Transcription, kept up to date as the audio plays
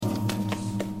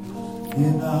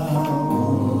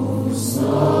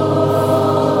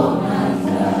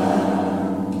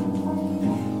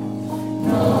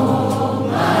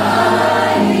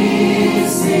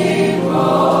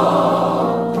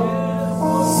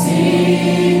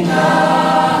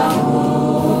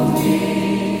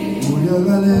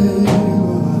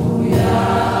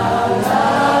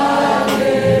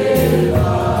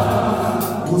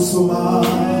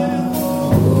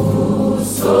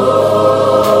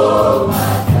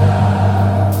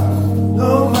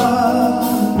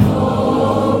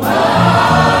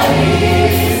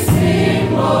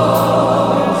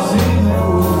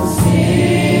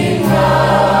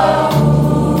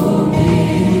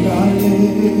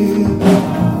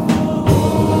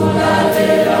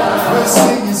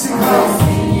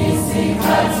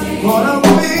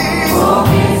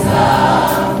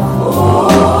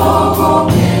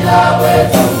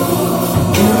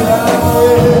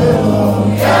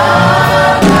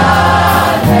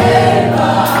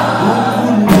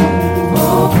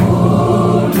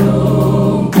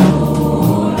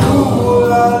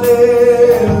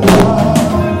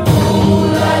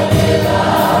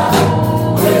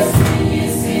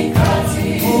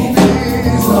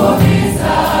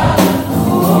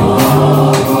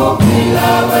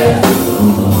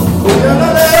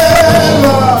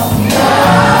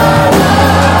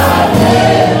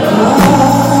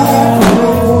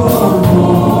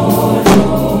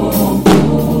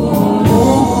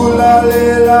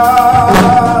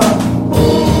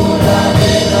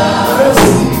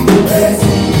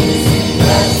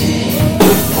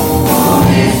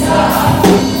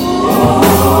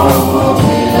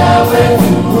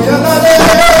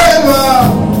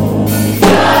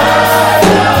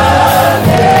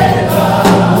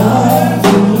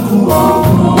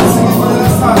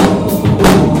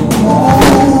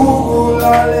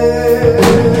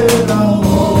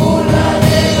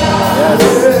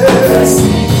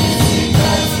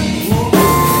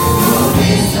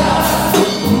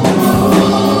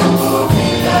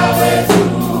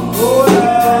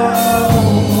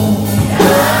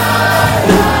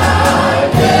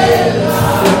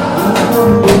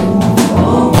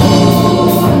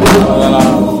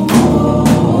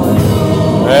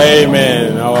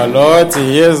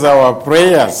He hears our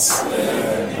prayers.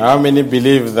 How many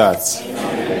believe that?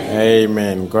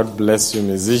 Amen. God bless you,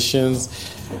 musicians.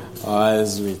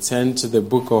 As we turn to the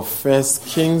book of 1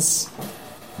 Kings,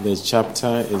 the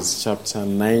chapter is chapter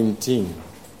 19.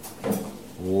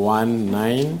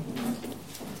 1:9.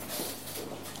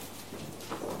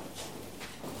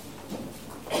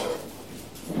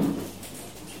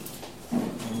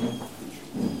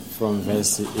 From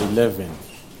verse 11.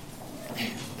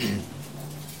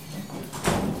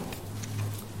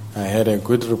 I had a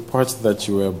good report that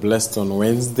you were blessed on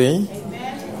Wednesday.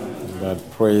 Amen.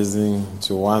 But praising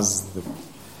towards the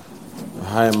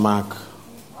high mark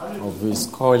of his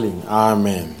calling.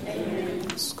 Amen.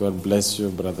 Amen. So God bless you,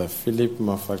 Brother Philip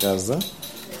Mafagaza.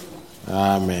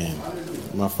 Amen.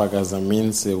 Mafagaza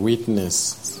means a witness.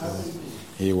 So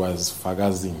he was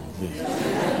fagazing.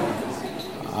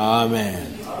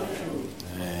 Amen.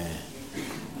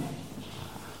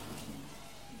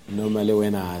 Normally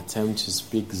when I attempt to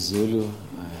speak Zulu,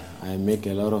 I make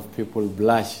a lot of people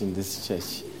blush in this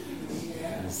church.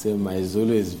 They say my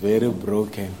Zulu is very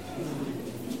broken.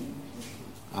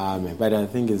 But I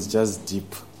think it's just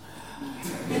deep.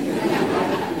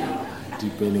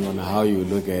 Depending on how you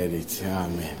look at it.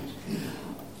 Amen.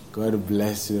 God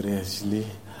bless you richly.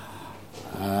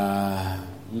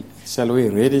 Shall we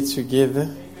read it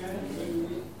together?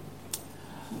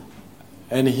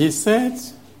 And he said,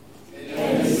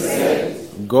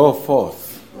 Go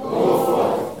forth,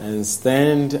 and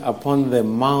stand upon the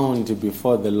mount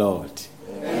before the Lord.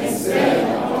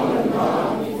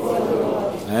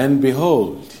 And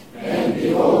behold,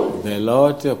 the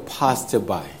Lord passed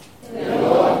by.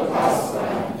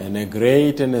 And a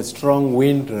great and a strong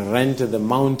wind rent the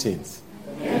mountains.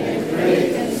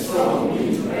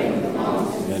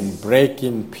 And break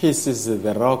in pieces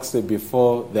the rocks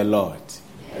before the Lord.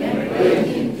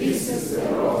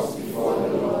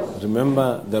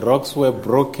 Remember, the rocks were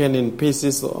broken in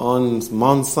pieces on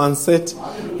Mount Sunset,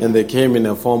 and they came in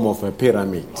a form of a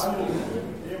pyramid.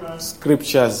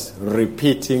 Scriptures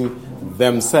repeating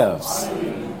themselves.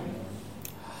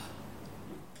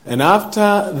 And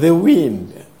after the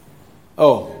wind,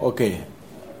 but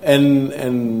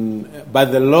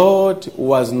the Lord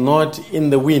was not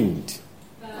in the wind.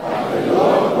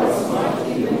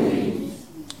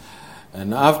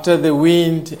 And after the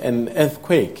wind, an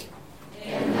earthquake.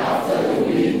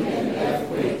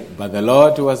 But the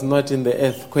Lord was not in the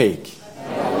earthquake.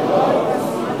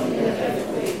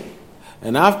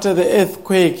 And after the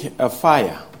earthquake, a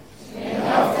fire.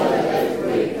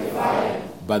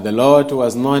 But the Lord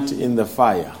was not in the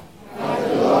fire.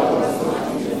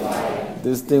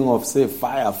 This thing of say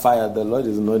fire, fire, the Lord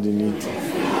is not in it.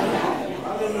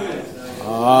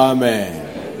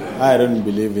 Amen. I don't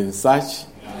believe in such.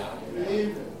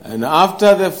 And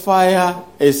after the fire,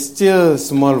 a still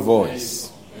small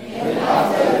voice.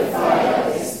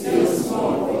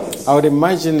 I would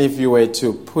imagine if you were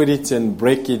to put it and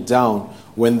break it down,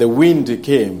 when the wind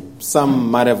came, some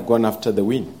might have gone after the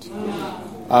wind.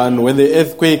 And when the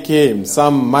earthquake came,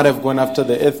 some might have gone after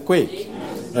the earthquake.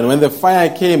 And when the fire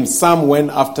came, some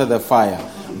went after the fire.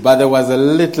 But there was a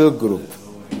little group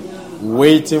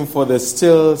waiting for the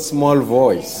still small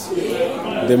voice.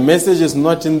 The message is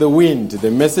not in the wind.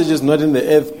 The message is not in the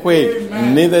earthquake.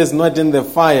 Neither is not in the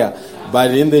fire,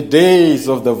 but in the days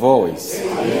of the voice.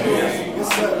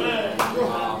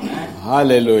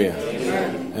 Hallelujah.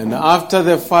 And after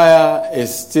the fire, a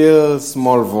still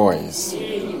small voice.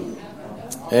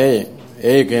 Hey,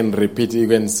 you can repeat, you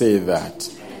can say that.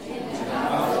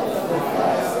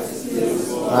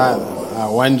 I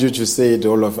want you to say it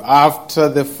all of. After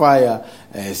the fire,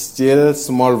 a still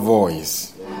small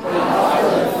voice.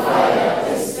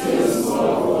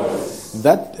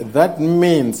 That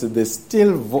means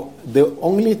the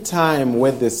only time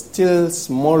where the still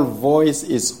small voice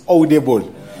is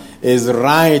audible is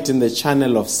right in the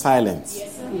channel of silence.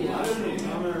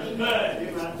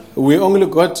 We only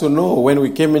got to know when we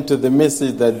came into the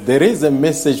message that there is a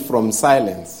message from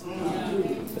silence.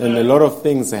 And a lot of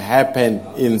things happen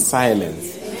in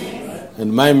silence.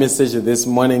 And my message this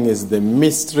morning is the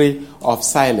mystery of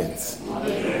silence.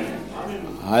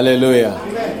 Hallelujah.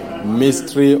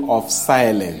 Mystery of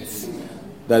silence.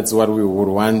 That's what we would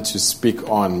want to speak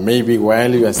on. Maybe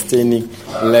while you are standing,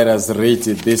 let us read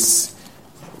this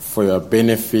for your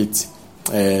benefit.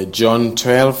 John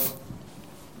 12,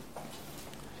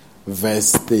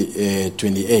 verse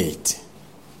 28.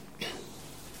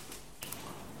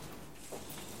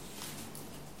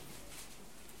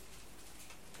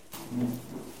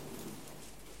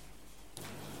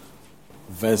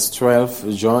 Verse 12,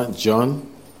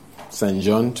 St.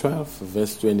 John 12,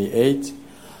 verse 28.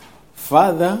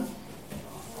 Father,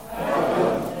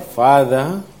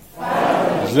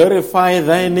 glorify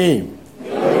thy name.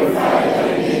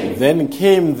 Then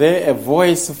came there a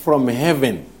voice from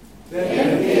heaven,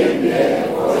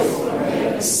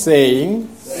 saying,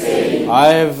 I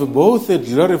have both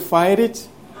glorified it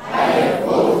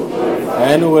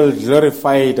and will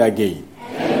glorify it again.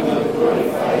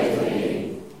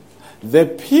 The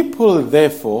people,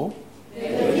 therefore,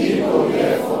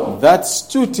 that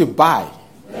stood by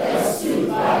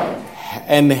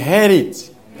and heard it,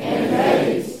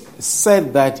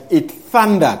 said that it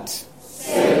thundered.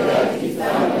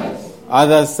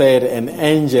 Others said an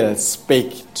angel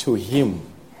spake to him.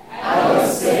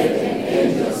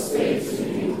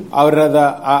 I would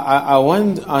rather, I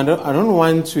don't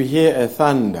want to hear a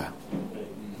thunder.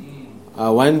 I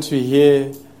want to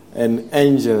hear an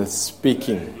angel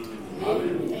speaking.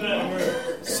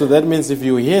 So that means if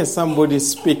you hear somebody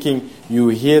speaking, you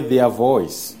hear their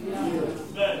voice.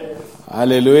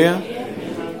 Hallelujah.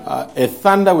 A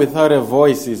thunder without a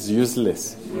voice is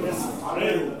useless.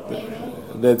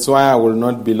 That's why I will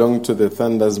not belong to the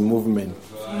thunders movement,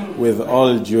 with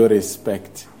all due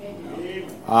respect.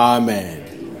 Amen.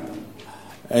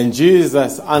 And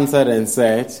Jesus answered and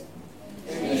said,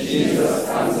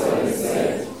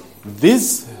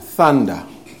 this thunder,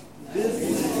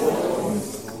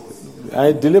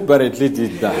 I deliberately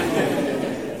did that.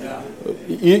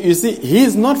 You see, he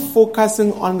is not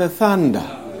focusing on the thunder.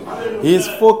 He is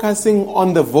focusing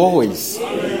on the voice.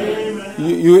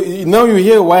 Now you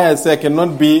hear why I say I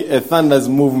cannot be a thunders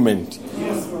movement.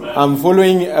 I'm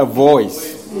following a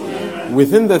voice.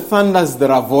 Within the thunders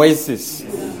there are voices.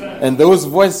 And those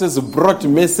voices brought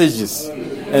messages.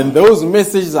 And those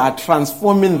messages are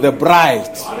transforming the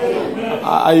bride.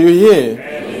 Are you here?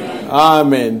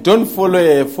 Amen. Don't follow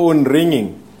a phone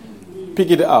ringing.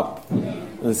 Pick it up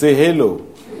and say hello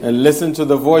and listen to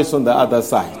the voice on the other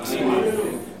side.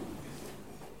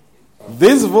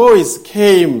 This voice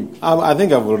came, I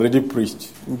think I've already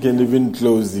preached. We can even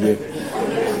close here.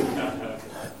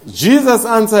 Jesus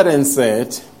answered and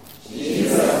said,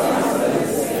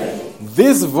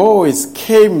 this voice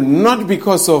came not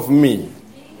because of me.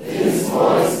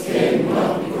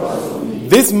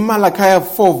 This Malachi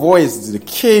 4 voice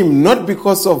came not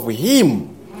because of him,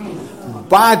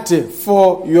 but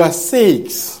for your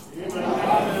sakes.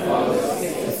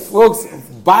 Folks,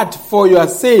 but for your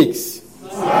sakes.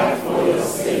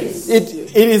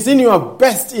 It is in your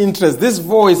best interest. This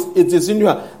voice, it is in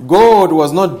your... God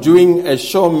was not doing a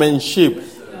showmanship.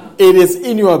 It is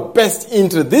in your best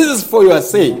interest. This is for your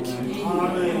sake.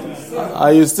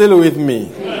 Are you still with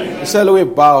me? Shall we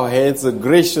bow our heads?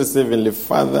 Gracious Heavenly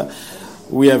Father,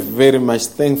 we are very much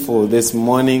thankful this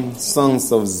morning.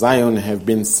 Songs of Zion have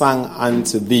been sung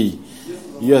unto thee.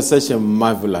 You are such a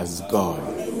marvelous God.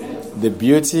 The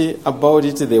beauty about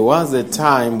it, there was a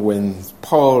time when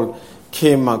Paul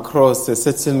came across a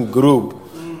certain group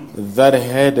that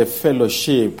had a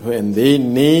fellowship, and they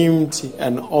named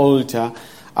an altar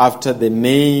after the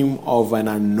name of an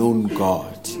unknown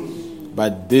God.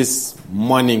 But this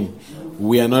morning,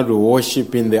 we are not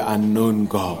worshiping the unknown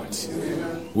God.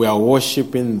 We are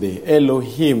worshiping the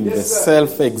Elohim, the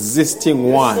self-existing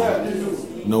one.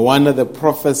 No wonder the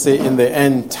prophecy in the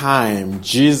end time,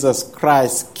 Jesus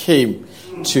Christ came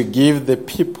to give the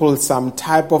people some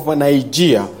type of an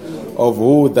idea of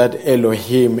who that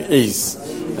Elohim is.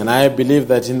 And I believe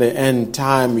that in the end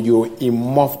time, you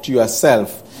immorphed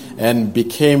yourself and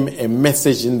became a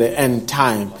message in the end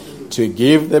time to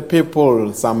give the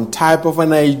people some type of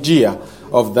an idea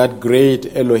of that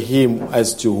great Elohim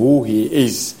as to who he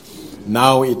is.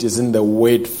 Now it is in the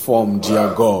word form,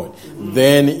 dear God.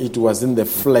 Then it was in the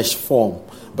flesh form.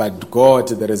 But God,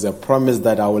 there is a promise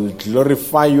that I will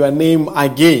glorify your name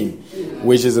again,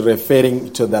 which is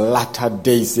referring to the latter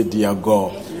days, dear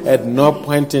God. At no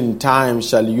point in time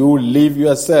shall you leave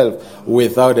yourself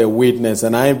without a witness.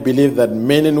 And I believe that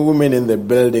men and women in the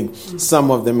building, some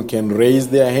of them can raise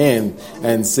their hand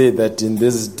and say that in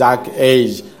this dark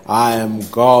age, I am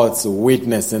God's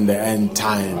witness in the end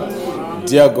time.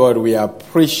 Dear God, we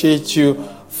appreciate you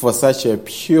for such a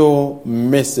pure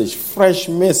message, fresh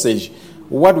message.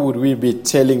 What would we be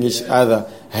telling each other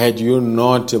had you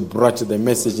not brought the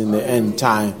message in the end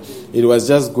time? It was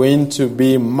just going to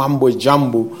be mumbo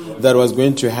jumbo that was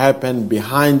going to happen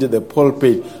behind the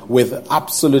pulpit with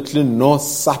absolutely no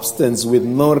substance, with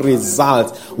no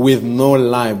result, with no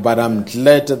life. But I'm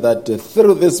glad that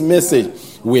through this message,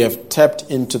 we have tapped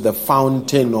into the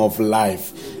fountain of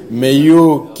life. May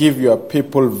you give your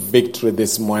people victory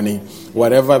this morning.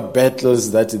 Whatever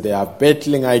battles that they are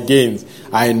battling against,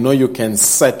 I know you can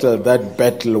settle that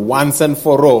battle once and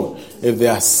for all. If they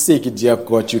are sick, dear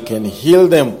God, you can heal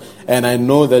them. And I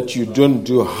know that you don't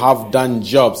do half-done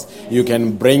jobs. You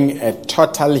can bring a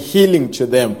total healing to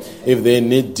them. If they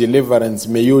need deliverance,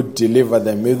 may you deliver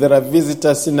them. If there are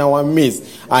visitors in our midst,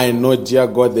 I know, dear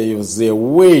God, there is a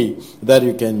way that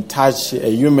you can touch a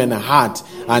human heart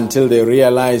until they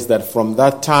realize that from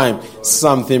that time,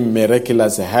 something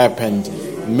miraculous happened.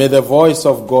 May the voice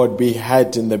of God be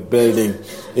heard in the building.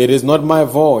 It is not my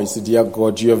voice, dear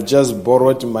God. You have just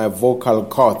borrowed my vocal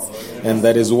cords. And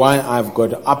that is why I've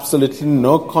got absolutely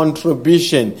no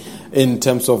contribution in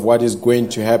terms of what is going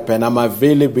to happen. I'm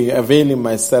availing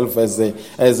myself as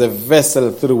a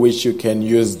vessel through which you can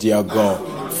use, dear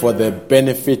God, for the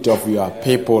benefit of your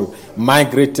people. My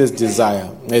greatest desire,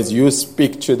 as you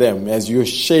speak to them, as you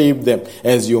shape them,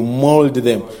 as you mold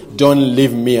them, don't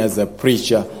leave me as a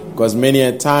preacher. Because many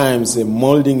a times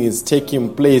molding is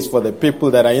taking place for the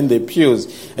people that are in the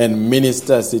pews, and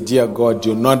ministers, dear God,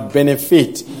 do not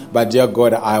benefit. But dear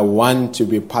God, I want to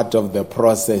be part of the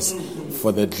process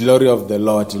for the glory of the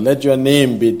Lord. Let your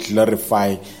name be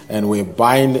glorified, and we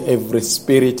bind every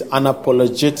spirit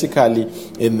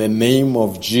unapologetically in the name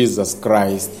of Jesus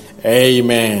Christ.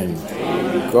 Amen.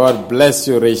 Amen. God bless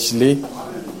you richly.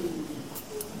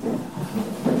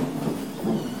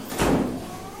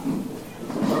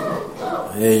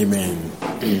 Amen.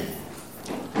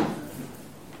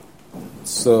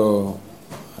 So,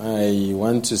 I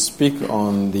want to speak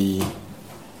on the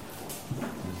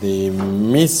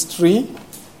mystery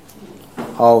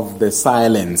of the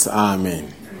silence.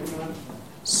 Amen.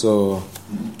 So,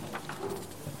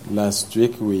 last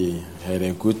week we had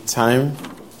a good time,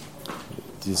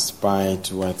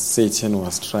 despite what Satan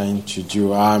was trying to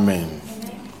do. Amen.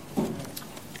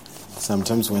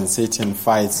 Sometimes when Satan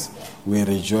fights, we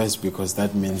rejoice because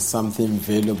that means something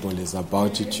valuable is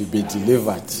about to be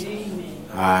delivered.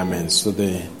 Amen. So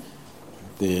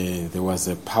there was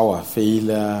a power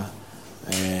failure,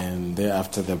 and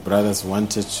thereafter the brothers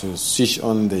wanted to switch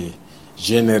on the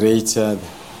generator.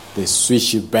 The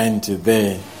switch bent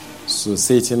there. So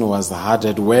Satan was hard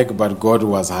at work, but God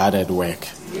was hard at work.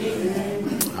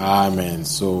 Amen.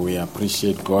 So we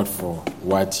appreciate God for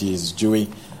what He is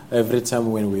doing. Every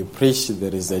time when we preach,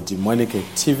 there is a demonic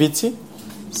activity.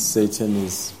 Satan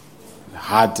is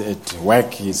hard at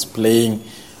work. He's playing,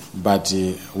 but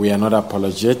we are not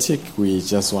apologetic. We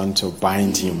just want to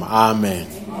bind him. Amen.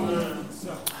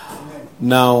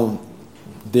 Now,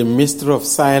 the mystery of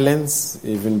silence,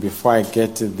 even before I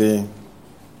get to there,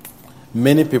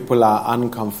 many people are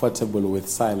uncomfortable with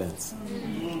silence.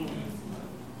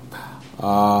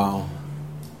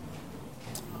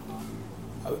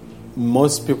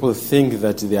 Most people think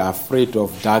that they are afraid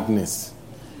of darkness,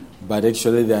 but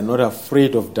actually they are not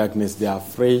afraid of darkness, they are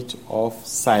afraid of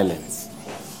silence.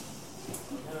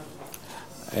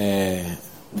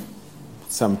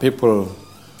 Some people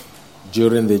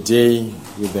during the day,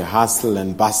 with the hustle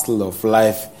and bustle of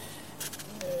life,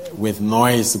 with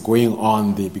noise going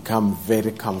on, they become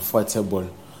very comfortable.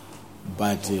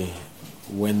 But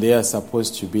when they are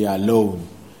supposed to be alone,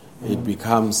 it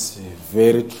becomes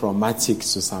very traumatic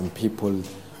to some people.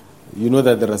 You know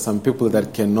that there are some people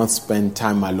that cannot spend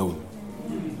time alone.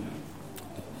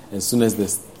 As soon as they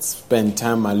spend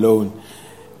time alone,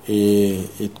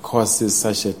 it causes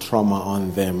such a trauma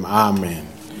on them. Amen.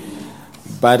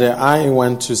 But I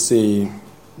want to say,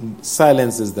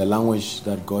 silence is the language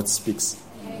that God speaks.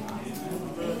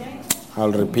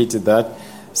 I'll repeat that.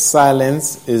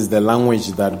 Silence is the language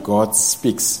that God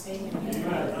speaks.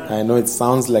 I know it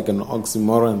sounds like an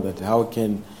oxymoron, that how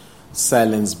can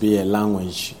silence be a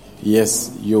language?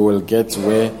 Yes, you will get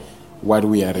what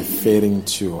we are referring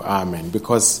to. Amen.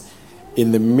 Because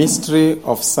in the mystery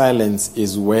of silence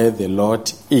is where the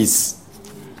Lord is.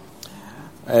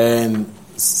 And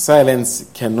silence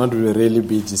cannot really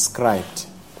be described.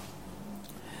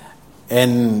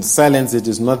 And silence, it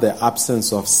is not the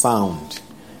absence of sound.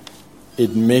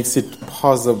 It makes it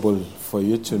possible for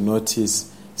you to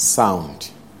notice sound.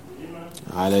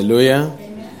 Hallelujah.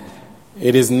 Amen.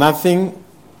 It is nothing,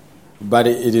 but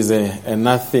it is a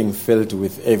nothing filled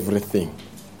with everything.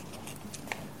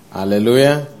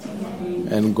 Hallelujah. Amen.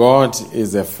 And God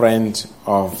is a friend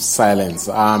of silence.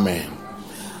 Amen.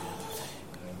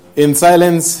 In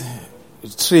silence,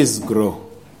 trees grow.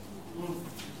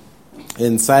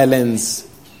 In silence,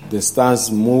 the stars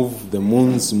move, the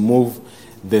moons move,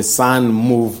 the sun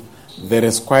move. There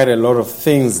is quite a lot of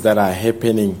things that are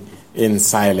happening in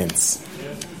silence.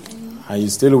 Are you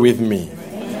still with me?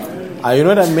 Are you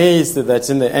not amazed that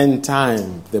in the end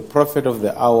time, the prophet of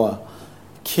the hour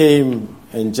came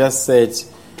and just said,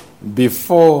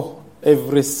 before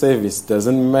every service,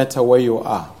 doesn't matter where you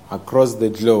are, across the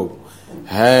globe,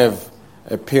 have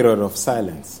a period of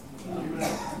silence.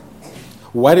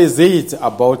 What is it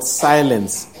about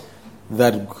silence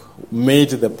that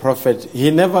made the prophet?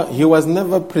 He was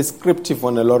never prescriptive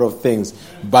on a lot of things,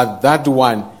 but that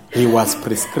one, he was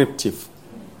prescriptive.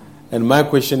 And my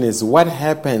question is, what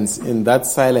happens in that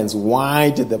silence? Why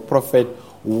did the prophet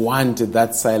want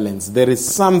that silence? There is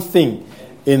something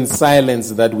in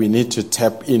silence that we need to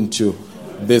tap into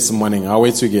this morning. Are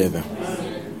we together?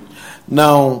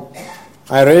 Now,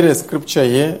 I read a scripture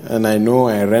here, and I know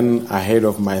I ran ahead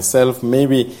of myself.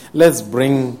 Maybe let's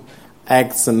bring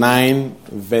Acts 9,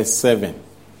 verse 7.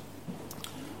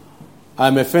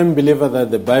 I'm a firm believer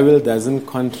that the Bible doesn't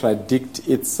contradict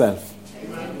itself.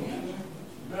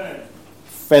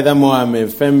 Furthermore, I'm a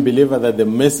firm believer that the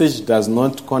message does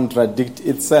not contradict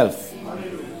itself.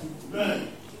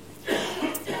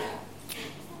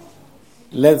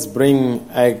 Let's bring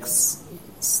Acts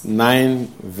 9,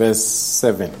 verse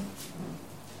 7.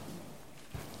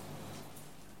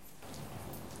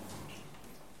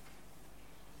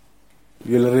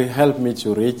 You'll help me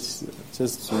to read,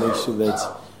 just to make sure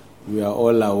that we are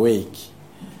all awake.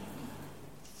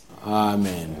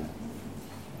 Amen.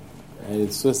 I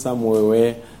saw somewhere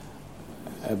where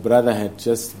a brother had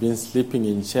just been sleeping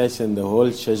in church and the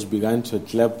whole church began to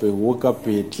clap. He woke up,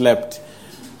 he clapped.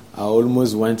 I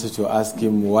almost wanted to ask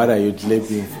him, what are you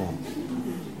clapping for?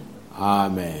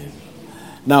 Amen.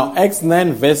 Now, Acts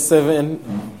 9, verse 7,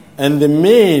 and the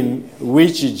men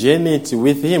which journeyed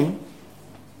with him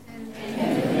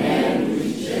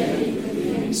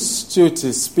stood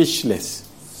speechless,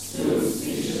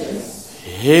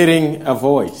 hearing a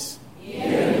voice,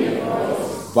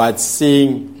 but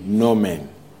seeing no man.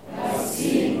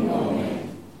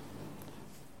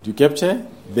 Do you capture?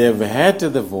 They've heard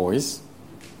the voice,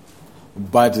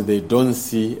 but they don't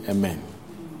see a man.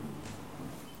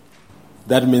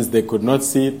 That means they could not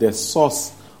see the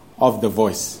source of the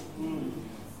voice.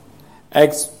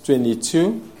 Acts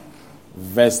 22,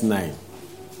 verse 9.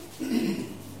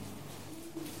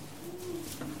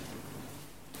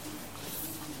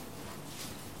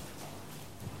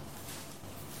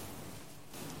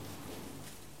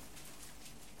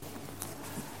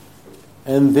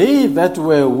 And they that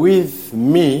were with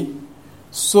me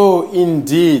saw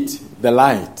indeed the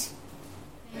light.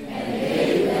 And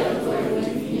they that were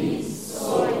with me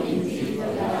saw indeed the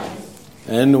light.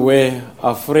 And were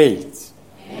afraid.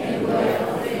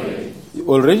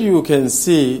 already you can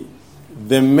see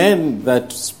the man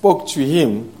that spoke to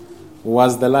him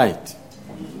was the light.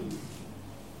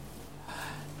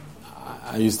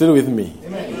 Are you still with me?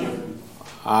 Amen.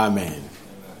 Amen.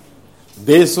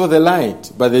 They saw the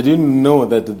light, but they didn't know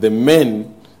that the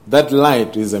man, that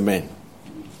light is a man.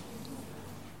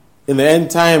 In the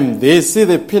end time, they see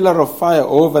the pillar of fire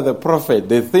over the prophet.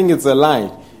 They think it's a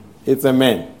light. It's a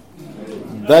man.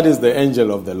 That is the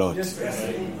angel of the Lord.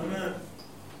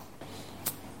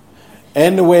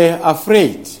 And were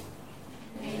afraid.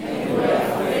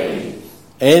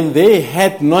 And they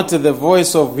heard not the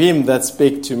voice of him that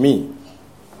spake to me.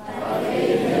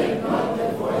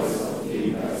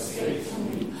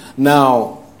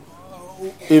 Now,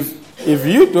 if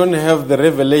you don't have the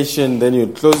revelation, then you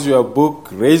close your book,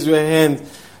 raise your hand.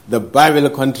 The Bible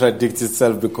contradicts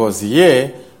itself, because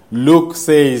here Luke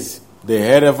says they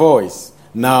heard a voice.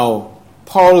 Now,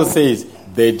 Paul says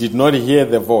they did not hear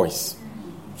the voice.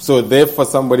 So therefore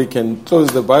somebody can close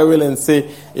the Bible and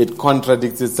say it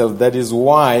contradicts itself. That is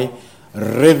why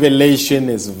revelation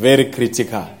is very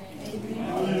critical.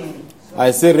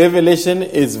 I say revelation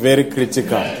is very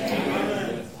critical.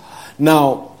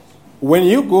 Now, when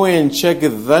you go and check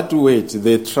that word,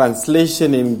 the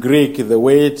translation in Greek, the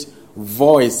word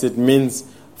voice, it means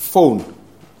phone,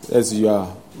 as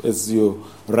you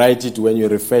write it when you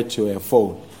refer to a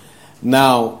phone.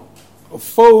 Now,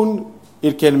 phone,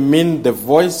 it can mean the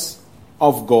voice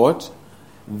of God,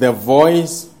 the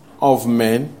voice of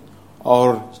man,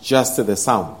 or just the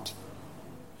sound.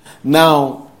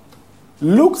 Now,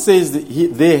 Luke says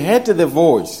they heard the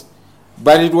voice,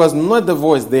 but it was not the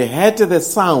voice. They heard the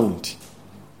sound.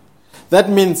 That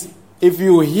means if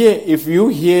you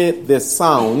hear the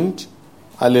sound,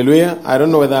 hallelujah, I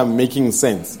don't know whether I'm making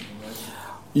sense.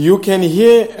 You can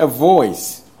hear a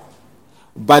voice,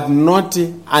 but not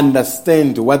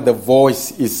understand what the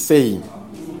voice is saying.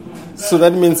 So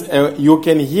that means you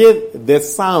can hear the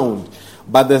sound,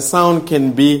 but the sound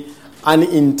can be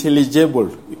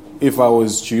unintelligible, if I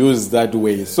was to use that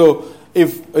way. So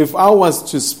if I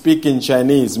was to speak in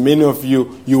Chinese, many of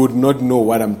you would not know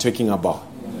what I'm talking about.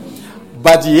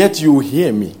 But yet you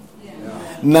hear me.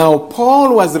 Now,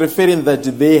 Paul was referring that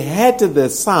they heard the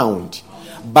sound,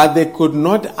 but they could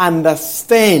not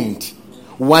understand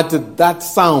what that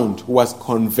sound was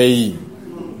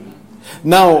conveying.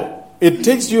 Now, it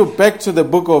takes you back to the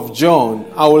book of John.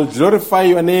 I will glorify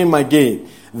your name again.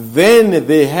 Then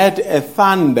they had a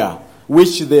thunder,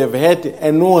 which they have heard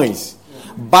a noise.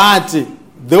 But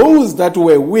those that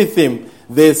were with him,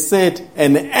 they said,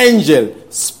 an angel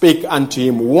spake unto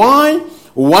him. Why?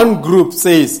 One group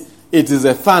says it is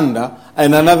a thunder,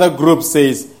 and another group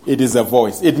says it is a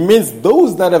voice. It means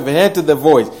those that have heard the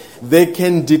voice, they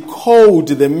can decode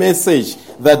the message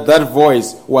that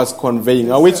voice was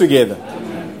conveying. Are we together?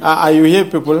 Are you here,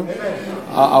 people?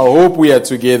 I hope we are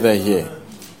together here.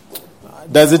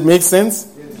 Does it make sense?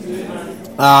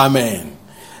 Amen.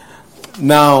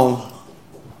 Now,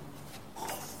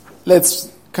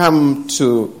 let's come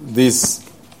to this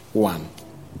one.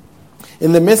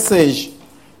 In the message,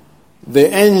 the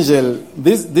angel,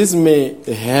 this may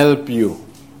help you.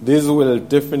 This will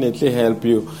definitely help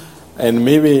you. And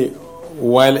maybe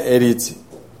while at it,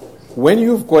 when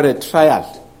you've got a trial,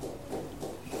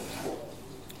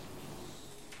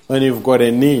 when you've got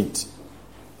a need,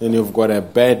 and you've got a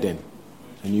burden,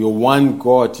 and you want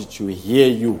God to hear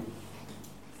you,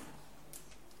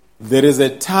 there is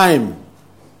a time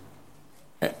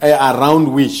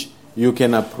around which you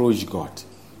can approach God.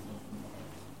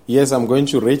 Yes, I'm going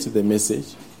to rate the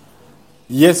message.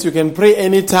 Yes, you can pray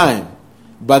anytime,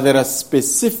 but there are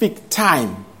specific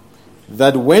time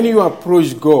that when you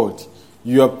approach God,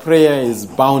 your prayer is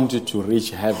bound to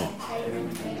reach heaven.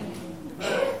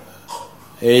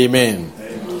 Amen.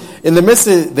 In the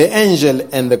message, the angel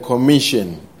and the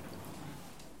commission,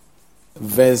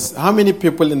 verse, how many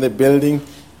people in the building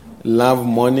love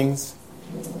mornings?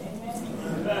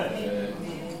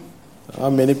 How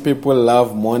many people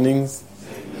love mornings?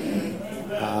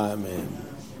 Amen.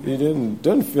 You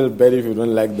don't feel bad if you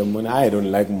don't like the morning. I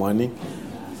don't like morning.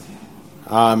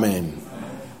 Amen.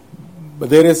 But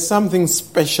there is something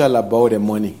special about a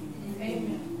morning.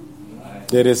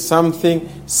 There is something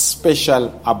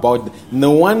special about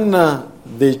no wonder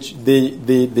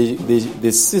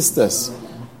the sisters,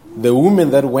 the women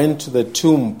that went to the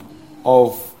tomb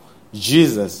of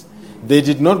Jesus, they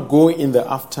did not go in the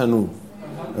afternoon.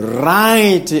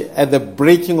 Right at the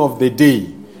breaking of the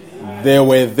day, they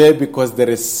were there because there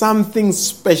is something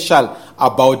special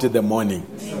about the morning.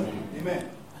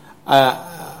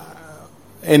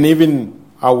 And even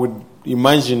I would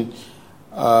imagine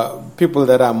people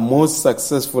that are most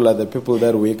successful are the people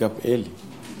that wake up early.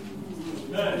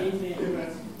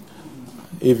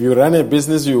 If you run a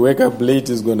business, you wake up late,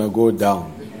 it's going to go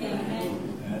down.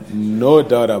 No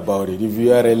doubt about it. If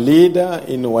you are a leader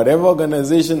in whatever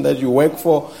organization that you work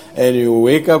for and you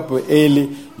wake up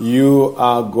early, you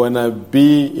are going to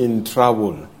be in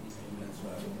trouble.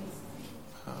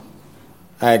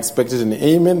 I expected an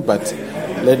amen, but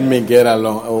let me get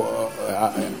along,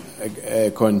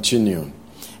 continue.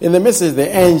 In the message,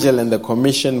 The Angel and the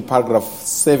Commission, paragraph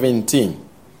 17.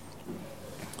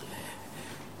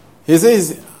 He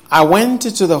says, I went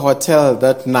to the hotel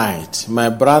that night. My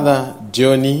brother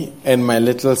Johnny and my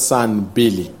little son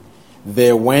Billy,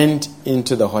 they went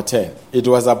into the hotel. It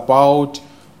was about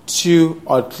 2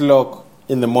 o'clock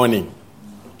in the morning.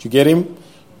 Did you get him?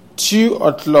 2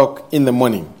 o'clock in the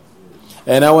morning.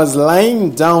 And I was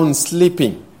lying down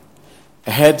sleeping.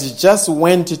 I had just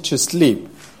went to sleep,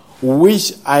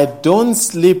 which I don't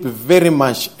sleep very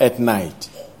much at night.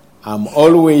 I'm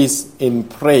always in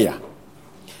prayer.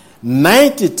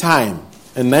 Nighttime,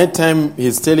 and nighttime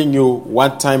he's telling you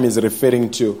what time is referring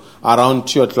to, around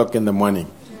 2 o'clock in the morning.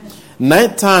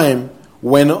 Nighttime,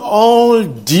 when all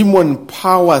demon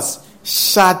powers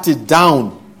shut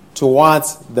down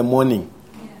towards the morning.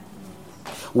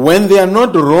 When they are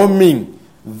not roaming,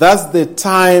 that's the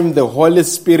time the Holy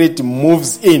Spirit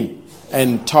moves in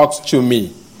and talks to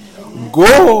me.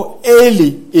 Go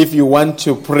early if you want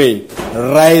to pray.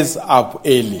 Rise up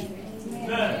early.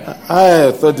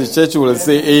 I thought the church will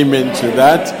say amen to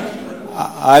that.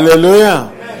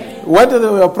 Hallelujah. What did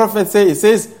the prophet say? He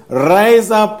says,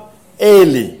 rise up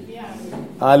early.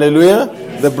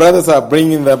 Hallelujah. The brothers are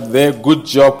bringing up their good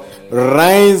job.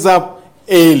 Rise up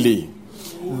early.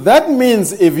 That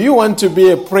means if you want to be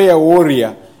a prayer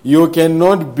warrior, you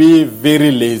cannot be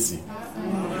very lazy.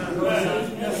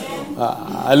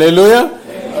 Hallelujah.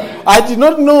 I did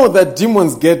not know that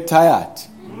demons get tired.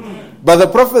 But the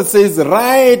prophet says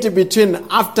right between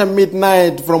after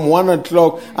midnight from 1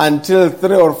 o'clock until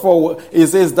 3 or 4, he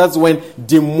says that's when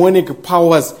demonic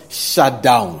powers shut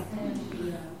down.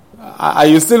 Are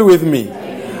you still with me?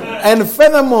 And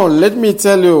furthermore, let me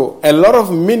tell you, a lot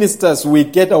of ministers, we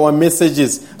get our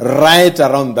messages right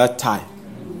around that time.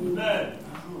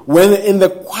 When in the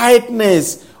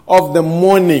quietness of the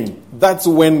morning, that's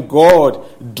when God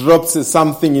drops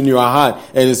something in your heart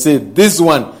and you say, this is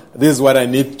what I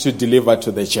need to deliver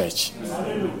to the church.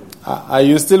 Are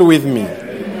you still with me?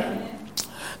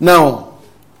 Now,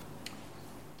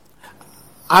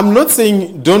 I'm not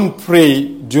saying don't pray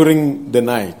during the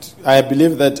night. I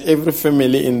believe that every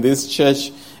family in this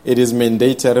church, it is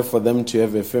mandatory for them to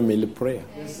have a family prayer.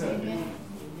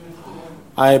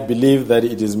 I believe that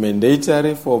it is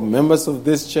mandatory for members of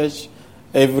this church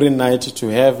every night to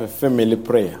have a family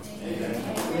prayer.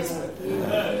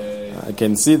 I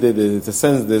can see that the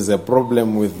sense there's a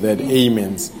problem with that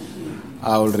amens.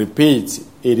 I will repeat,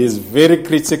 it is very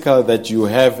critical that you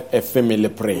have a family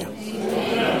prayer.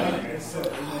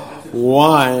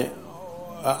 Why?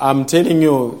 I'm telling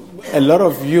you, a lot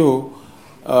of you,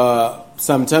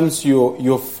 sometimes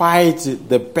you fight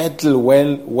the battle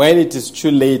while it is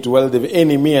too late, while the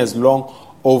enemy has long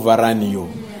overrun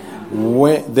you.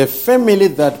 Where the family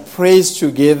that prays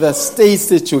together stays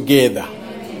together.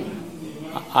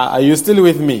 Are you still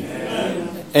with me?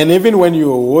 And even when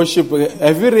you worship,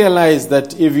 have you realized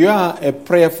that if you are a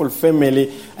prayerful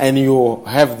family and you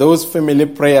have those family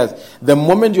prayers, the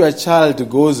moment your child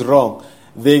goes wrong,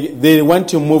 they want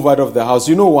to move out of the house.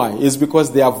 You know why? It's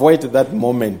because they avoid that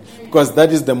moment. Because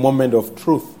that is the moment of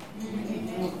truth.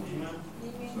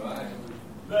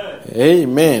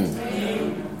 Amen.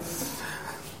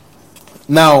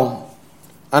 Now,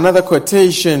 another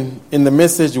quotation in the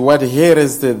message, what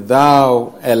hearest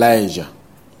thou, Elijah?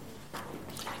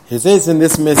 He says in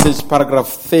this message, paragraph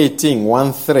 13,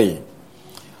 1-3.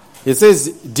 He says,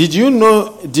 did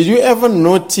you ever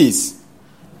notice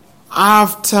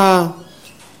after,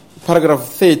 paragraph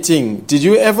 13, did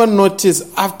you ever notice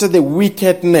after the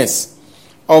wickedness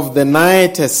of the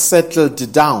night has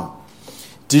settled down,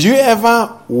 did you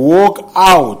ever walk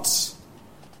out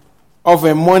of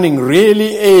a morning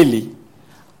really early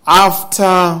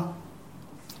after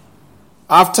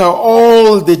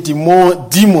all the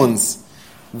demons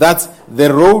that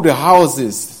the road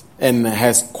houses and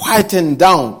has quietened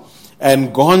down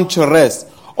and gone to rest,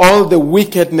 all the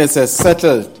wickedness has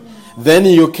settled, then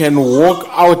you can walk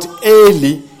out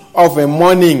early of a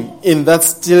morning in that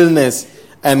stillness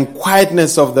and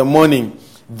quietness of the morning.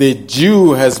 The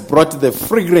dew has brought the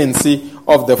fragrancy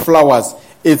of the flowers.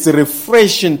 It's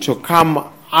refreshing to come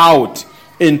out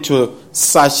into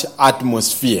such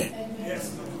atmosphere.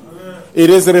 It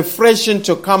is refreshing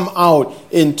to come out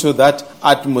into that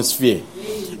atmosphere.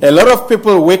 A lot of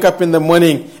people wake up in the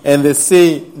morning and they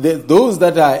say, those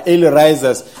that are early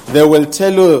risers, they will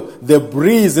tell you the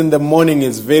breeze in the morning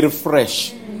is very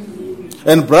fresh.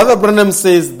 And Brother Branham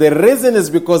says the reason is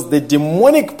because the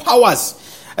demonic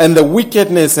powers and the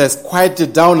wickedness has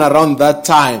quieted down around that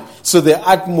time. So the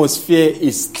atmosphere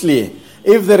is clear.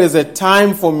 If there is a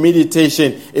time for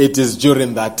meditation, it is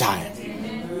during that time.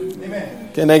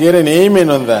 Amen. Can I get an amen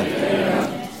on that?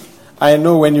 Amen. I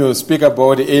know when you speak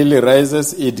about early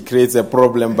risers, it creates a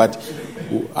problem, but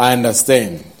I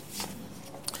understand.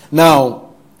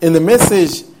 Now, in the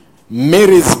message,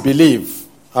 Mary's belief,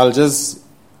 I'll just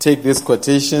take these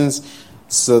quotations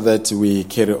so that we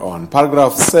carry on.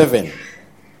 Paragraph 7.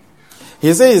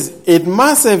 He says, it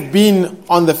must have been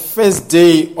on the first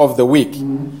day of the week,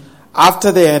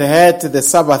 after they had had the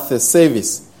Sabbath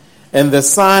service, and the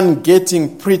sun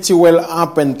getting pretty well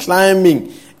up and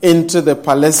climbing into the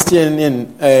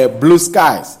Palestinian blue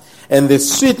skies, and the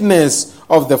sweetness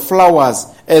of the flowers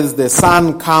as the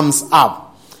sun comes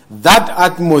up. That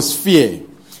atmosphere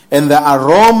and the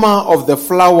aroma of the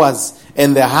flowers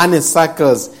and the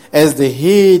honeysuckles as the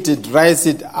heat dries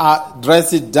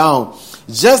it down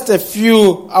just a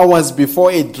few hours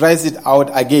before it dries it out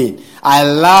again. I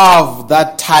love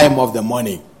that time of the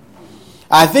morning.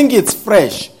 I think it's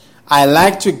fresh. I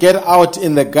like to get out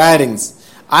in the gardens.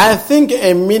 I think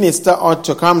a minister ought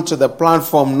to come to the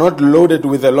platform not loaded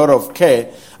with a lot of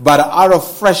care, but out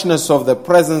of freshness of the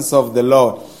presence of the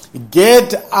Lord.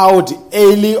 Get out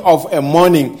early of a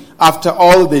morning after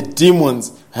all the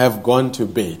demons have gone to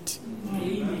bed.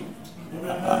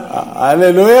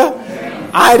 Hallelujah.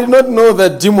 I did not know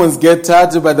that demons get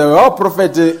tired, but the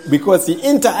prophet, because he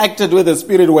interacted with the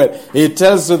spirit world, he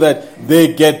tells you that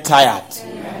they get tired.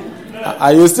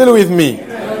 Are you still with me?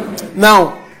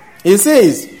 Now, he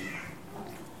says,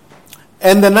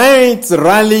 and the nights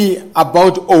rally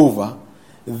about over,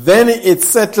 then it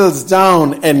settles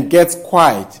down and gets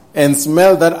quiet and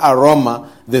smell that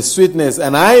aroma, the sweetness.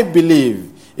 And I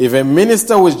believe if a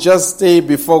minister would just stay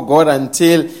before God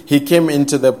until he came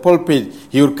into the pulpit,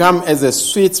 he would come as a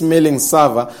sweet-smelling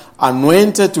savour,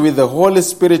 anointed with the Holy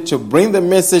Spirit to bring the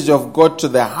message of God to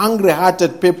the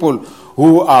hungry-hearted people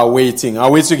who are waiting. Are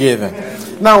we together?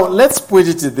 Now, let's put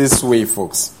it this way,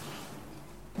 folks.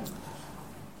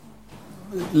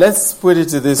 Let's put it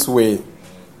this way.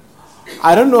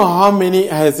 I don't know how many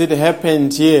has it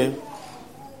happened here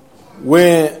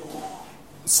where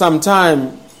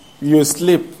sometime you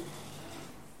sleep,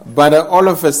 but all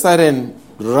of a sudden,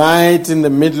 right in the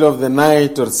middle of the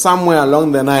night or somewhere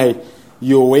along the night,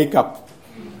 you wake up.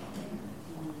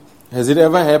 Has it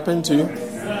ever happened to you?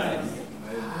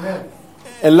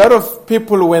 A lot of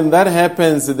people, when that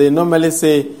happens, they normally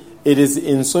say it is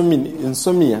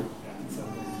insomnia.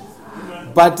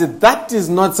 But that is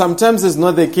not, sometimes it's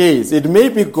not the case. It may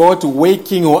be God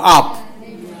waking you up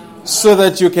so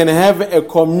that you can have a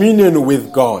communion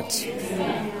with God.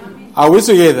 Are we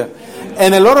together?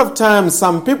 And a lot of times,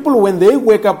 some people, when they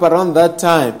wake up around that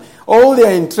time, all they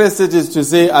are interested is to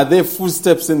say, are there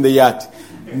footsteps in the yard?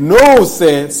 No,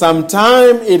 sir.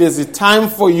 Sometimes it is a time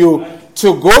for you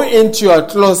to go into your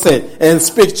closet and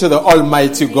speak to the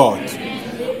Almighty God.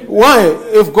 Why?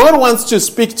 If God wants to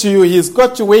speak to you, He's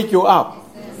got to wake you up.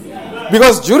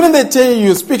 Because during the day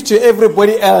you speak to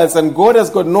everybody else and God has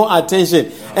got no attention.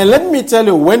 And let me tell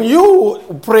you, when you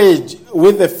pray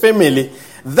with the family,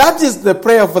 that is the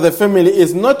prayer for the family.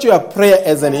 It's not your prayer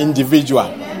as an individual.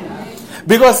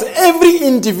 Because every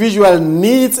individual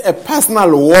needs a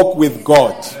personal walk with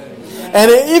God.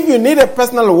 And if you need a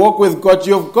personal walk with God,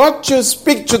 you've got to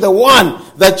speak to the one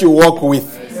that you walk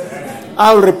with.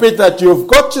 I'll repeat that. You've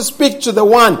got to speak to the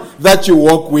one that you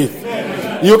walk with.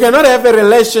 You cannot have a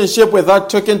relationship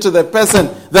without talking to the person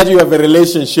that you have a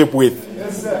relationship with.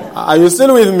 Are you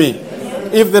still with me?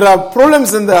 If there are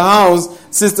problems in the house,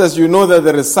 sisters, you know that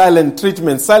there is silent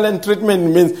treatment. Silent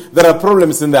treatment means there are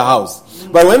problems in the house.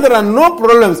 But when there are no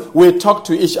problems, we talk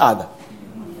to each other.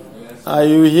 Are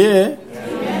you here?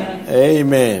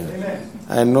 Amen.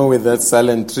 I know with that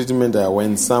silent treatment I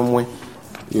went somewhere.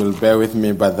 You'll bear with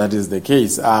me, but that is the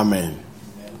case. Amen.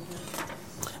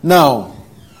 Now,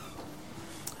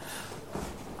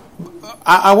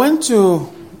 I went to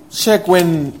check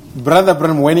when Brother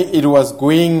Branham, when it was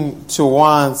going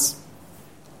towards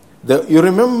you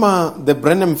remember the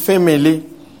Branham family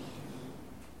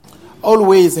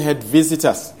always had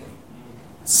visitors,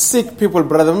 sick people.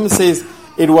 Brother Branham says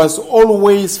it was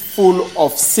always full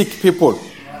of sick people.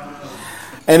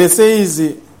 And he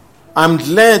says, I'm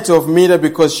glad of Mita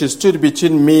because she stood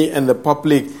between me and the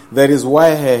public. That is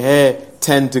why her hair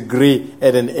turned grey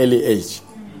at an early age.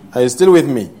 Are you still with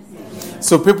me?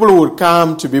 So people would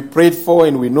come to be prayed for,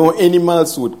 and we know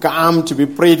animals would come to be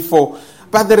prayed for.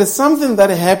 But there is something that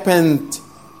happened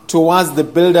towards the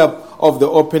build-up of the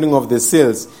opening of the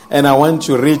seals, and I want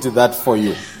to read that for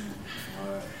you.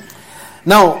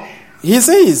 Now, he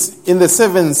says in the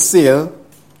seventh seal,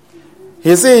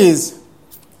 he says,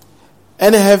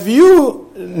 and have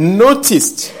you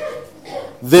noticed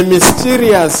the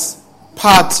mysterious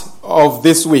part of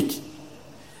this week?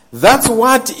 That's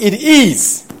what it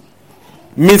is.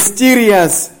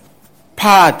 Mysterious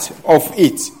part of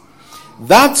it.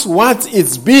 That's what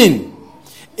it's been.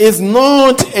 It's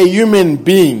not a human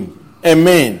being, a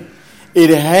man. It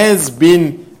has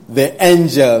been the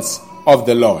angels of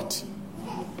the Lord.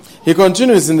 He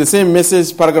continues in the same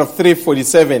message, paragraph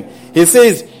 347. He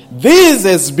says, this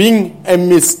has been a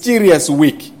mysterious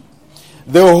week.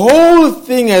 The whole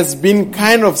thing has been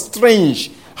kind of strange.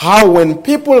 How when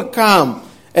people come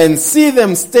and see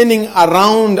them standing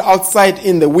around outside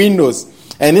in the windows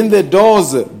and in the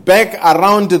doors, back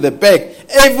around the back,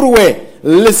 everywhere,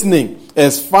 listening.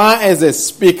 As far as a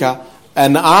speaker,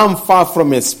 and I'm far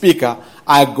from a speaker,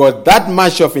 I got that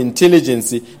much of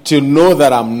intelligence to know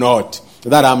that I'm not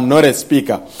a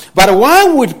speaker. But why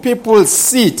would people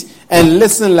sit and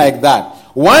listen like that?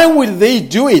 Why would they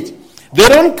do it? They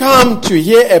don't come to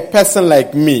hear a person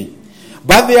like me,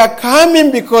 but they are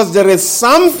coming because there is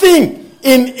something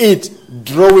in it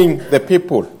drawing the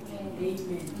people.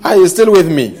 Are you still with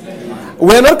me?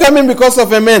 We are not coming because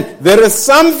of a man. There is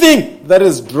something that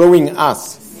is drawing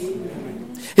us.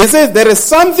 He says there is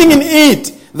something in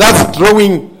it that's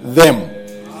drawing them.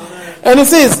 And he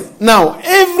says, now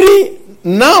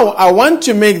I want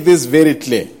to make this very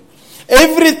clear.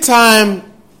 Every time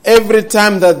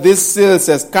that this seals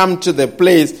has come to the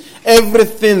place,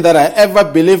 everything that I ever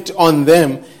believed on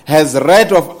them has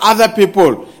read of other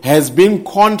people has been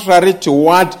contrary to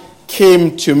what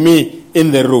came to me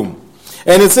in the room.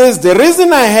 And it says, the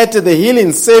reason I had the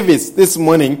healing service this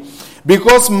morning,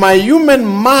 because my human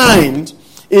mind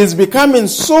is becoming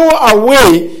so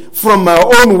away from my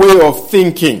own way of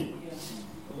thinking.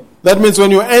 That means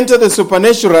when you enter the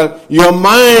supernatural, your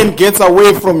mind gets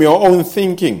away from your own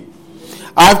thinking.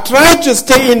 I've tried to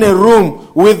stay in a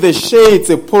room with the shades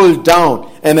pulled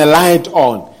down and a light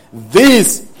on.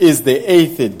 This is the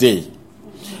 8th day.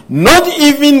 Not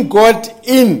even got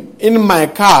in my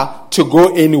car to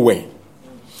go anywhere.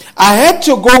 I had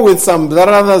to go with some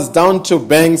brothers down to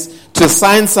banks to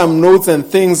sign some notes and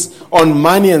things on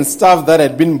money and stuff that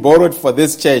had been borrowed for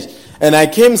this church. And I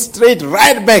came straight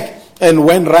right back and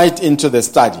went right into the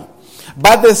study.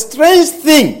 But the strange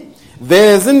thing,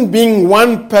 there hasn't been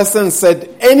one person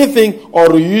said anything,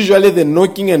 or usually the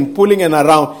knocking and pulling and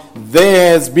around.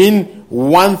 There has been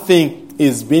one thing.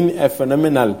 It's been a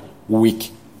phenomenal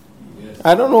week. Yes.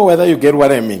 I don't know whether you get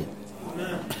what I mean.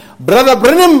 Brother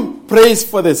Branham prays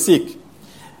for the sick.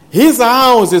 His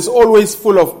house is always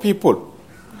full of people.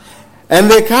 And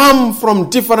they come from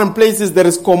different places. There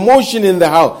is commotion in the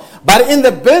house. But in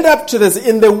the build-up to this,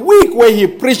 in the week where he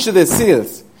preached the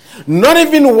seals, not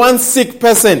even one sick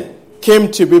person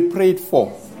came to be prayed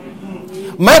for.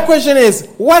 My question is,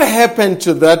 what happened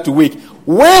to that week?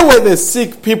 Where were the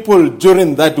sick people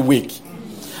during that week?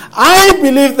 I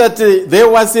believe that there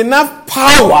was enough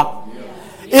power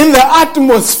in the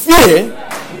atmosphere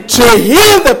to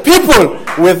heal the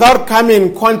people without coming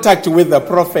in contact with the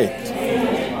prophet.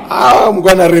 I'm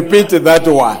going to repeat that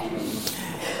one.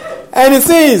 And it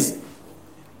says,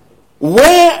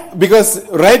 because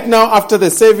right now after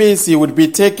the service he would be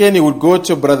taken, he would go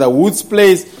to Brother Wood's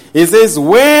place. He says,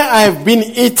 where I've been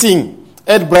eating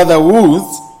at Brother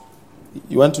Wood's.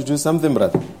 You want to do something,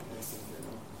 brother?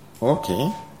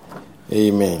 Okay.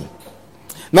 Amen.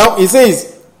 Now he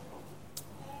says,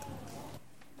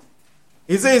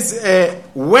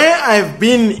 where I've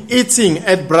been eating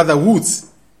at Brother Wood's,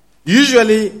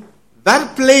 usually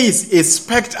that place is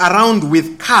packed around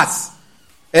with cars.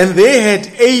 And they had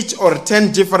 8 or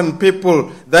 10 different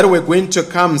people that were going to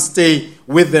come stay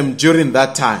with them during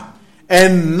that time.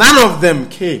 And none of them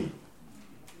came.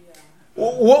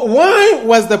 Why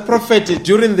was the prophet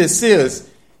during the seals?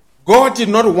 God did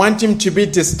not want him to be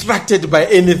distracted by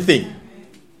anything.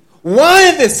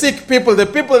 Why the sick people, the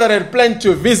people that had planned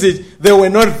to visit, they were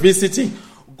not visiting?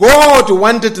 God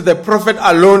wanted the prophet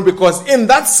alone, because in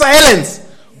that silence,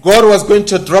 God was going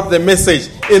to drop the message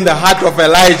in the heart of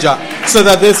Elijah so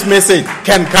that this message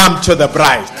can come to the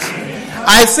bride.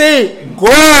 I say,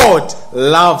 God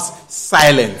loves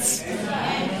silence.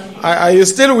 Are you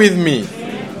still with me?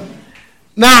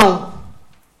 Now,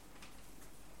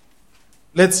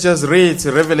 let's just read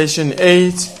Revelation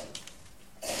 8.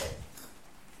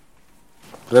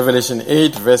 Revelation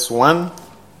 8, verse 1.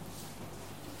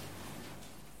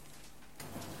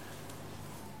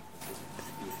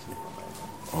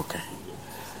 Okay.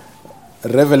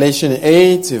 Revelation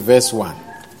 8, verse 1.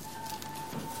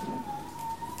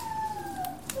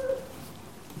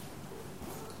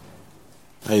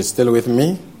 Are you still with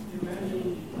me?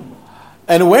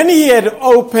 And when he had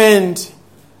opened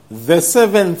the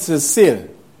seventh seal,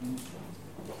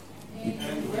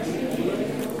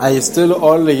 are you still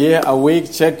all here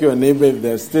awake? Check your neighbor if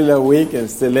they're still awake and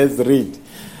still let's read.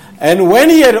 And when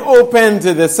he had opened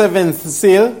the seventh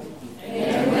seal,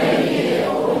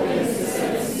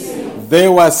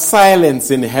 there was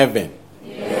silence in heaven.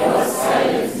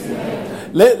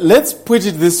 Let's put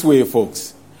it this way,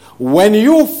 folks. When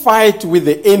you fight with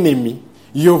the enemy,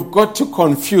 you've got to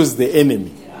confuse the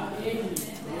enemy.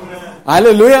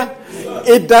 Hallelujah.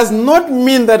 It does not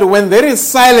mean that when there is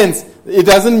silence, it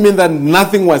doesn't mean that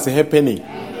nothing was happening.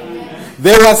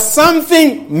 There was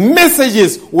something,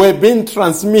 messages were being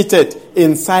transmitted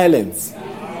in silence.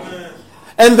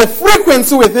 And the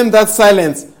frequency within that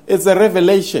silence is a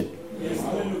revelation.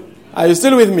 Are you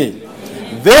still with me?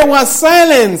 There was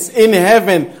silence in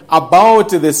heaven about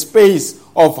the space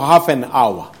of half an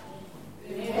hour.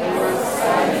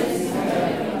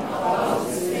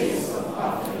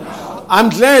 I'm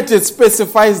glad it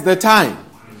specifies the time.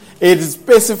 It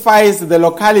specifies the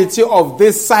locality of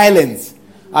this silence.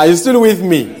 Are you still with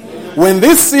me? When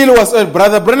this seal was,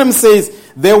 Brother Branham says,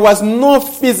 there was no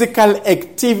physical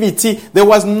activity. There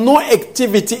was no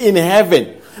activity in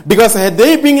heaven. Because had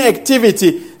there been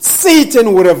activity,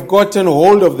 Satan would have gotten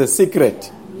hold of the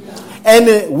secret.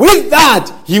 And with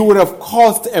that, he would have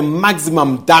caused a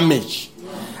maximum damage.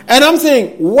 And I'm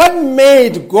saying, what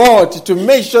made God to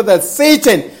make sure that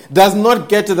Satan does not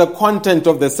get to the content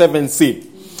of the seventh seal?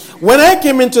 When I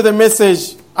came into the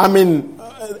message,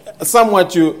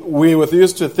 somewhat we were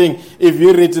used to think, if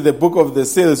you read the book of the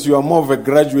seals, you are more of a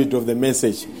graduate of the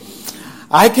message.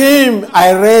 I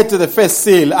read the first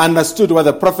seal, understood what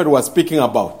the prophet was speaking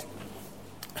about.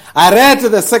 I read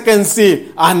the second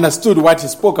seal, understood what he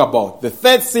spoke about. The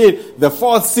third seal, the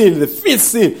fourth seal, the fifth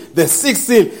seal, the sixth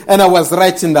seal, and I was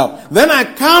writing down. Then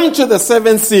I come to the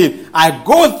seventh seal. I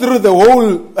go through the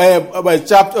whole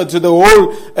chapter, to the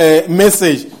whole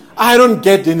message. I don't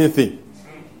get anything.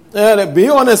 Be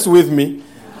honest with me.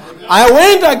 I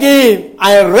went again,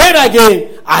 I read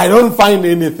again, I don't find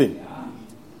anything.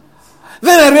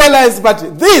 Then I realized,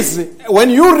 but this, when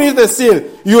you read the seal,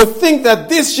 you think that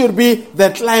this should be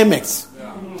the climax.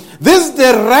 This is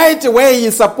the right way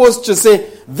he's supposed to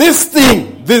say, this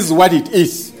thing, this is what it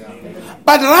is.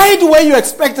 But right where you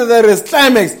expect there is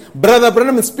climax, Brother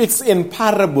Branham speaks in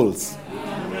parables.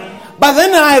 But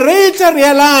then I later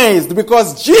realized,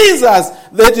 because Jesus,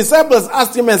 the disciples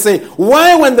asked him and say,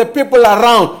 why when the people are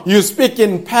around, you speak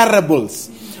in parables?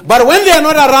 But when they are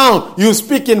not around, you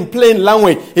speak in plain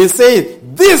language. He says,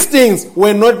 these things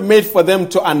were not made for them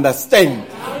to understand.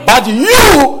 But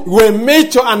you were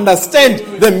made to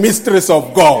understand the mysteries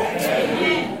of God.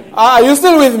 Are you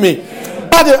still with me?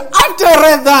 But after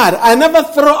I read that, I never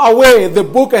throw away the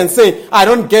book and say, I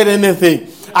don't get anything.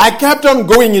 I kept on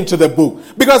going into the book.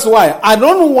 Because why? I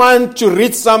don't want to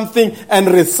read something and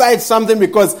recite something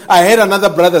because I heard another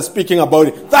brother speaking about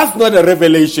it. That's not a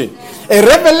revelation. A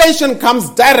revelation comes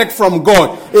direct from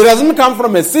God. It doesn't come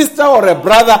from a sister or a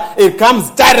brother. It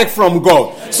comes direct from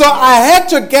God. So I had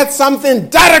to get something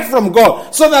direct from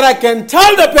God so that I can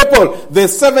tell the people the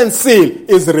seventh seal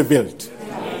is revealed.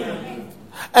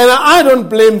 And I don't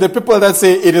blame the people that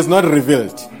say it is not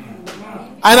revealed.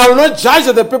 And I will not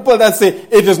judge the people that say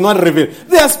it is not revealed.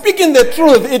 They are speaking the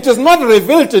truth. It is not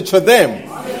revealed to them.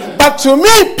 But to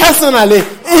me personally,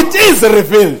 it is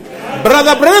revealed.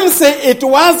 Brother Branham said it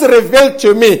was revealed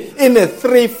to me in a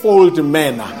threefold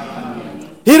manner.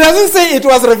 He doesn't say it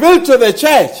was revealed to the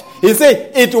church. He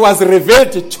said it was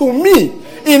revealed to me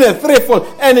in a threefold.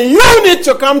 And you need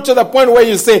to come to the point where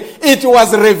you say it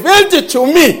was revealed to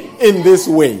me in this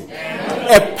way.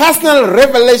 A personal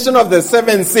revelation of the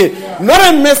seventh seal.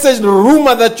 Not a message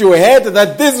rumor that you heard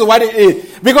that this is what it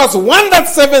is. Because when that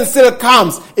seventh seal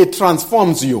comes, it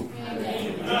transforms you.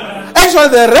 Actually,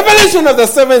 the revelation of the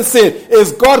seventh seal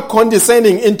is God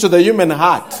condescending into the human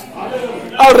heart.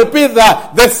 I'll repeat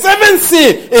that. The seventh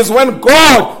seal is when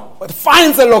God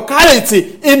finds a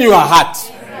locality in your heart.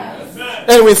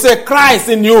 And we say, Christ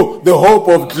in you, the hope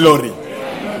of glory.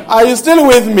 Are you still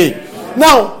with me?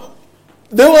 Now,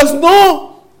 there was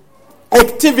no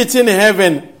activity in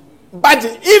heaven. But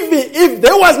if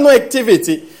there was no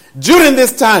activity during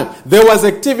this time, there was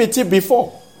activity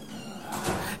before.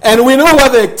 And we know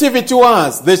what the activity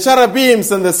was. The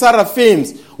cherubims and the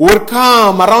seraphims would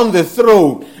come around the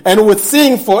throne and would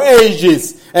sing for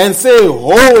ages and say,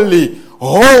 holy,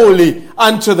 holy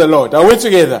unto the Lord. Are we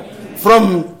together?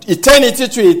 From eternity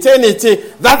to eternity,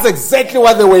 that's exactly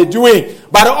what they were doing.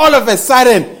 But all of a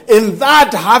sudden, in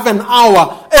that half an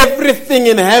hour, everything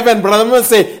in heaven, Brother Moses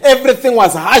say, everything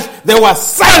was hushed. There was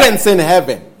silence in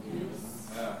heaven.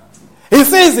 He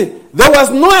says there was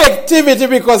no activity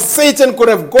because Satan could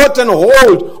have gotten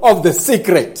hold of the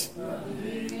secret.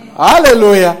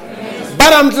 Hallelujah.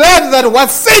 But I'm glad that what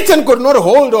Satan could not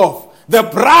hold of, the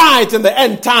bride in the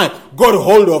end time got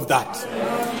hold of that.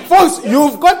 Folks,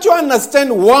 you've got to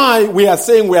understand why we are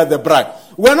saying we are the bride.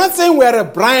 We're not saying we are a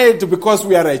bride because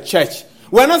we are a church.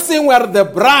 We're not saying we are the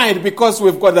bride because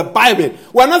we've got the Bible.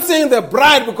 We're not saying the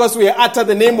bride because we utter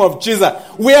the name of Jesus.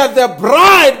 We are the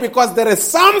bride because there is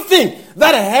something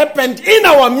that happened in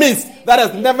our midst that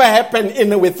has never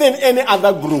happened within any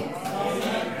other group.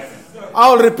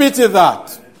 I'll repeat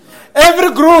that.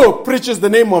 Every group preaches the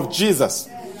name of Jesus.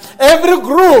 Every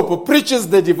group preaches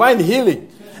the divine healing.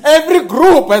 Every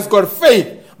group has got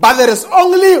faith. But there is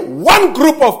only one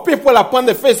group of people upon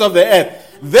the face of the earth.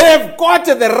 They've got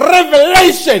the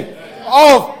revelation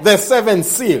of the seventh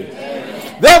seal.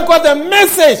 They've got the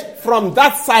message from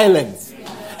that silence.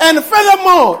 And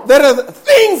furthermore, there are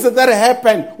things that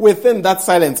happen within that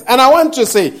silence. And I want to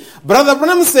say, Brother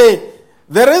Branham say,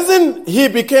 the reason he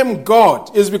became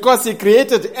God is because he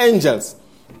created angels.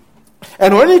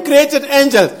 And when he created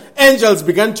angels, angels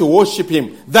began to worship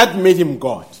him. That made him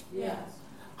God. Yes.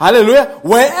 Hallelujah.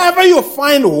 Wherever you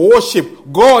find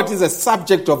worship, God is a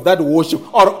subject of that worship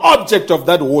or object of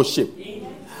that worship.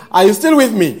 Are you still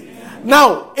with me?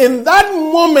 Now, in that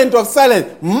moment of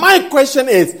silence, my question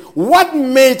is, what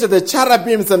made the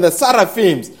cherubims and the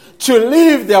seraphims to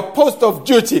leave their post of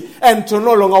duty and to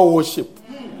no longer worship?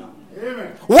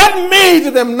 Amen. What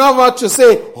made them never to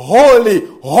say, holy,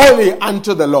 holy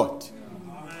unto the Lord?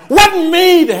 What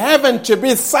made heaven to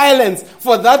be silent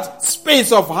for that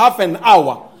space of half an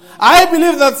hour? I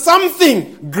believe that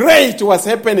something great was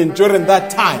happening during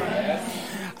that time.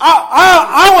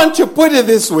 I want to put it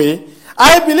this way.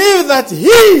 I believe that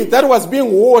he that was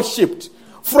being worshipped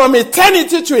from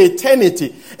eternity to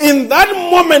eternity, in that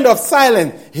moment of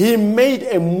silence, he made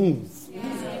a move.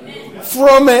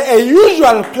 From a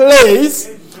usual place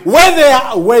where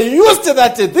they were used to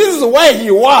that this is where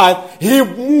he was, he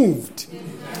moved.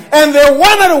 And they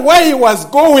wondered where he was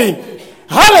going.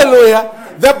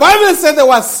 Hallelujah. The Bible said there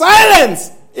was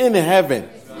silence in heaven.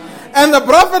 And the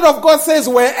prophet of God says,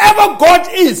 wherever God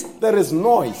is, there is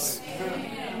noise.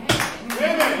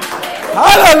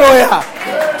 Hallelujah.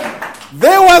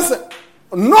 There was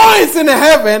noise in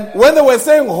heaven when they were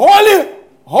saying, holy,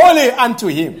 holy unto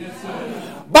him.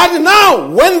 But now,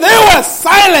 when there was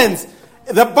silence,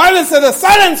 the Bible said the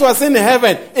silence was in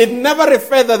heaven. It never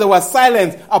referred that there was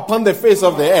silence upon the face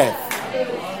of the earth.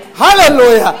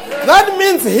 Hallelujah. That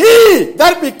means he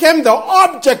that became the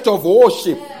object of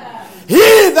worship,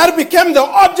 he that became the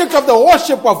object of the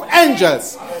worship of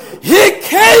angels, he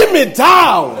came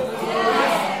down.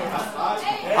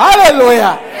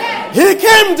 Hallelujah. He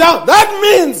came down. That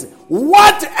means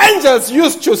what angels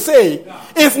used to say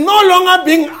is no longer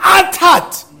being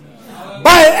uttered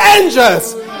by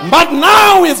angels, but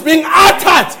now is being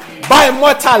uttered by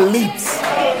mortal lips.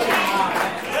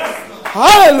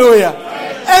 Hallelujah.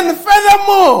 And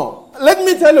furthermore, let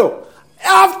me tell you,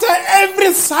 after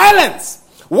every silence,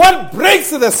 what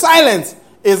breaks the silence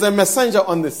is a messenger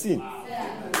on the scene.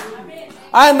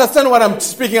 I understand what I'm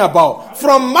speaking about.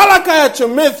 From Malachi to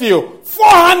Matthew,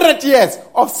 400 years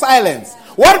of silence.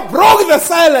 What broke the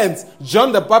silence?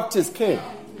 John the Baptist came.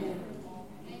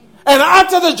 And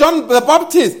after John the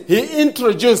Baptist, he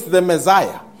introduced the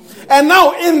Messiah. And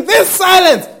now in this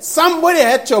silence, somebody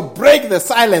had to break the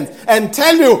silence and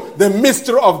tell you the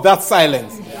mystery of that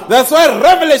silence. That's why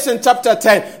Revelation chapter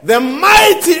 10, the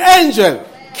mighty angel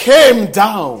came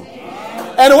down.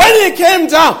 And when he came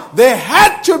down, there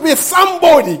had to be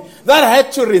somebody that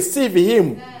had to receive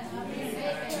him.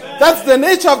 That's the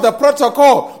nature of the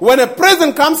protocol. When a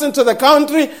president comes into the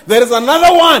country, there is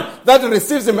another one that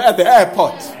receives him at the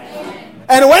airport.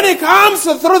 And when he comes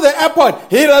through the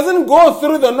airport, he doesn't go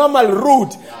through the normal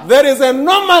route. There is a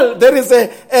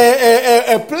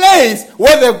place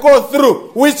where they go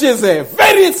through, which is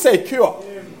very secure.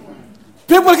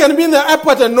 People can be in the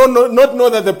airport and not know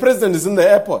that the president is in the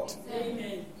airport.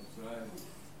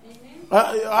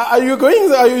 Are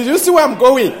you see where I'm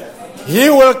going? He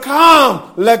will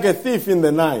come like a thief in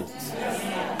the night.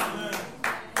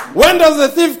 When does the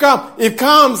thief come? It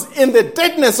comes in the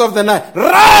deadness of the night,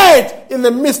 right in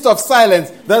the midst of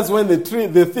silence. That's when the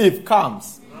thief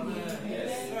comes.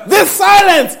 This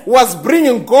silence was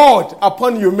bringing God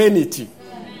upon humanity.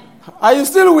 Are you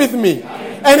still with me?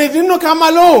 And he didn't come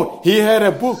alone. He had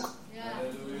a book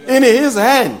in his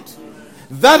hand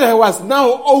that was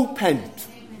now opened.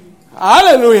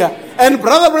 Hallelujah. And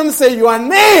Brother Branham said, your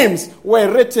names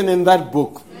were written in that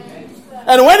book.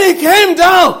 And when he came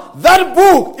down, that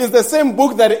book is the same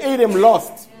book that Adam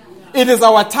lost. It is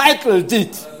our title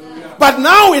deed. But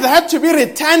now it had to be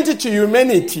returned to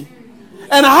humanity.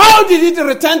 And how did it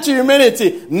return to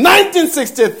humanity?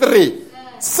 1963.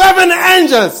 7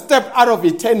 angels stepped out of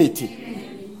eternity.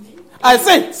 I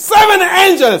say 7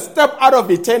 angels stepped out of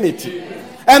eternity.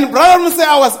 And Brother said,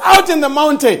 I was out in the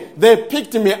mountain. They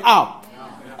picked me up.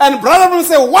 And Brother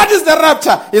said, what is the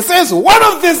rapture? He says, one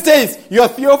of these days, your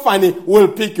theophany will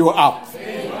pick you up.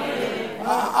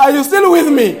 Are you still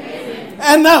with me?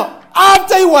 And now,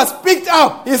 after he was picked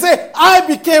up, he said, I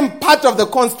became part of the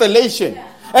constellation.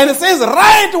 And it says,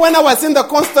 right when I was in the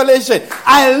constellation,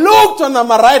 I looked on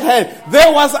my right hand.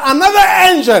 There was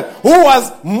another angel who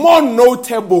was more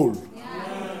notable.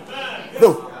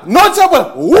 Notable,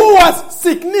 who was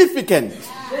significant.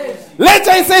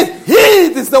 Later he says, he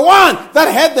is the one that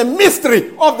had the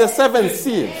mystery of the 7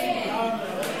 seals.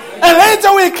 And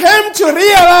later we came to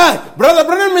realize, Brother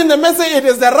Branham in the message, it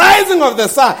is the rising of the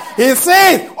sun. He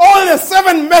says, all the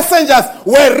 7 messengers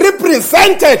were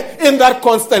represented in that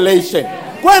constellation.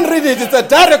 Go and read it. It's a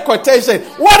direct quotation.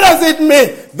 What does it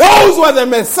mean? Those were the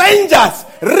messengers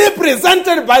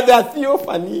represented by their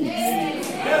theophanies.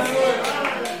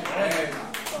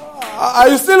 Are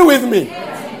you still with me?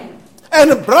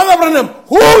 And Brother Branham,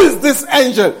 who is this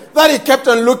angel that he kept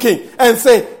on looking and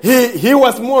say he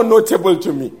was more notable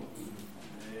to me?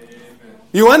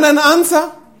 You want an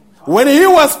answer? When he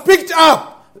was picked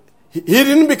up, he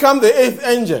didn't become the 8th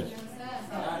angel.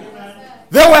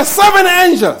 There were 7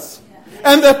 angels.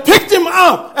 And they picked him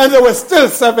up, and there were still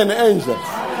 7 angels.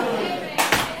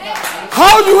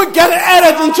 How do we get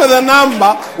added into the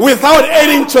number without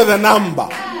adding to the number?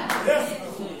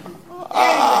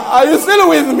 Are you still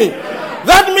with me?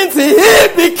 That means he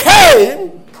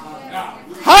became,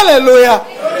 hallelujah.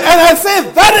 And I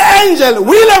say, that angel,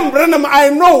 William Branham, I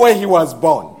know where he was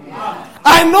born.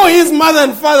 I know his mother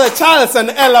and father, Charles and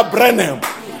Ella Branham.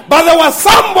 But there was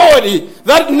somebody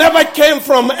that never came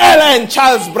from Ella and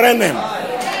Charles Branham.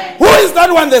 Who is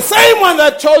that one? The same one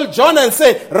that told John and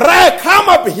said, Ray, come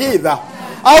up hither.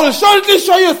 I will shortly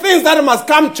show you things that must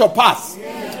come to pass.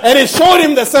 And he showed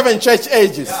him the 7 church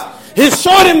ages. He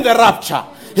showed him the rapture.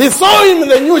 He saw him in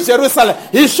the New Jerusalem.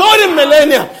 He showed him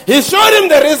millennium. He showed him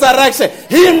the resurrection.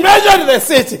 He measured the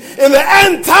city. In the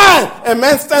end time, a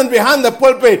man stands behind the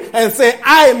pulpit and say,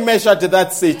 I measured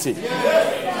that city.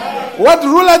 What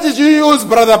ruler did you use,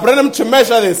 Brother Branham, to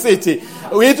measure the city?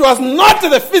 It was not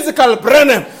the physical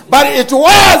Branham, but it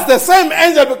was the same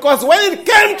angel, because when it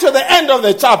came to the end of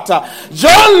the chapter,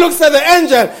 John looks at the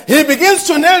angel. He begins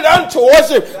to kneel down to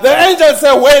worship. The angel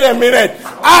said, wait a minute.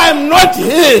 I'm not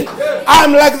he.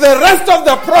 I'm like the rest of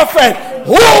the prophet.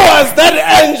 Who was that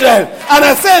angel? And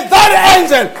I said, that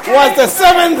angel was the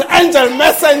 7th angel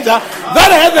messenger that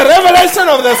had the revelation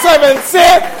of the 7th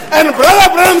seal. And Brother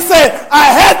Branham said,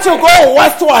 I had to go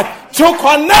westward to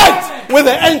connect with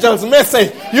the angel's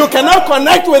message. You cannot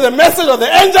connect with the message of the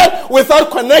angel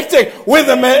without connecting with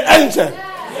the angel.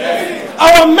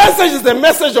 Our message is the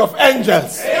message of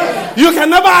angels. You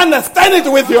can never understand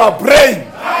it with your brain.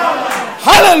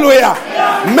 Hallelujah.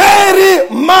 Mary,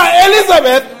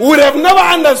 Elizabeth would have never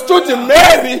understood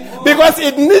Mary because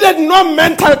it needed no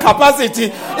mental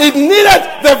capacity. It needed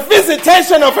the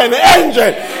visitation of an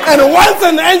angel. And once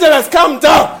an angel has come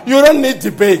down, you don't need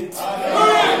debate.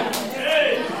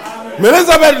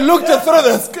 Elizabeth looked through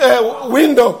the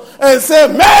window and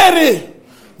said, Mary,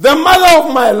 the mother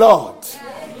of my Lord.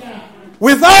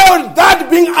 Without that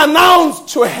being announced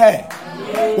to her,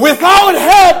 without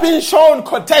her being shown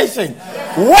quotation,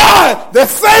 why? The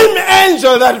same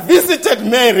angel that visited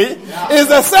Mary is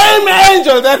the same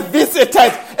angel that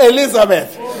visited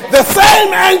Elizabeth. The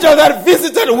same angel that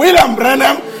visited William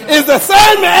Branham is the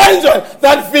same angel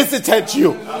that visited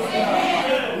you.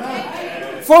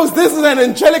 Folks, this is an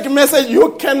angelic message.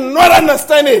 You cannot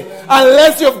understand it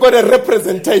unless you've got a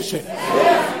representation.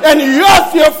 And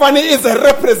your theophany is a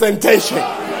representation.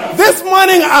 This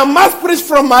morning I must preach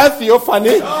from my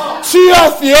theophany to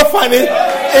your theophany.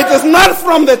 It is not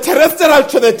from the terrestrial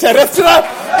to the terrestrial.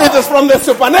 It is from the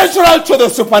supernatural to the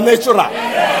supernatural.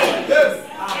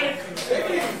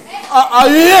 Are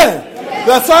you here?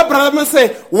 That's why Brother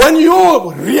say, when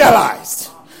you realize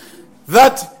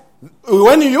that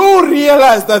when you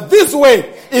realize that this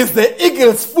way is the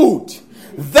eagle's food,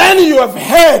 then you have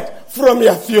heard from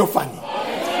your theophany.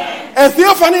 A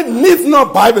theophany needs no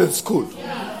Bible school.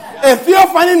 A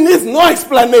theophany needs no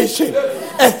explanation.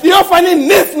 A theophany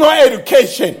needs no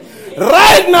education.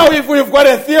 Right now, if we've got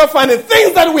a theophany,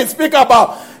 things that we speak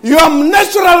about, your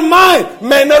natural mind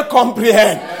may not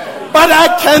comprehend. But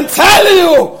I can tell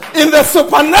you, in the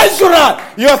supernatural,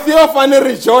 your theophany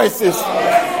rejoices.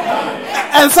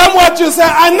 And somewhat you say,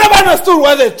 I never understood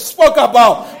what they spoke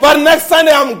about, but next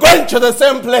Sunday I'm going to the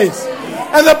same place.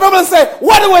 And the people say,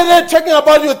 what were they talking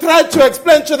about? You try to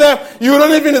explain to them, you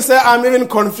don't even say, I'm even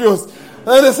confused.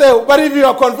 And they say, but if you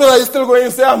are confused, are you still going?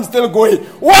 You say, I'm still going.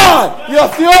 Why? Your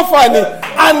theophany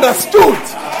understood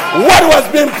what was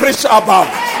being preached about.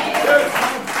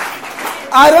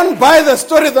 I don't buy the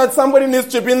story that somebody needs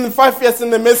to be in 5 years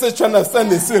in the message to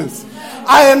understand the seals.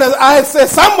 I say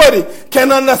somebody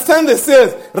can understand the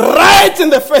seals right in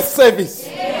the first service.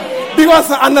 Because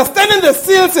understanding the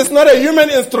seals is not a human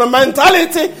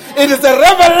instrumentality. It is a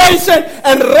revelation,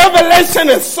 and revelation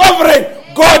is sovereign.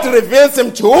 God reveals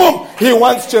him to whom he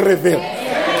wants to reveal.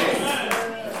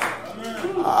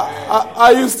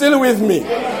 Are you still with me?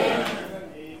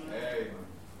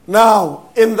 Now,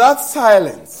 in that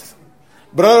silence,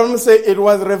 Brother say it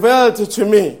was revealed to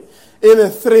me in a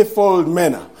threefold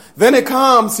manner. Then he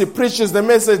comes, he preaches the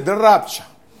message, the rapture.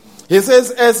 He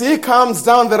says, as he comes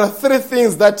down, there are three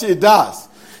things that he does.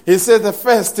 He says the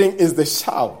first thing is the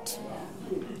shout.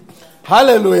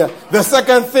 Hallelujah. The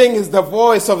second thing is the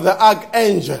voice of the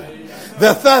archangel.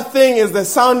 The third thing is the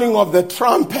sounding of the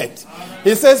trumpet.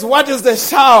 He says, what is the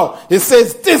shout? He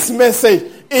says, this message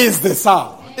is the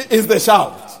sound, is the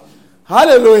shout.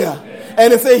 Hallelujah.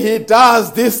 And he says he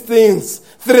does these things,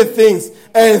 three things,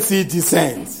 as he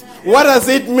descends. What does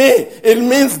it mean? It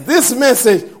means this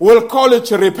message will call you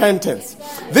to repentance.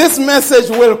 This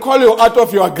message will call you out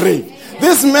of your grave.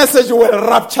 This message will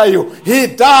rapture you. He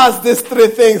does these three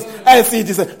things as he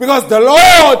descends. Because the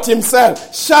Lord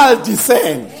himself shall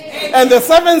descend. And the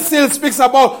seventh seal speaks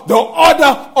about the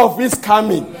order of his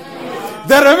coming.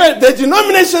 The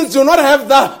denominations do not have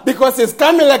that because he's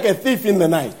coming like a thief in the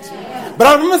night. But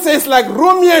I remember saying it's like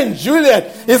Romeo and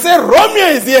Juliet. He said Romeo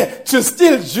is here to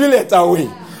steal Juliet away.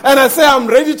 And I say I'm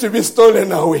ready to be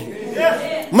stolen away.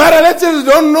 My relatives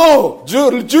don't know.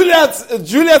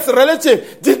 Juliet's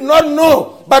relative did not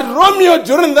know. But Romeo,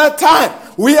 during that time,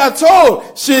 we are told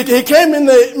he came in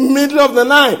the middle of the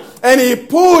night and he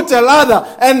put a ladder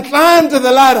and climbed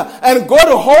the ladder and got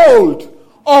a hold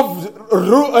of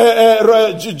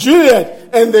Juliet,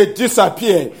 and they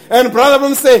disappeared. And Brother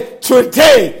Branham said,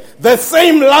 today the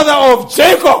same ladder of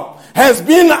Jacob has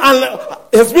been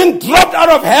dropped out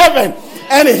of heaven.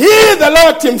 And he, the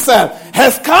Lord himself,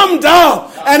 has come down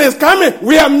and is coming.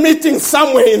 We are meeting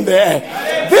somewhere in the air.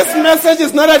 This message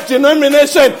is not a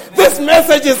denomination. This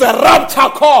message is a rapture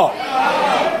call.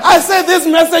 I say this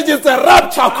message is a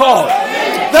rapture call.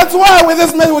 That's why with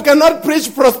this message we cannot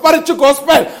preach prosperity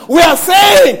gospel. We are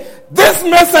saying this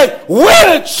message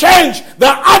will change the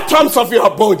atoms of your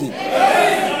body.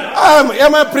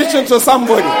 Am I preaching to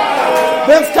somebody?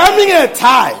 There's coming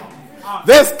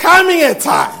a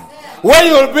time where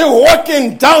you'll be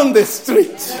walking down the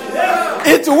street.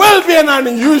 It will be an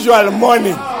unusual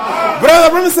morning.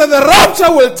 Brother Branham said the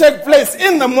rapture will take place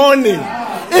in the morning.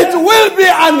 It will be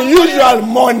an unusual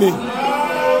morning.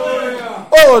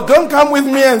 Oh, don't come with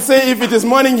me and say if it is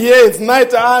morning here, it's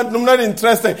night. I'm not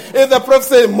interested. If the prophet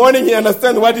says morning, he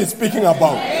understands what he's speaking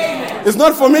about. It's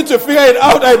not for me to figure it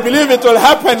out. I believe it will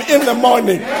happen in the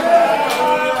morning.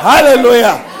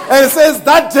 Hallelujah. And it says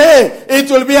that day,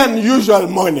 it will be an unusual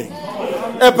morning.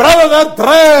 A brother that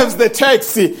drives the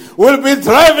taxi will be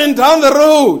driving down the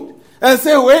road and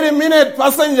say, wait a minute,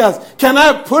 passengers, can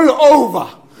I pull over?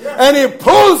 And he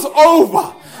pulls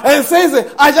over and says,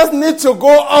 I just need to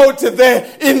go out there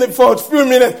for a few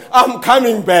minutes. I'm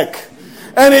coming back.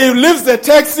 And he leaves the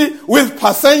taxi with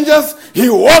passengers. He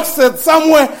walks it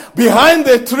somewhere behind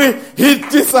the tree. He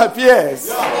disappears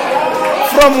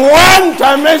from one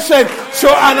dimension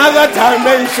to another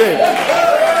dimension.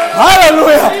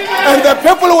 Hallelujah. And the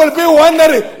people will be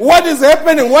wondering, what is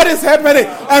happening? What is happening?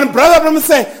 And Brother Branham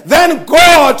said, then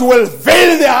God will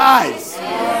veil their eyes.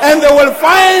 And they will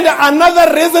find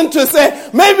another reason to say,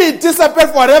 maybe it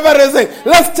disappeared for whatever reason.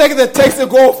 Let's take the taxi,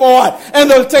 go forward. And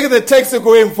they'll take the taxi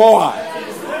going forward.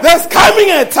 There's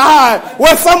coming a time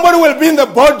where somebody will be in the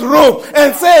boardroom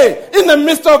and say, in the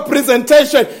midst of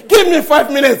presentation, give me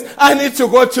 5 minutes. I need to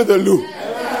go to the loo.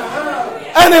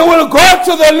 And he will go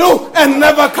to the loo and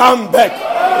never come back.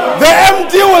 The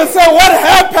MD will say, what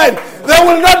happened? They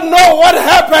will not know what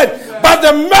happened. But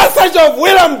the message of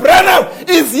William Branham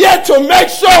is yet to make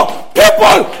sure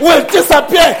people will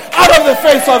disappear out of the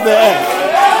face of the earth.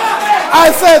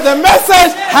 I said the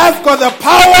message has got the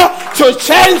power to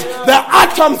change the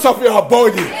atoms of your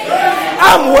body.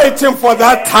 I'm waiting for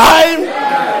that time.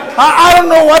 I don't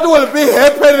know what will be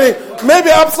happening. Maybe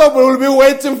Absa will be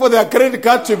waiting for their credit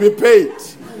card to be paid.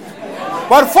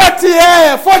 But 40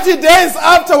 days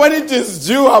after when it is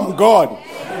due, I'm gone.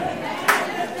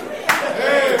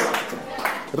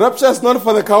 Rapture is not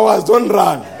for the cowards. Don't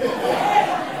run.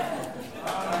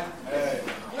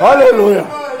 Hallelujah.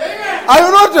 Are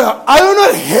you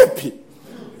not happy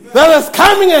that there's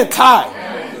coming a time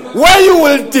where you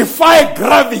will defy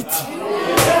gravity?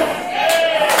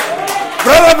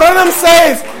 Brother Branham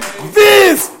says,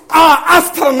 these are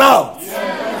astronauts.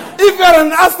 If you're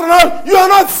an astronaut, you are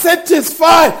not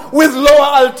satisfied with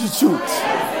lower altitude.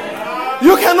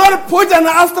 You cannot put an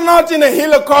astronaut in a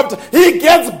helicopter. He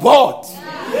gets bored.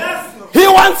 He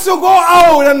wants to go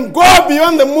out and go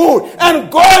beyond the moon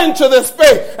and go into the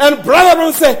space. And Brother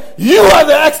Branham say, you are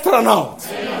the astronaut.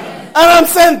 And I'm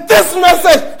saying this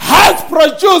message has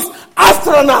produced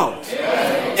astronauts.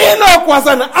 Enoch was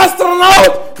an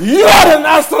astronaut. You are an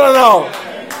astronaut.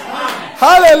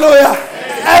 Hallelujah.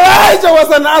 Elijah was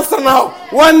an astronaut.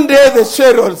 One day the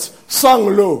chariots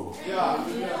sung low.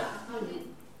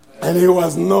 And he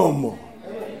was no more.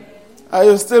 Are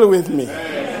you still with me?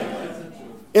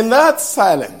 In that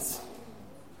silence,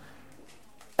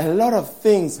 a lot of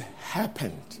things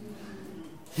happened.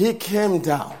 He came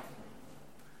down.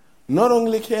 Not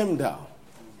only came down,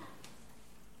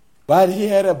 but he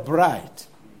had a bride.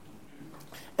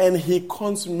 And he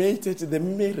consummated the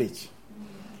marriage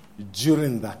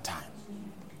during that time.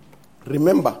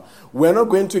 Remember, we're not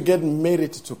going to get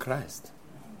married to Christ.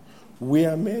 We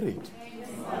are married.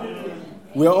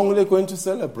 We are only going to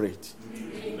celebrate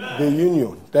the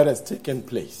union that has taken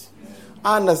place.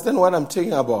 I understand what I'm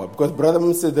talking about because Brother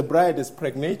Mim said the bride is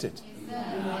pregnated.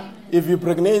 If you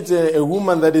pregnate a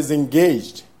woman that is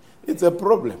engaged, it's a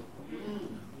problem.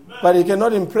 But he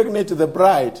cannot impregnate the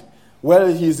bride while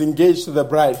he is engaged to the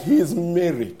bride. He is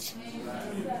married.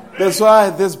 That's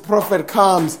why this prophet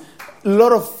comes. A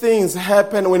lot of things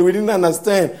happen when we didn't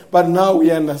understand, but now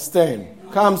we understand.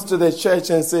 Comes to the church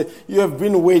and say, you have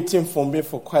been waiting for me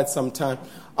for quite some time.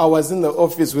 I was in the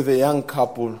office with a young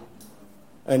couple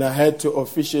and I had to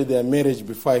officiate their marriage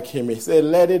before I came here. He said,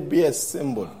 let it be a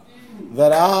symbol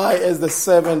that I, as the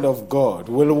servant of God,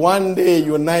 will one day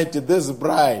unite this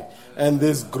bride and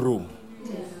this groom.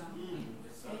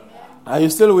 Are you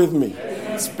still with me?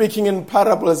 Speaking in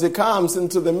parables, he comes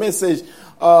into the message,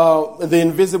 the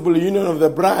invisible union of the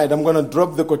bride. I'm going to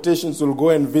drop the quotations. We'll go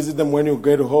and visit them when you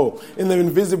get home. In the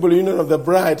invisible union of the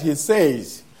bride, he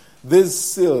says, these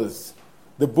seals,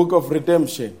 the book of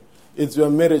redemption, it's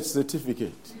your marriage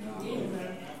certificate.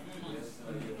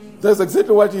 That's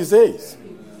exactly what he says.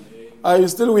 Are you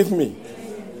still with me?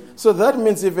 So that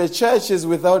means if a church is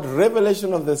without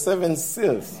revelation of the seven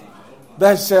seals,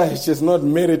 that church is not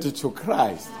married to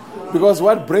Christ. Because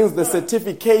what brings the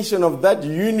certification of that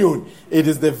union, it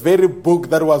is the very book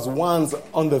that was once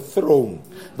on the throne,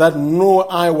 that no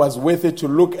eye was worthy to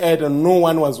look at and no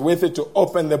one was worthy to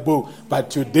open the book.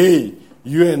 But today,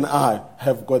 you and I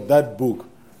have got that book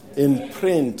in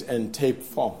print and tape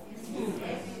form.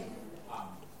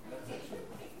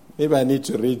 Maybe I need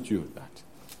to read you that.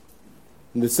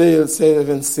 In the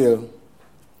seventh seal,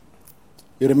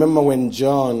 you remember when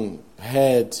John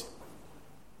heard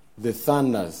the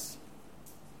thunders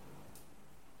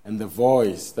and the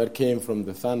voice that came from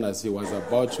the thunders, he was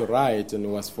about to write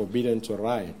and was forbidden to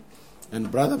write.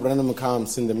 And Brother Branham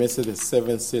comes in the midst of the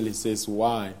seventh seal. He says,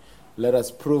 why? Let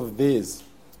us prove this.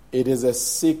 It is a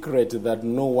secret that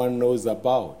no one knows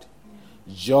about.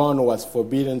 John was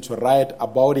forbidden to write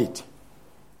about it,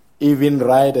 even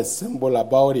write a symbol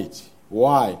about it.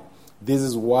 Why? This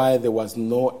is why there was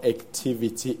no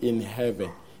activity in heaven.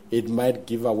 It might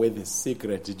give away the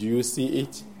secret. Do you see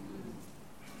it?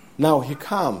 Now he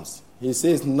comes. He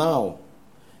says, now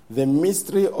the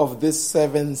mystery of this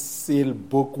seventh seal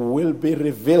book will be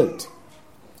revealed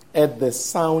at the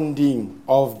sounding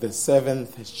of the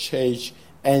seventh church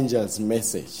angel's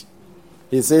message.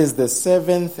 He says the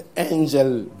seventh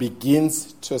angel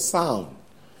begins to sound.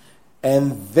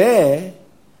 And there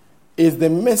is the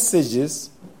messages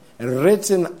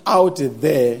written out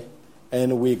there,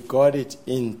 and we got it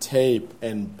in tape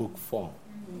and book form.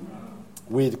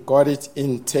 We got it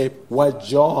in tape. What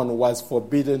John was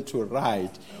forbidden to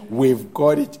write, we've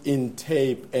got it in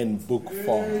tape and book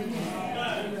form.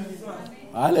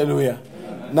 Hallelujah.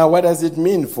 Now, what does it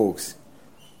mean, folks?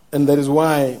 And that is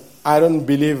why I don't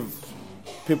believe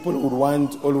people would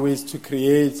want always to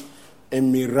create a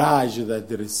mirage that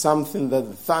there is something that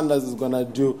the thunders is going to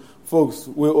do. Folks,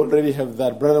 we already have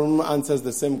that. Brother answers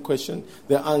the same question.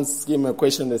 They ask him a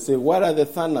question. They say, what are the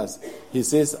thunders? He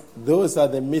says, those are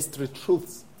the mystery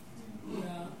truths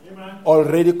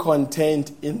already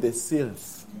contained in the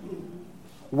seals.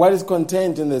 What is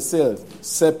contained in the seals?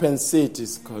 Serpent seed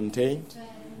is contained.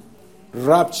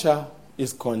 Rapture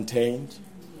is contained.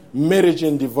 Marriage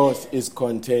and divorce is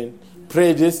contained.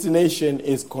 Predestination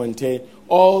is contained.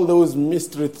 All those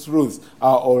mystery truths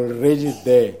are already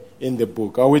there in the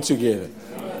book. Are we together?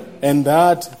 And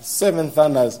that 7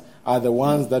 thunders are the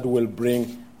ones that will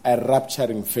bring a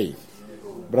rapturing faith.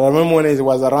 But I remember when he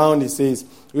was around, he says,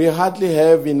 we hardly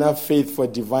have enough faith for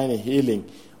divine healing,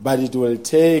 but it will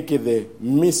take the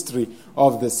mystery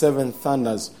of the 7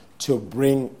 thunders to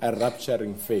bring a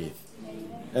rapturing faith.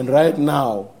 And right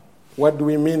now, what do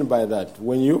we mean by that?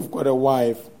 When you've got a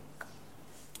wife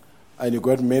and you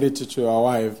got married to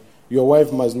your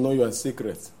wife must know your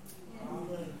secrets.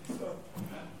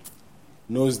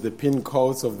 Knows the PIN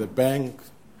codes of the bank,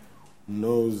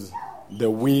 knows the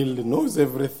will, knows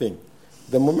everything.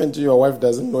 The moment your wife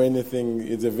doesn't know anything,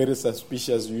 it's a very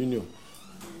suspicious union.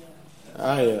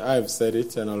 I've said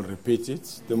it and I'll repeat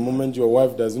it. The moment your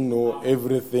wife doesn't know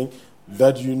everything,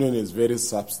 that union is very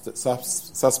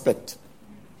suspect.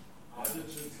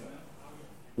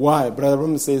 Why? Brother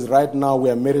Branham says right now we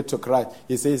are married to Christ.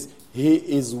 He says he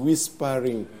is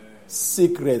whispering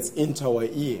secrets into our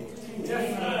ear.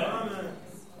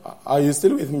 Are you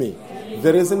still with me?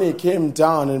 The reason he came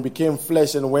down and became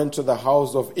flesh and went to the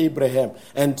house of Abraham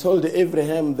and told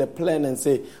Abraham the plan and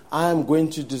said, I am going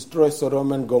to destroy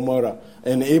Sodom and Gomorrah.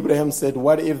 And Abraham said,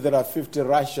 what if there are 50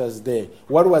 righteous there?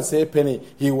 What was happening?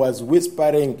 He was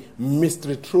whispering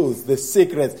mystery truths, the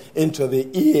secrets into the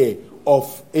ear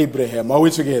of Abraham. Are we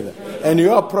together? And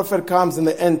your prophet comes in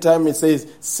the end time, he says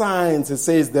signs, he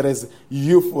says there is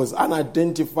UFOs,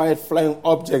 unidentified flying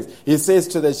objects. He says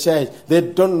to the church, they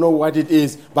don't know what it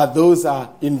is, but those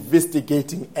are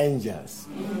investigating angels.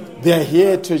 They are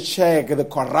here to check the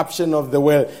corruption of the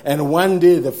world, and one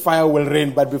day the fire will rain,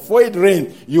 but before it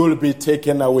rains, you will be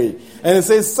taken away. And it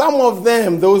says some of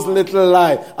them, those little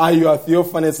lights, are your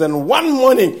theophanies, and one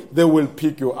morning they will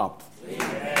pick you up.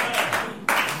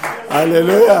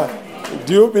 Hallelujah.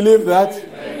 Do you believe that?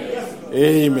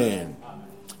 Amen.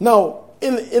 Now,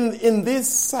 in this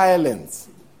silence,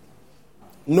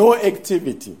 no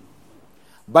activity,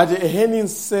 but a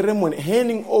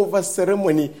handing over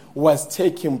ceremony was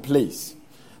taking place.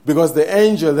 Because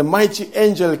the mighty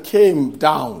angel came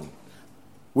down,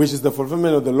 which is the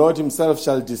fulfillment of the Lord himself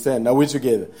shall descend. Are we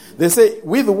together? They say,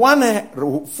 with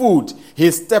one foot, he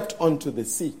stepped onto the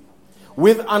sea.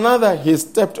 With another, he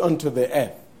stepped onto the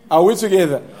earth. Are we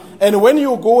together? And when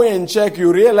you go and check,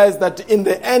 you realize that in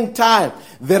the end time,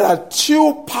 there are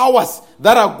 2 powers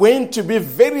that are going to be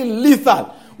very lethal.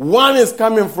 One is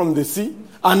coming from the sea.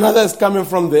 Another is coming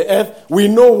from the earth. We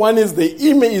know one is the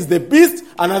image, is the beast.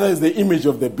 Another is the image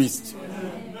of the beast.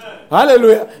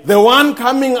 Hallelujah. The one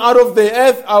coming out of the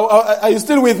earth, are you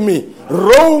still with me?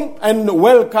 Rome and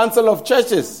World Council of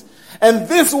Churches. And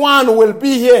this one will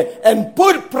be here and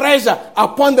put pressure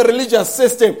upon the religious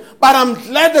system. But I'm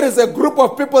glad there is a group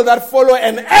of people that follow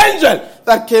an angel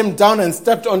that came down and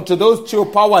stepped onto those 2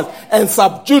 powers and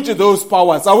subdued those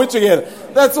powers. Are we together?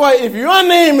 That's why if your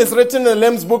name is written in the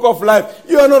Lamb's Book of Life,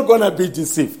 you are not going to be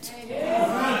deceived.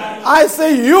 I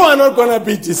say you are not going to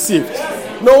be deceived.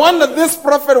 No wonder this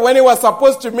prophet, when he was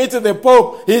supposed to meet the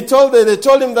Pope, they told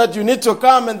him that you need to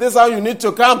come and this is how you need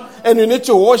to come and you need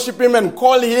to worship him and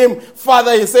call him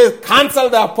Father. He says,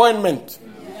 cancel the appointment.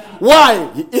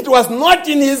 Why? It was not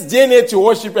in his DNA to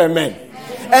worship a man.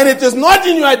 And it is not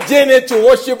in your DNA to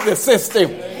worship the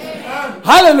system.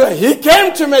 Hallelujah. He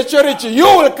came to maturity. You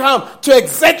will come to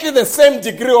exactly the same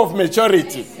degree of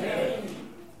maturity.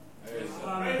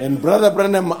 And Brother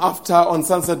Branham, after on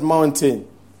Sunset Mountain,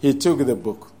 he took the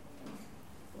book.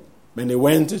 When he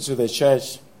went to the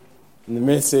church, in the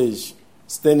message,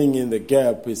 standing in the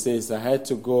gap, he says, I had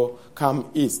to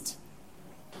come east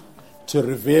to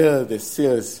reveal the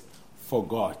seals for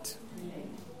God.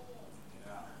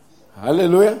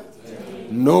 Hallelujah.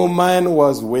 No man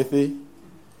was worthy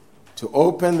to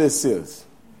open the seals.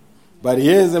 But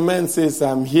here's a man says,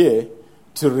 I'm here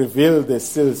to reveal the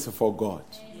seals for God.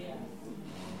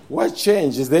 What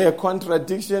changed? Is there a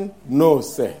contradiction? No,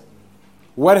 sir.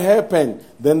 What happened?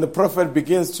 Then the prophet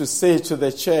begins to say to the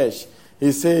church,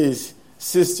 he says,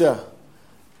 sister,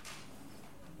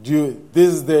 this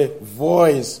is the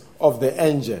voice of the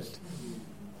angel.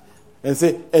 And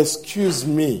say, excuse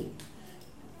me.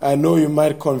 I know you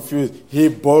might confuse. He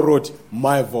borrowed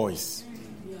my voice.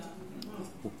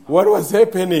 What was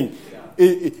happening?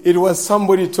 It was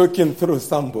somebody talking through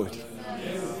somebody.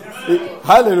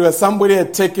 Hallelujah. Somebody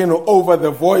had taken over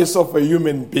the voice of a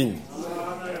human being.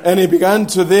 And he began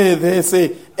to they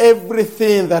say,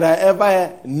 everything that I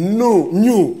ever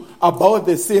knew about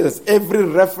the seals, every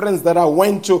reference that I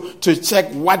went to check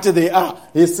what they are.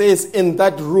 He says, in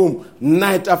that room,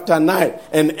 night after night,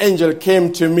 an angel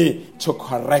came to me to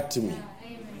correct me.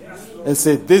 And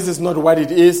said, this is not what it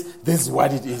is, this is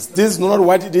what it is. This is not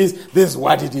what it is, this is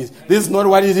what it is. This is not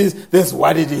what it is, this is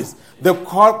what it is.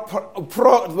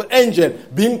 The angel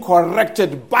being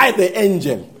corrected by the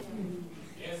angel.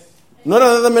 Not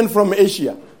another man from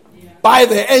Asia. By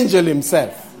the angel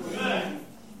himself.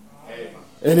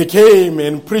 And he came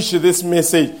and preached this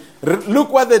message.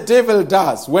 Look what the devil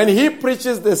does. When he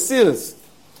preaches the seals,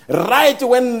 right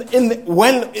when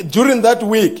during that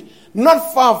week,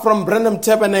 not far from Branham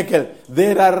Tabernacle,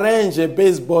 they arranged a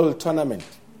baseball tournament.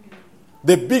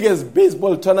 The biggest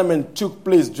baseball tournament took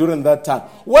place during that time.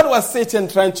 What was Satan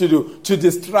trying to do? To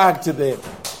distract the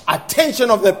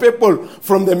attention of the people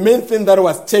from the main thing that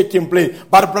was taking place.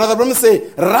 But Brother Branham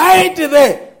said, right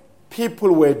there,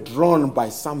 people were drawn by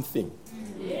something.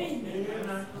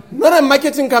 Not a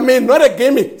marketing campaign, not a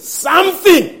gaming.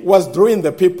 Something was drawing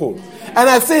the people. And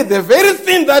I say the very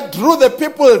thing that drew the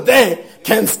people there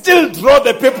can still draw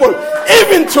the people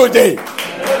even today.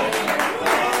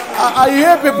 I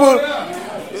hear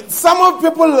people, some of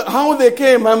people, how they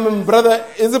came. Brother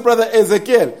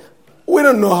Ezekiel. We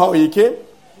don't know how he came.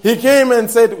 He came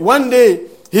and said one day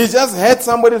he just heard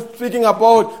somebody speaking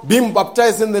about being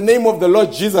baptized in the name of the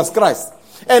Lord Jesus Christ.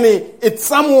 And it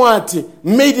somewhat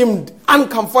made him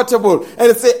uncomfortable. And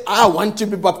he said, I want to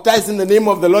be baptized in the name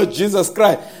of the Lord Jesus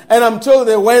Christ. And I'm told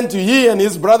he and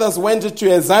his brothers went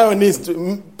to a Zionist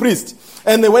priest.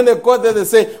 And when they got there, they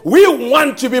say, we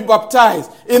want to be baptized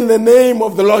in the name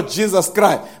of the Lord Jesus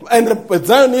Christ. And the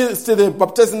Zionists, they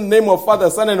baptized in the name of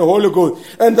Father, Son, and Holy Ghost.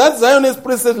 And that Zionist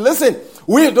priest said, listen,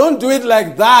 we don't do it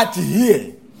like that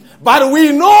here. But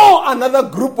we know another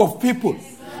group of people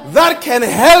that can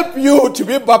help you to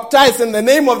be baptized in the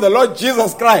name of the Lord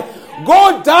Jesus Christ.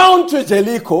 Go down to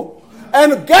Jellico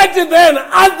and get there and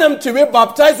ask them to be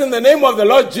baptized in the name of the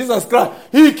Lord Jesus Christ.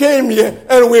 He came here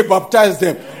and we baptized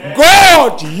them.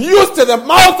 God used the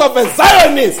mouth of a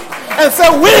Zionist and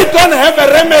said, we don't have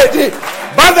a remedy,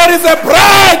 but there is a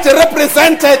bride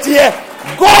represented here.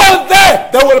 Go there,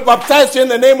 they will baptize you in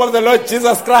the name of the Lord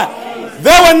Jesus Christ.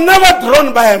 They were never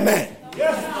drawn by a man.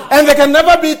 And they can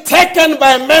never be taken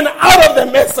by a man out of the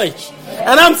message.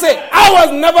 And I'm saying, I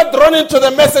was never drawn into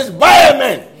the message by a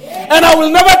man. And I will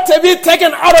never be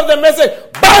taken out of the message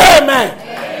by a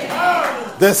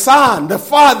man. The Son, the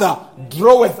Father,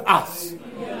 draweth us.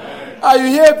 Are you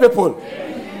here, people?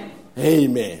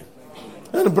 Amen.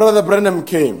 And Brother Branham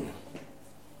came.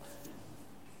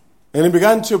 And he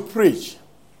began to preach.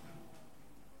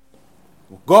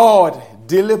 God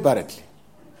deliberately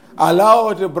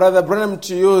allowed Brother Branham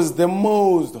to use the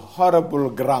most horrible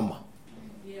grammar.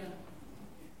 Yeah.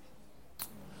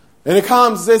 And he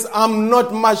comes and says, I'm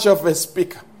not much of a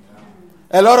speaker.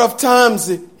 A lot of times,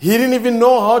 he didn't even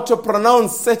know how to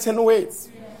pronounce certain words.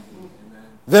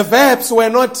 The verbs were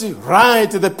not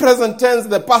right. The present tense,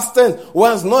 the past tense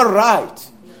was not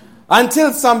right.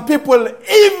 Until some people,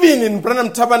 even in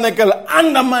Branham Tabernacle,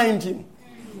 undermined him.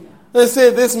 They say,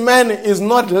 this man is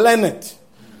not learned.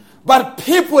 But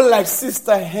people like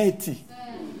Sister Hattie,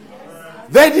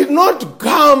 they did not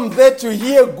come there to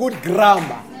hear good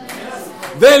grammar.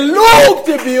 They looked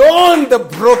beyond the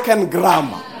broken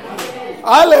grammar.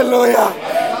 Hallelujah.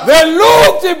 They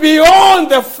looked beyond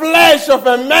the flesh of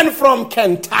a man from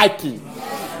Kentucky.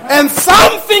 And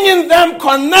something in them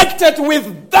connected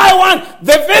with that one,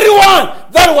 the very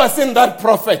one that was in that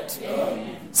prophet.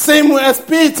 Same as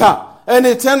Peter. And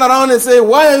he turned around and said,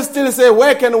 why you still say,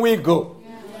 where can we go?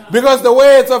 Because the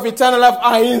words of eternal life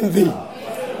are in thee.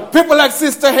 People like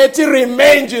Sister Hattie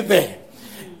remained there.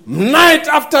 Night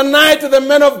after night, the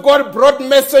men of God brought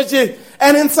messages.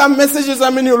 And in some messages,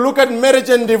 you look at marriage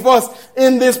and divorce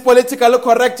in this politically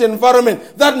correct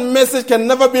environment. That message can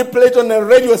never be played on a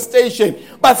radio station.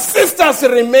 But sisters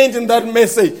remained in that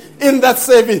message, in that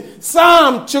service.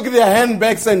 Some took their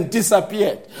handbags and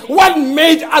disappeared. What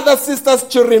made other sisters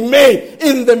to remain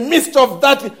in the midst of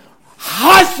that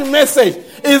harsh message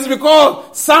is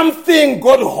because something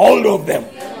got hold of them.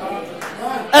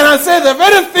 And I say the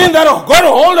very thing that got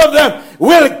hold of them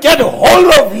will get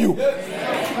hold of you.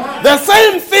 The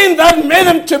same thing that made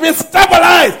them to be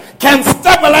stabilized can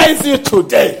stabilize you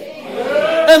today.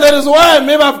 And that is why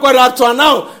maybe I've got to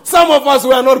announce some of us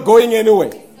were not going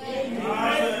anywhere.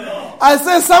 I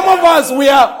say some of us, we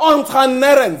are on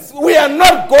errands. We are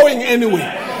not going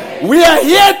anywhere. We are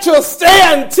here to stay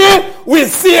until we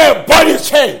see a body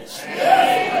change.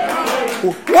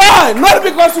 Why? Not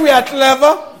because we are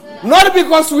clever, not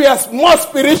because we are more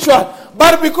spiritual,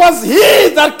 but because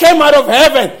he that came out of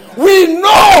heaven, we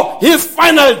know his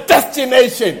final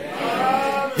destination.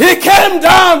 He came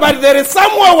down, but there is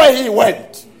somewhere where he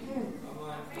went.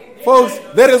 Folks,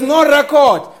 there is no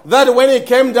record that when he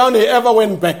came down, he ever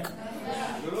went back.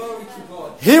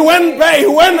 He went back, he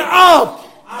went up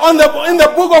in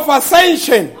the book of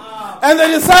Ascension. And the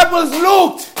disciples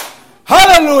looked.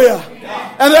 Hallelujah.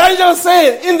 And the angel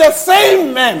said, in the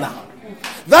same manner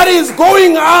that is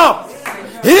going up,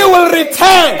 he will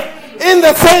return in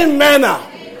the same manner.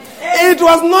 It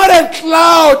was not a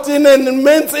cloud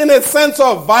in a sense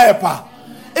of viper.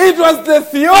 It was the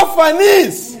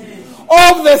theophanies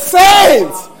of the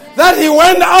saints that he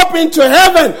went up into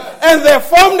heaven and they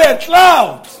formed a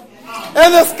cloud.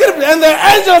 And the scripture and the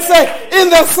angel said, in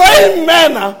the same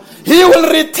manner, he will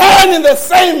return in the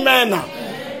same manner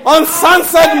on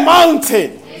Sunset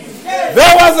Mountain.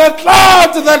 There was a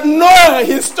cloud that no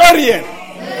historian,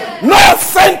 no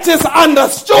scientist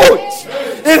understood.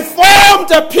 It formed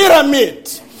a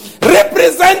pyramid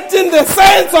representing the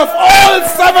saints of all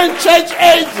 7 church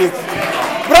ages.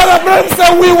 Brother Branham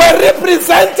said we were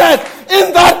represented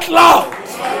in that cloud.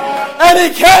 And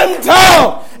he came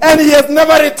down and he has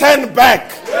never returned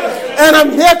back. And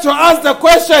I'm here to ask the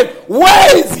question,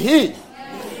 where is he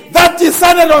that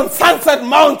descended on Sunset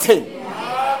Mountain?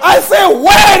 I say,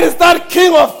 where is that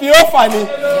king of theophany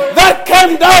that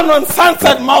came down on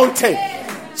Sunset Mountain?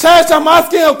 Church, I'm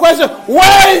asking a question.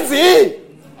 Where is he?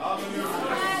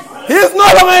 He's no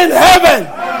longer in heaven.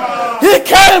 He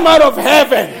came out of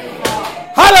heaven.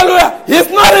 Hallelujah. He's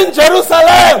not in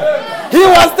Jerusalem. He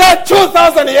was there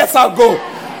 2,000 years ago.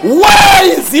 Where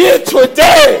is he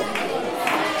today?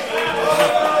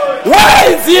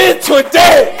 Where is he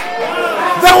today?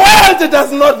 The world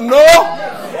does not know.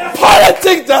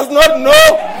 Politics does not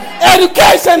know.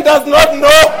 Education does not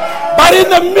know. But in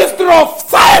the mystery of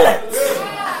silence,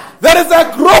 there is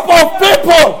a group of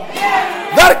people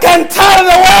that can tell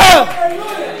the world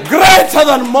greater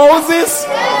than Moses,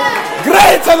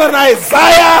 greater than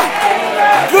Isaiah,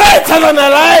 greater than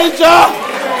Elijah,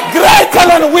 greater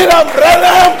than William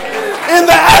Branham. In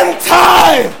the end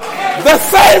time, the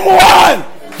same one,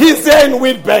 he's here in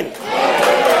Wheatbank.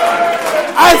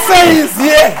 I say he's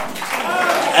here.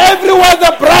 Everywhere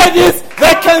the bride is,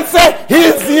 they can say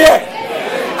he's here.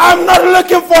 I'm not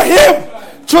looking for him.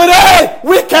 Today,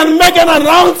 we can make an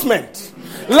announcement.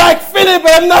 Like Philip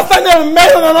and Nathaniel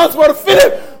made an announcement.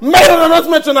 Philip made an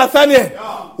announcement to Nathaniel.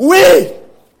 We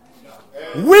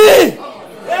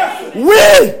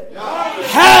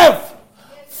have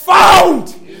found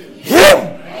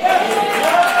him.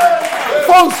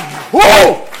 Folks, who?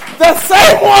 The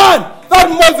same one that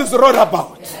Moses wrote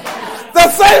about. The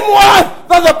same one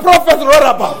that the prophets wrote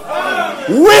about.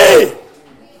 We,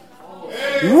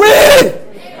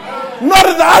 not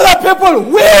the other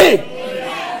people, we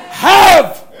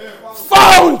have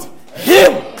found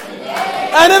him.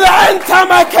 And in the end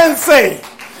time I can say,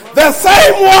 the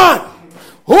same one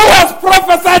who was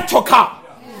prophesied to come,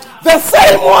 the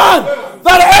same one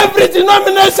that every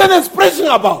denomination is preaching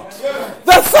about,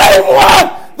 the same one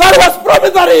that was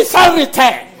promised that he shall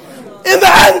return. In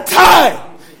the end time,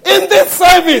 in this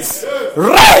service,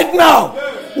 right now,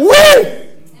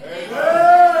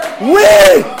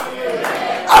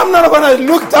 I'm not going to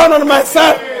look down on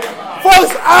myself.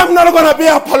 Folks, I'm not going to be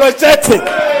apologetic.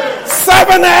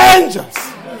 7 angels,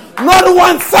 not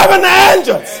 1, 7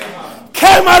 angels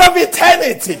came out of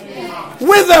eternity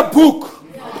with a book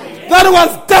that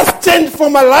was destined for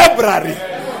my library.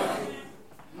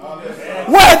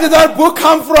 Where did that book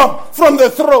come from? From the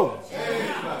throne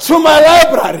to my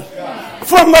library.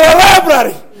 From my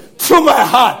library to my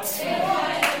heart.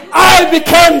 I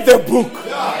became the book.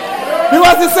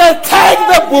 Because he said, take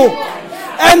the book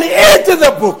and eat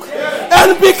the book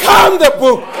and become the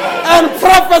book and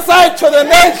prophesy to the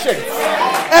nations.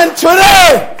 And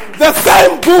today, the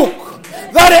same book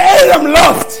that Adam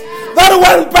lost, that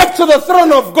went back to the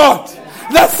throne of God,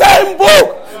 the same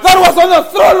book that was on the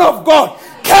throne of God,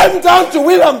 came down to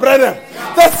William Branham.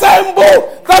 The same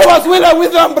book that was with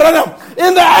William Branham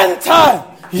in the end time.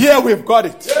 Here we've got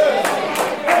it.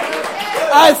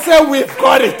 I say we've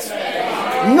got it.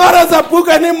 Not as a book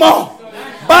anymore,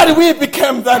 but we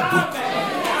became that book.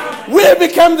 We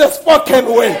became the spoken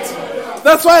word.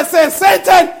 That's why I say,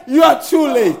 Satan, you are too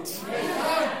late.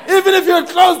 Even if you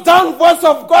close down Voice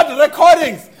of God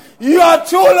recordings, you are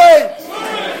too late.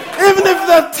 Even if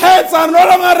the tapes are no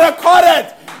longer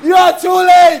recorded, you are too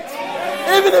late.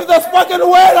 Even if the spoken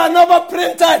word are never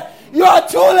printed, you are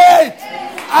too late.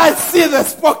 I see the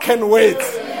spoken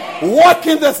words. Walk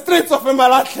in the streets of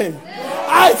Emalahleni.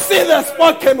 I see the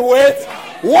spoken words.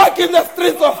 Walk in the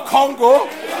streets of Congo.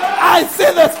 I see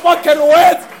the spoken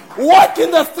words. Walk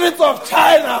in the streets of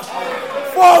China.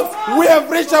 Folks, we have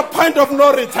reached a point of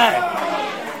no return.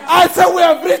 I say we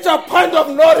have reached a point of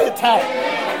no return.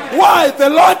 Why? The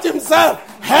Lord himself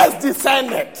has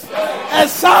descended. A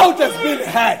shout has been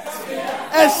heard.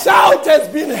 A shout has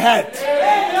been heard.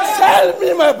 Tell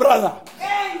me, my brother,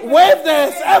 where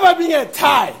there has ever been a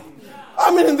time,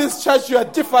 in this church you are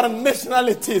different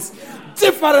nationalities,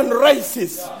 different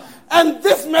races. And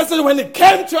this message, when it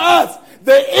came to us,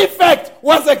 the effect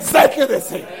was exactly the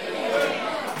same.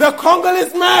 The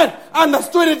Congolese man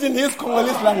understood it in his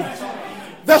Congolese language.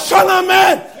 The Shona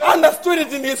man understood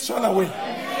it in his Shona way.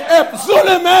 A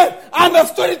Zulu man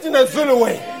understood it in a Zulu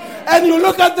way. And you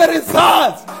look at the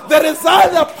results. The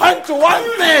results are point to one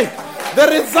thing. The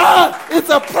result is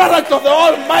a product of the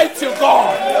Almighty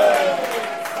God.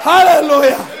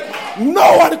 Hallelujah.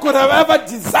 No one could have ever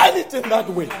designed it in that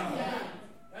way.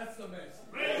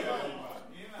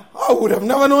 I would have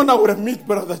never known I would have met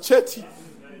Brother Chetty.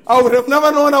 I would have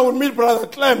never known I would meet Brother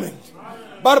Clement.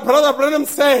 But Brother Branham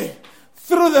say,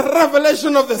 through the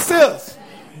revelation of the seals,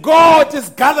 God is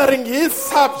gathering his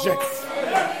subjects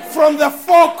from the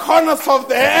four corners of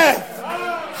the earth.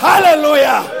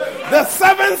 Hallelujah. The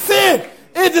seventh seal,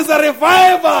 it is a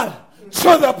revival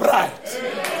to the bride.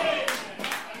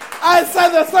 I said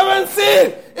the seventh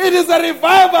seal, it is a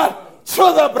revival to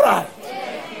the bride.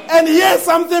 And here's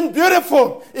something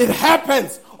beautiful. It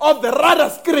happens of the radar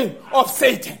screen of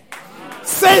Satan.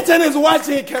 Satan is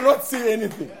watching, he cannot see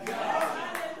anything.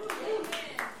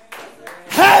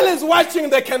 Hell is watching,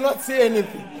 they cannot see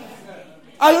anything.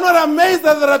 Are you not amazed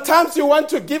that there are times you want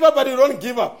to give up but you don't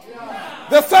give up?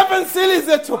 The seventh seal is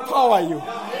there to power you.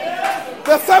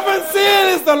 The seventh seal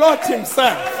is the Lord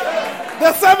himself.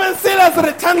 The seventh seal has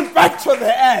returned back to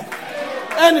the earth.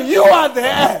 And you are the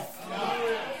earth.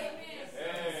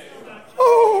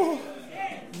 Oh,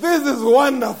 this is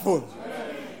wonderful.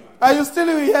 Are you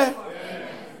still here?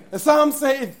 Some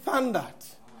say it thundered.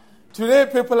 Today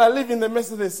people are living the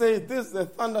message. They say this is the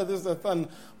thunder, this is the thunder.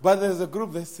 But there's a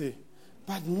group that say,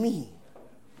 but me,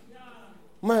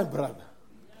 my brother,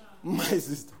 my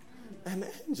sister, an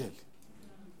angel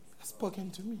has spoken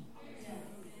to me.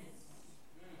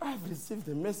 I've received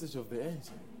the message of the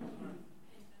angel.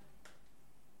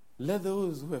 Let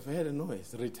those who have heard a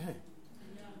noise return.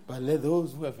 But let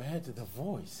those who have heard the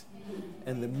voice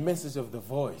and the message of the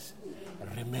voice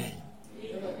remain.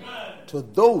 To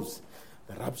those,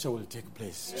 the rapture will take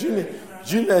place.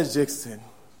 Junior Jackson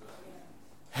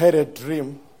had a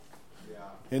dream.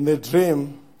 In the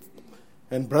dream,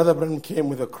 and Brother Branham came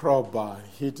with a crowbar,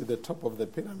 hit the top of the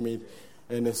pyramid,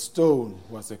 and a stone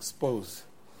was exposed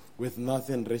with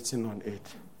nothing written on it.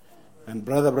 And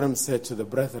Brother Branham said to the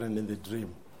brethren in the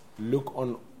dream, look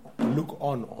on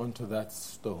onto that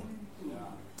stone.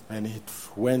 And it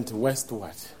went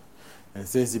westward. And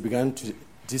says he began to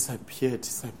disappear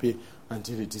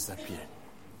until it disappeared.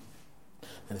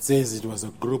 And it says it was a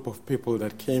group of people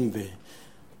that came there.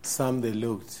 Some they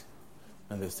looked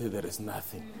and they said there is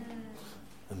nothing.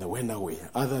 And they went away.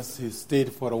 Others who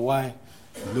stayed for a while,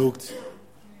 looked,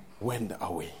 went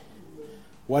away.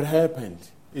 What happened?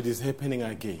 It is happening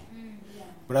again.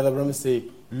 Brother Branham said,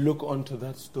 look onto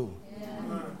that stone.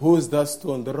 Who is that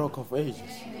stone? The Rock of Ages.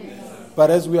 But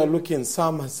as we are looking,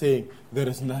 some are saying, there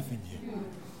is nothing here.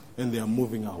 And they are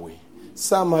moving away.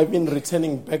 Some have been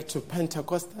returning back to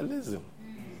Pentecostalism.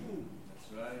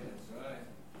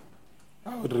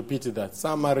 I would repeat that.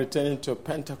 Some are returning to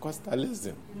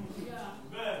Pentecostalism.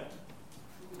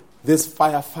 This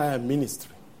fire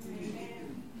ministry.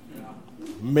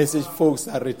 Message folks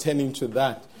are returning to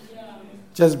that.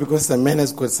 Just because a man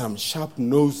has got some sharp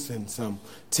nose and some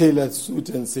tailored suit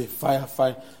and say fire,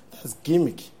 that's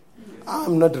gimmick.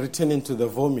 I'm not returning to the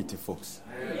vomit, folks.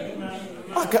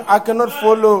 I cannot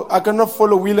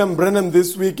follow William Branham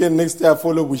this week and next day I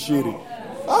follow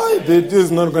Bushiri. This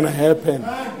is not going to happen.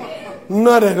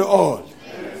 Not at all.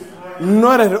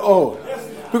 Not at all.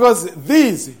 Because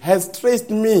this has traced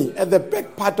me at the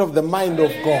back part of the mind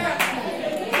of God.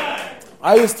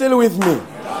 Are you still with me?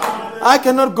 I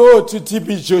cannot go to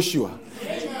T.B. Joshua.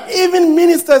 Even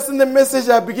ministers in the message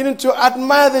are beginning to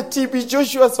admire the T.B.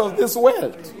 Joshuas of this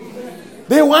world.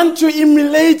 They want to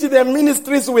emulate their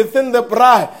ministries within the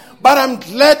bride. But I'm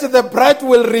glad the bride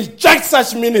will reject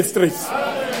such ministries.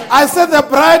 I said the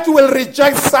bride will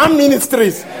reject some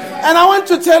ministries. And I want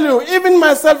to tell you, even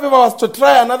myself, if I was to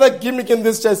try another gimmick in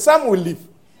this church, some will leave.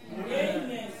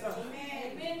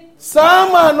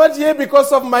 Some are not here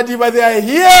because of Madiba. They are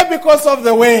here because of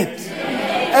the word.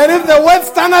 And if the word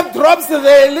standard drops,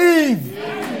 they leave.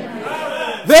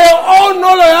 They owe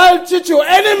no loyalty to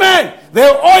any man. They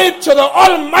owe it to the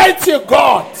Almighty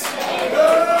God.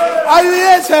 Are you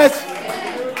here, church?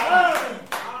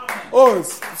 Oh,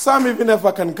 some even if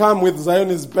I can come with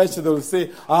Zionist badge, they will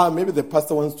say, maybe the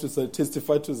pastor wants to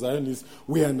testify to Zionists.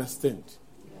 We understand.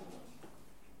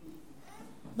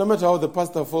 No matter how the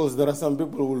pastor falls, there are some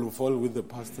people who will fall with the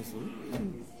pastor. So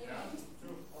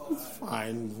it's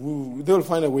fine. They will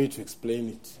find a way to explain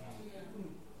it.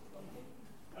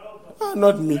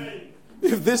 Not me.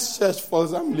 If this church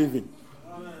falls, I'm leaving.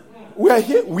 We are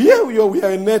here. We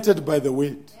are united by the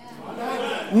word.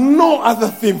 No other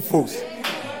thing, folks.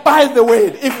 By the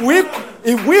word.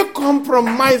 If we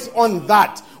compromise on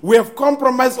that, we have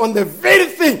compromised on the very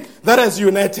thing that has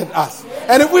united us.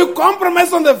 And if we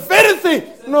compromise on the very thing,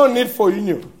 no need for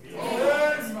union.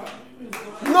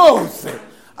 No, sir.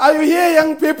 Are you here,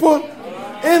 young people?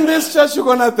 In this church, you're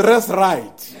going to dress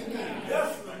right.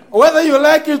 Whether you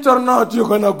like it or not, you're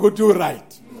going to go do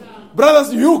right.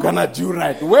 Brothers, you're going to do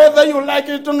right. Whether you like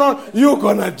it or not, you're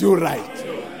going to do right.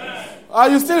 Are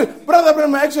you still? Brother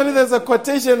Branham, actually there's a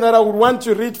quotation that I would want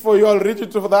to read for you. I'll read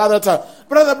it for the other time.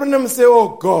 Brother Branham say,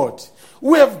 oh God,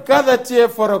 we have gathered here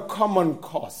for a common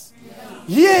cause.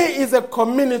 Here is a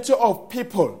community of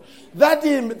people that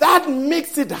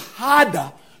makes it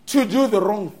harder to do the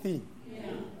wrong thing.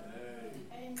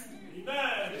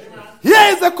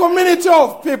 Here is a community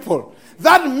of people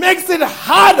that makes it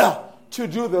harder to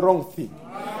do the wrong thing.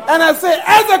 And I say,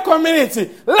 as a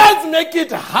community, let's make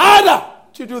it harder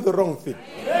to do the wrong thing.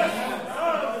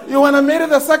 You want to marry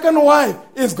the second wife?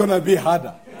 It's going to be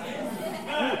harder.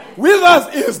 With us,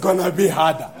 it's going to be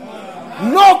harder.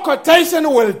 No quotation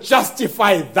will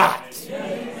justify that.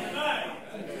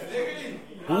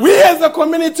 We as a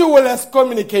community will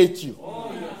excommunicate you.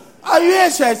 Are you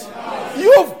here, church?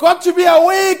 You've got to be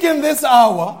awake in this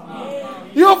hour.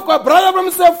 You've got, Brother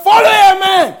Branham said, follow a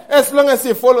man as long as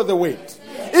he follow the way.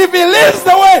 If he leaves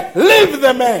the way, leave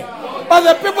the man. But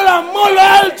the people are more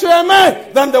loyal to a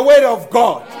man than the word of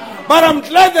God. But I'm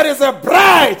glad there is a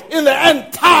bride in the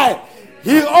end time.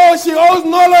 She owes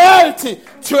no loyalty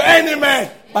to any man,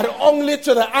 but only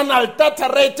to the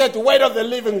unadulterated word of the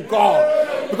living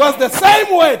God. Because the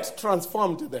same word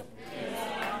transformed them.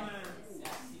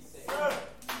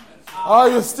 Are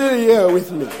you still here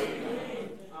with me?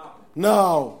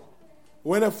 Now,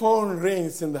 when a phone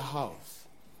rings in the house,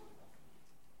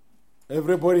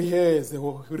 everybody hears the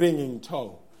ringing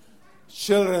tone.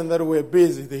 Children that were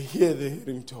busy, they hear the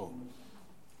ringtone.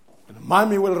 And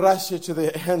mommy will rush to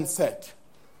the handset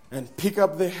and pick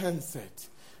up the handset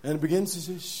and begin to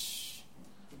say, shh.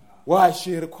 Why?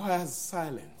 She requires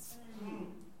silence.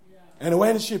 And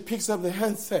when she picks up the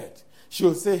handset, she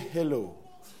will say hello.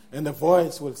 And the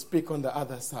voice will speak on the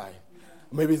other side.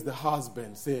 Maybe it's the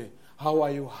husband. Say, how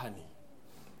are you, honey?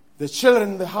 The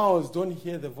children in the house don't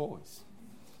hear the voice.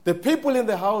 The people in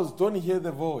the house don't hear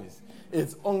the voice.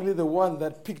 It's only the one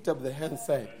that picked up the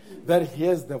handset that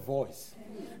hears the voice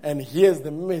and hears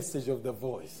the message of the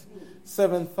voice.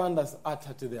 7 thunders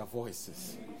uttered their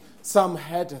voices. Some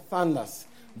heard thunders,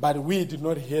 but we did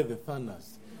not hear the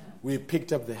thunders. We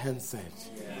picked up the handset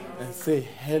and say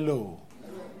hello.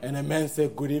 And a man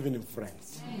said, good evening,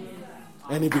 friends.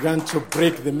 And he began to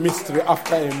break the mystery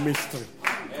after a mystery.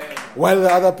 While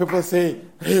the other people say,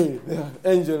 hey, the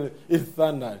angel is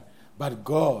thundered. But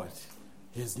God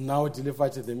has now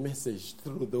delivered the message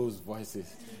through those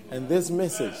voices. And this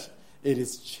message, it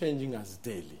is changing us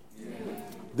daily.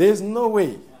 There is no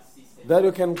way that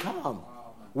you can come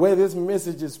where this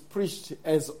message is preached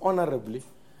as honorably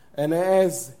and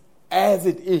as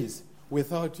it is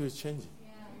without you changing.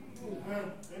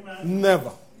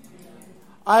 Never.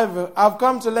 I've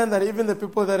come to learn that even the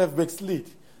people that have backslid,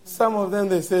 some of them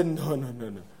they say,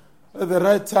 no. At the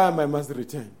right time I must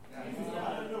return.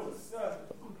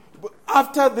 But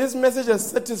after this message has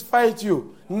satisfied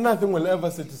you, nothing will ever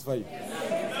satisfy you.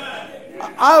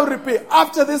 I'll repeat,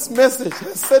 after this message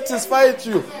has satisfied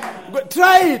you, but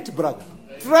try it, brother.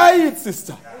 Try it,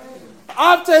 sister.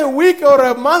 After a week or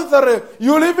a month,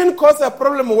 you'll even cause a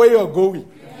problem where you're going.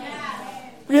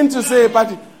 Begin to say,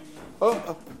 but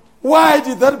why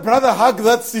did that brother hug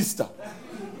that sister?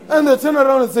 And they turn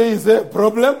around and say, is there a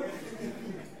problem?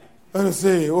 And I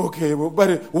say, okay,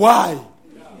 but why?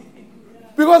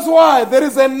 Because why? There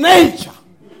is a nature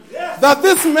that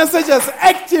this message has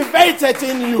activated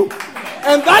in you.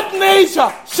 And that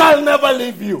nature shall never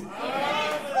leave you.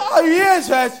 Oh, yeah,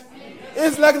 church.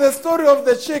 It's like the story of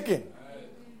the chicken.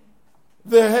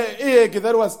 The egg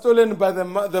that was stolen by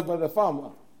the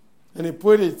farmer. And he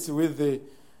put it with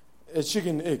a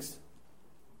chicken eggs.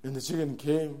 And the chicken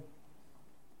came.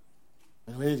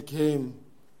 And when it came,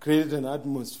 created an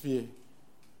atmosphere.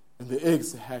 And the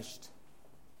eggs hatched.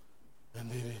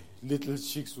 And the little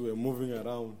chicks were moving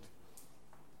around.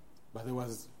 But there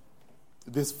was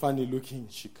this funny looking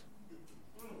chick.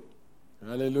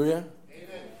 Hallelujah.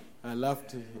 Amen. I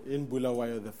laughed in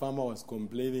Bulawayo. The farmer was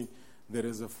complaining there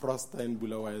is a froster in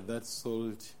Bulawayo that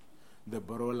sold the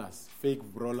broilers, fake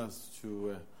broilers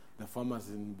to the farmers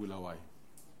in Bulawayo.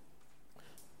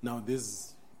 Now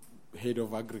this head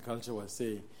of agriculture was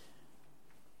saying,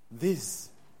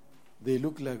 they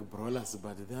look like broilers,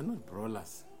 but they are not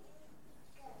broilers.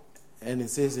 And it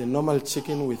says a normal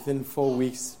chicken within 4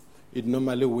 weeks, it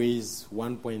normally weighs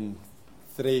 1.3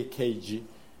 kg.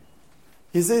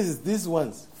 He says these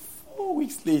ones, 4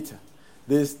 weeks later,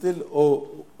 they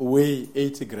still weigh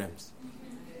 80 grams.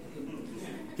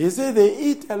 He said they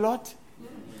eat a lot,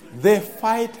 they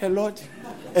fight a lot,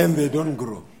 and they don't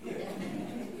grow.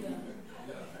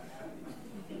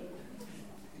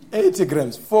 80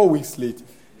 grams, 4 weeks later.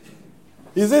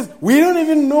 He says, we don't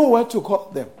even know what to call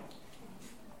them.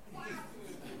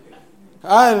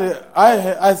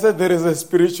 I said there is a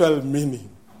spiritual meaning.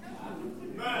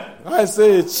 I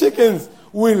say chickens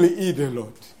will eat a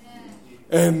lot.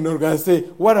 And I say,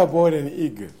 what about an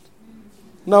eagle?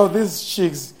 Now these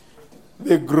chicks,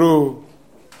 they grow.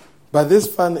 But this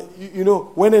fun,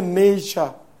 when a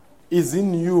nature is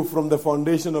in you from the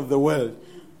foundation of the world,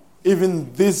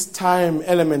 even this time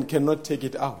element cannot take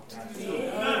it out.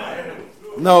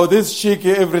 Now this chick,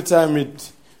 every time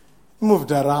it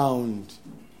moved around,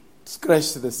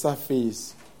 scratched the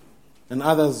surface, and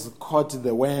others caught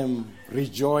the worm,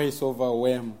 rejoiced over a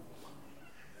worm.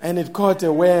 And it caught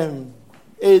a worm,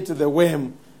 ate the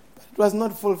worm, but it was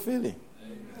not fulfilling.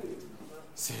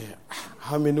 Say,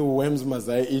 how many worms must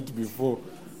I eat before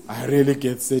I really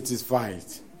get satisfied?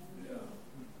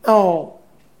 Now,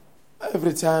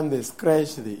 every time they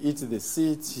scratch, they eat the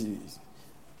seed,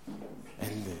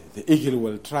 and the eagle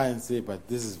will try and say, but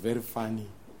this is very funny.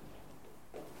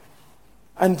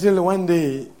 Until one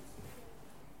day,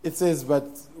 it says, but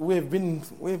we've been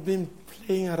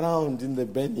playing around in the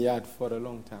barnyard for a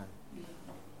long time.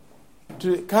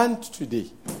 Can't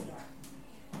today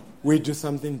we do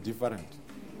something different?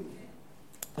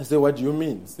 I said, what do you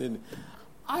mean? I said,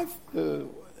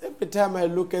 every time I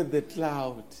look at the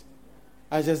cloud,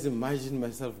 I just imagine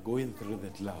myself going through the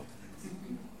cloud.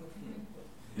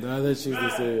 The other chick, they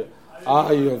say,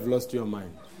 you have lost your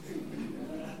mind.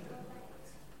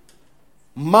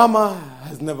 Mama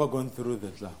has never gone through the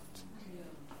cloud.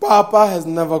 Papa has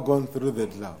never gone through the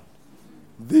cloud.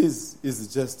 This is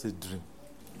just a dream.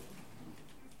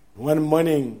 One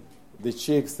morning, the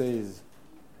chick says,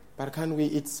 but can't we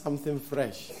eat something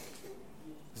fresh?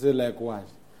 I say, like what?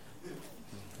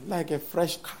 Like a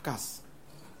fresh carcass.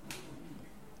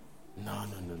 No.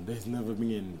 There's never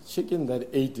been any chicken that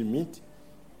ate meat.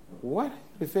 What are you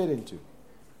referring to?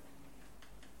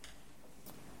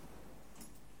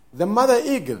 The mother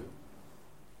eagle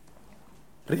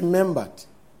remembered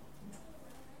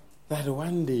that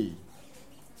one day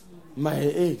my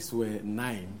eggs were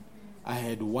 9. I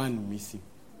had 1 missing.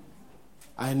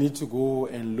 I need to go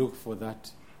and look for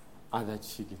that other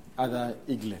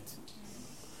eaglet.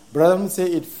 Brother say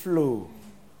it flew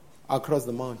across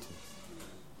the mountains.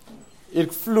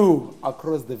 It flew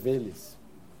across the valleys.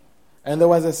 And there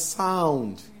was a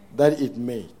sound that it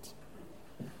made.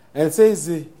 And it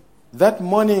says, that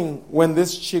morning when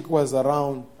this chick was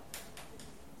around,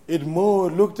 it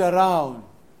looked around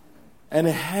and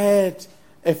heard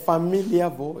a familiar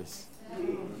voice.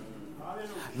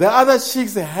 The other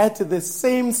chicks had the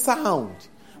same sound,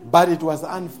 but it was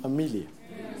unfamiliar.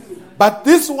 But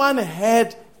this one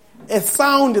had a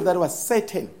sound that was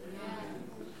certain.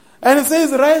 And it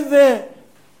says right there,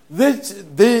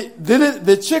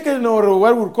 the chicken, or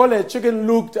what we call a chicken,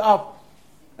 looked up.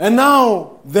 And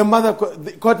now the mother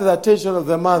caught the attention of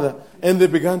the mother, and they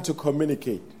began to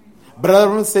communicate.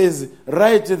 Brother says,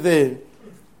 right there,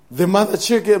 the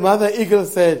mother eagle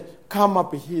said, come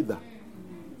up hither.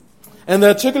 And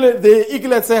the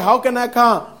eaglet said, how can I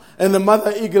come? And the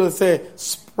mother eagle said,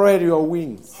 spread your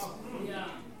wings.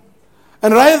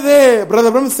 And right there,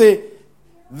 Brother Bram said,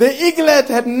 the eaglet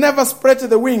had never spread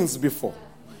the wings before.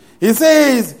 He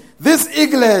says, this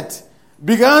eaglet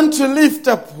began to lift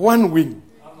up one wing.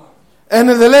 And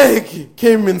the leg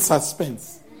came in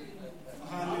suspense.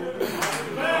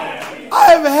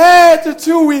 I've had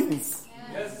 2 wings.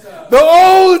 The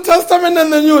Old Testament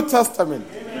and the New Testament.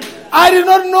 I did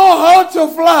not know how to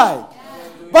fly.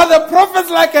 But the prophets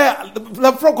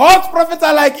God's prophets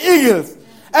are like eagles.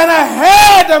 And I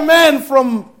heard a man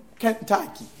from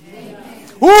Kentucky.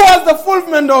 Who was the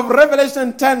fulfillment of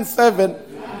Revelation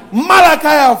 10:7,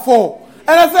 Malachi 4.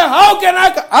 And I said, how can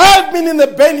I've been in the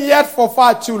vineyard for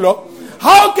far too long.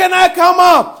 How can I come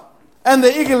up? And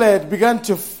the eagle had began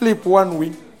to flip one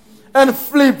wing and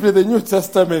flip the New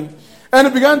Testament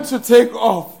and began to take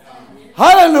off.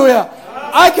 Hallelujah.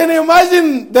 I can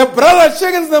imagine the brother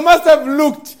chickens, they must have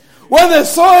looked when they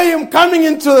saw him coming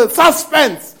into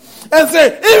suspense and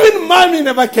say, even mommy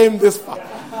never came this far.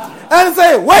 And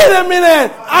say, wait a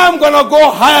minute, I'm going to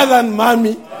go higher than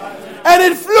mommy. And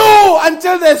it flew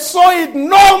until they saw it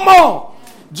no more.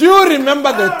 Do you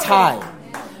remember the time?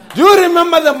 Do you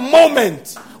remember the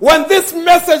moment when this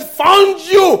message found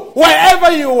you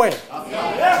wherever you were?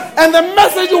 And the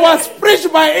message was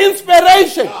preached by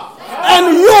inspiration.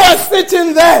 And you were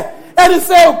sitting there and you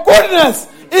say, goodness,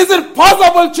 is it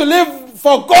possible to live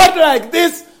for God like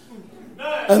this?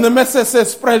 And the message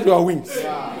says, spread your wings.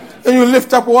 And you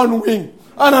lift up one wing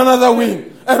and another wing.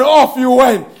 And off you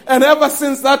went. And ever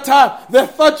since that time, they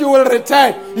thought you will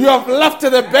return. You have left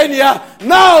the vineyard.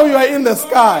 Now you are in the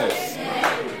skies.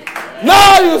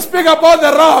 Now you speak about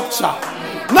the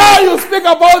rapture. Now you speak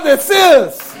about the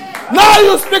seals. Now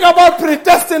you speak about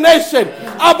predestination,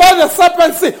 about the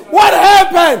serpent seed. What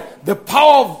happened? The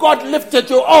power of God lifted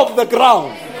you off the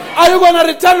ground. Are you going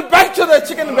to return back to the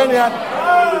chicken vineyard?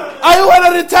 Are you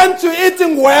going to return to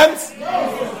eating worms?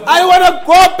 Are you going to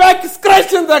go back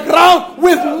scratching the ground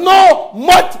with no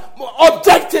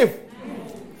objective?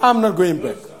 I'm not going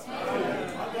back.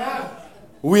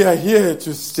 We are here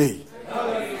to stay.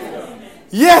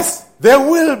 Yes, there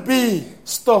will be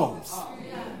storms.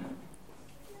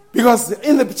 Because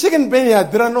in the chicken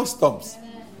vineyard, there are no storms.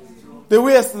 The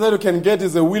worst that you can get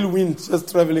is a whirlwind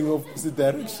just traveling opposite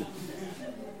direction.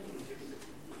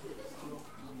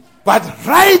 But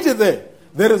right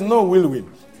there is no whirlwind.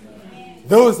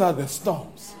 Those are the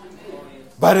storms.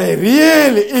 But a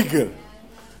real eagle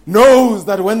knows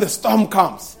that when the storm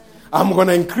comes, I'm going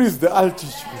to increase the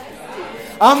altitude.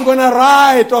 I'm going to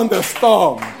ride on the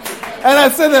storm. And I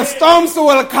say the storms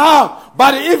will come.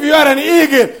 But if you are an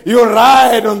eagle, you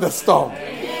ride on the storm.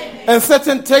 And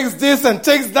Satan takes this and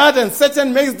takes that, and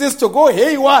Satan makes this to go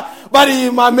haywire. But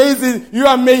you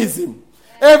amaze him.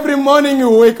 Every morning you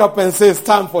wake up and say, it's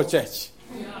time for church.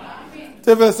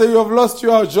 They say, you have lost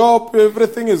your job,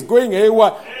 everything is going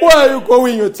haywire. Where are you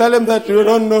going? You tell him that you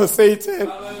don't know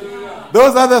Satan.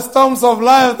 Those are the storms of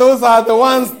life. Those are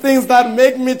the things that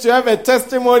make me to have a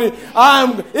testimony.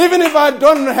 Even if I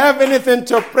don't have anything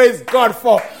to praise God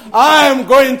for, I am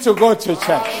going to go to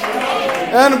church.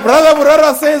 And Brother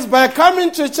Burara says, by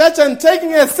coming to church and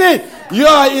taking a seat, you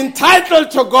are entitled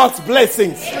to God's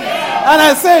blessings. And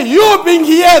I say, you being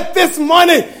here this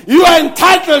morning, you are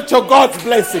entitled to God's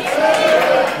blessings.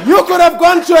 You could have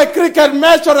gone to a cricket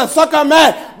match or a soccer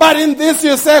match, but in this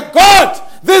you say, God,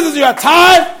 this is your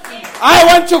time. I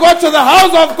want to go to the house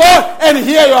of God and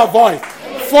hear your voice.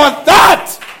 For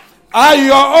that,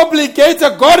 you are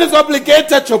obligated. God is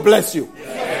obligated to bless you.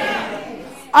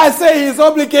 I say He's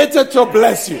obligated to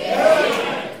bless you.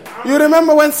 You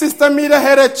remember when Sister Mida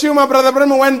had a tumor, Brother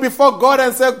Bremer went before God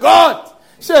and said, God,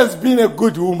 she has been a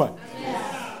good woman.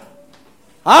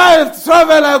 I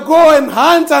travel, I go and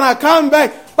hunt and I come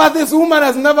back. But this woman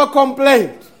has never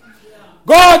complained.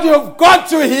 God, you've got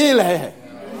to heal her.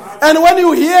 And when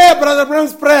you hear Brother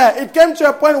Bram's prayer, it came to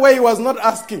a point where he was not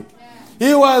asking.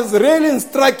 He was really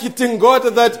instructing God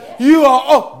that you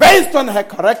are, based on her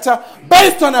character,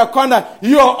 based on her conduct,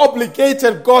 you are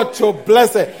obligated, God, to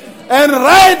bless her. And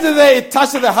right there, it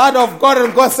touched the heart of God,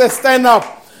 and God says, stand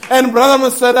up. And Brother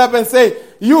must stand up and say,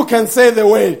 you can say the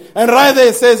word. And right there,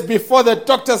 it says, before the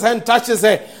doctor's hand touches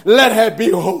her, let her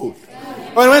be whole.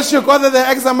 But when she got there,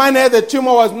 they examined her, the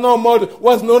tumor was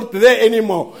not there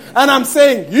anymore. And I'm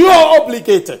saying, you are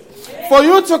obligated. For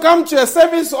you to come to a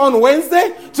service on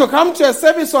Wednesday, to come to a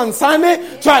service on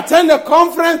Sunday, to attend a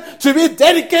conference, to be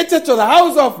dedicated to the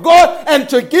house of God, and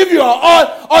to give your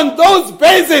all on those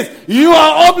bases, you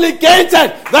are obligated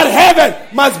that heaven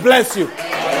must bless you.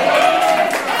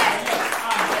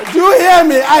 Do you hear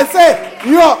me? I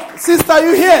say, sister,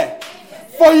 you hear?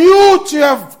 For you to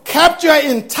have kept your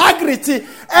integrity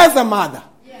as a mother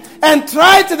and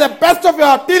try to the best of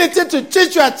your ability to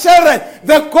teach your children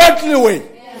the godly way.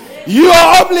 You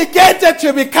are obligated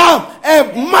to become a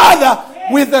mother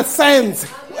with the sense,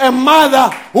 a mother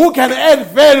who can add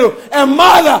value, a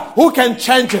mother who can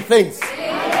change things.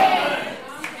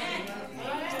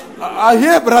 I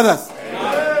hear, brothers,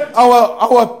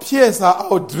 our peers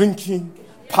are out drinking,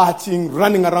 partying,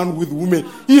 running around with women.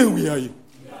 Here we are,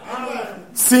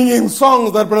 singing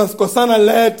songs that Brother Skosana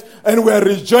led, and we are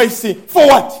rejoicing. For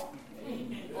what?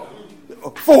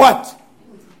 For what?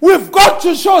 We've got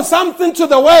to show something to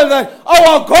the world that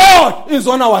our God is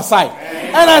on our side.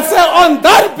 And I say on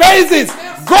that basis,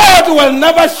 God will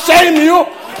never shame you.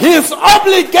 He is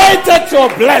obligated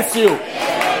to bless you.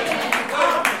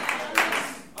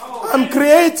 I'm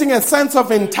creating a sense of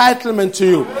entitlement to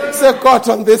you. Say, God,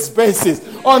 on this basis,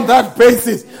 on that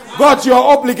basis, God, you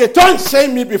are obligated. Don't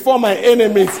shame me before my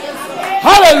enemies.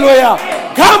 Hallelujah.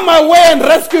 Come my way and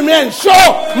rescue me and show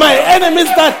my enemies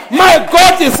that my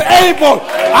God is able.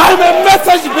 I'm a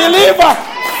message believer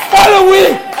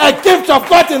following a gift of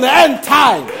God in the end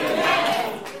time.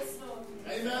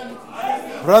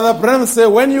 Amen. Brother Branham said,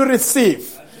 when you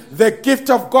receive the gift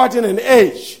of God in an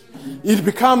age, it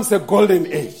becomes a golden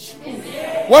age.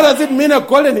 What does it mean, a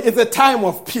golden? It's a time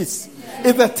of peace.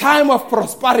 It's a time of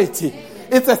prosperity.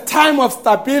 It's a time of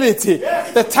stability.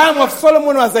 The time of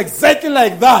Solomon was exactly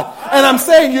like that. And I'm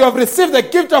saying you have received the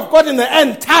gift of God in the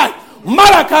end time.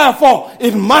 Malachi 4,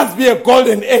 it must be a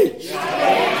golden age.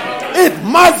 It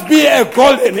must be a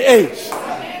golden age.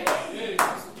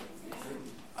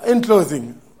 In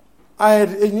closing, I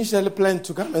had initially planned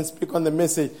to come and speak on the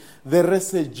message, the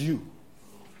residue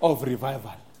of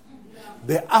revival.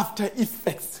 The after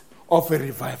effects of a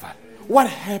revival. What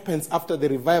happens after the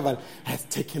revival has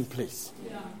taken place?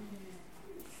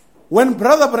 When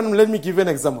Brother Branham, let me give you an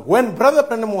example. When Brother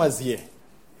Branham was here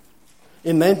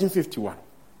in 1951,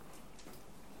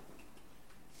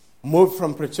 moved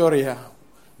from Pretoria,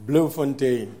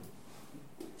 Bloemfontein,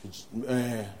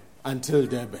 until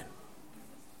Durban,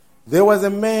 there was a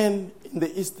man in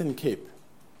the Eastern Cape.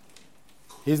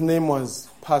 His name was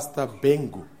Pastor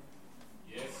Bengu.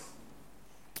 Yes.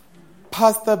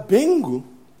 Pastor Bengu,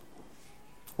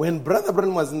 when Brother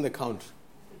Branham was in the country,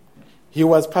 he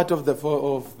was part of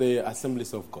the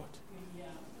Assemblies of God.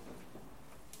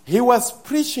 He was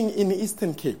preaching in the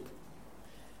Eastern Cape.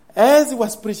 As he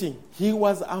was preaching, he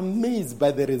was amazed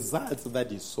by the results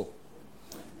that he saw.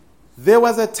 There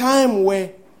was a time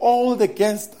where all the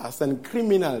gangsters and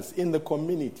criminals in the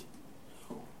community,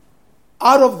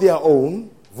 out of their own,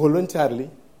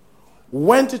 voluntarily,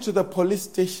 went to the police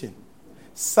station,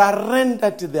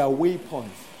 surrendered their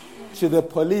weapons to the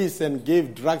police and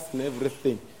gave drugs and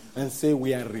everything, and say,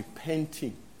 we are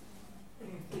repenting.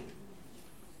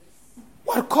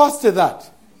 What caused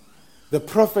that? The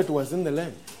prophet was in the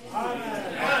land.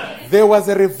 There was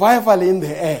a revival in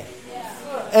the air.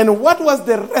 And what was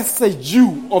the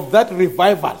residue of that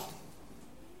revival?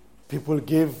 People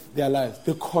gave their lives.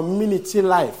 The community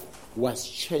life was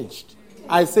changed.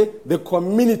 I say the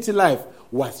community life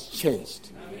was changed.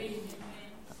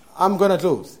 I'm going to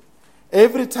close.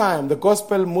 Every time the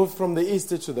gospel moved from the east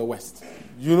to the west,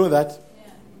 you know that?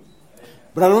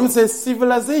 Branham says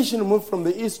civilization moved from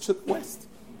the east to the west.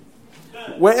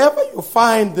 Wherever you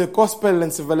find the gospel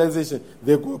and civilization,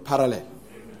 they go parallel.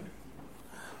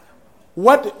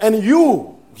 And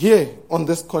you here on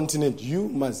this continent, you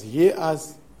must hear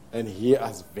us and hear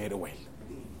us very well.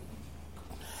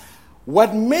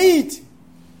 What made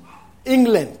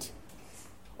England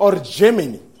or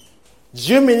Germany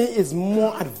is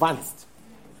more advanced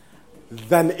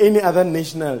than any other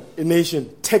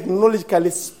nation, technologically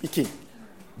speaking.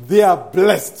 They are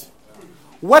blessed.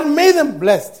 What made them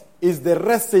blessed is the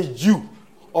residue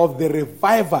of the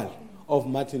revival of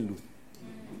Martin Luther.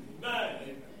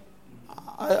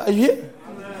 Are you here?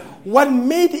 What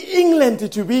made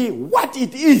England to be what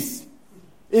it is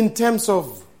in terms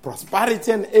of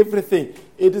prosperity and everything,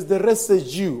 it is the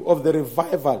residue of the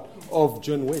revival of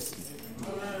John Wesley.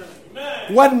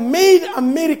 What made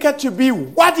America to be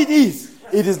what it is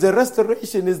the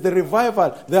restoration, is the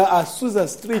revival, the Azusa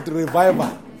Street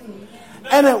revival.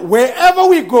 And wherever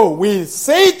we go, we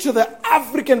say to the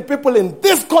African people in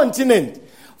this continent,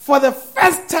 for the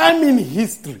first time in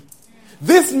history,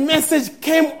 this message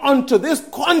came onto this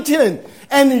continent,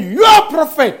 and your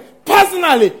prophet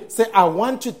personally said, I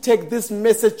want to take this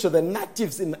message to the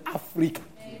natives in Africa.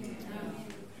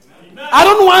 I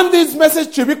don't want this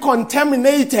message to be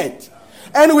contaminated.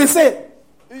 And we say,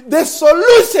 the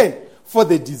solution for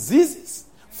the diseases,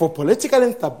 for political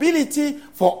instability,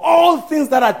 for all things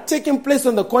that are taking place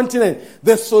on the continent,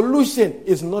 the solution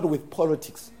is not with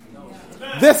politics.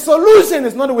 The solution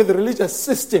is not with the religious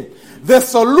system. The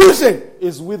solution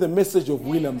is with the message of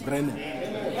William Branham.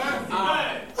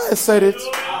 I said it.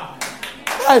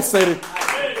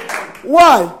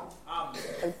 Why?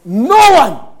 No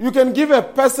one. You can give a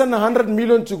person 100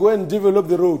 million to go and develop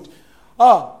the road.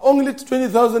 Only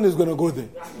 20,000 is going to go there.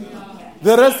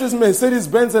 The rest is Mercedes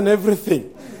Benz and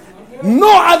everything.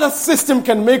 No other system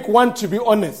can make one to be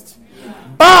honest.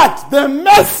 But the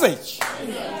message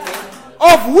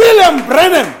of William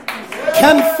Branham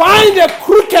can find a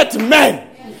crooked man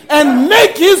and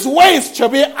make his ways to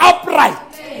be upright.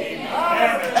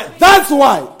 That's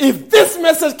why, if this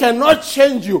message cannot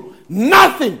change you,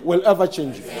 nothing will ever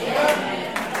change you.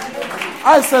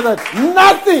 I said that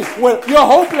nothing will. You're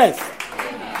hopeless.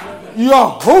 You're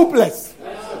hopeless.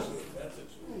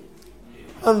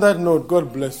 On that note,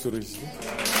 God bless you richly.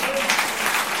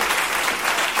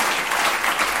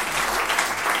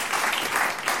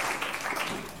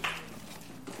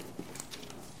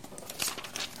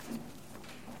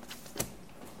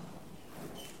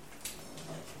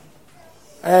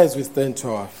 As we stand to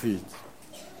our feet,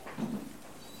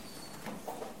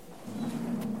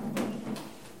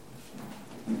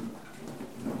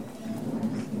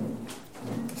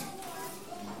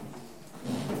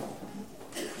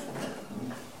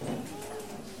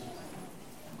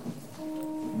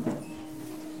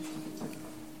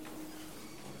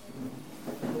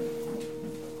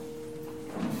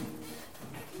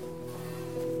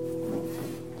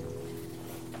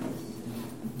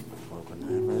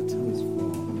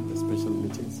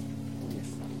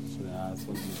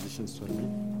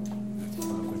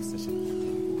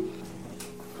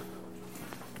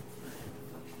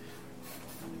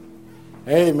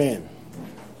 amen.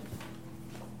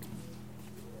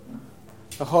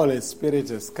 The Holy Spirit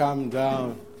has come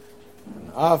down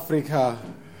and Africa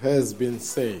has been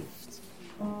saved.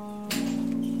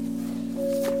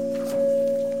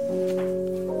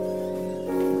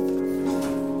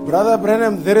 Brother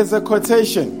Branham, there is a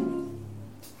quotation.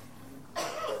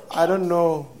 I don't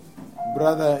know,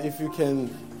 brother, if you can.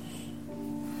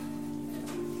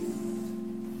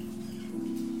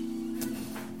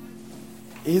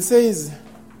 He says,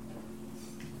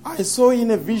 I saw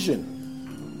in a vision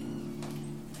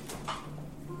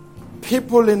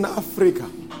people in Africa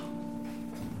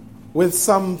with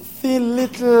some thin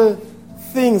little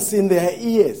things in their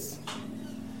ears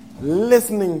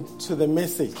listening to the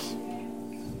message.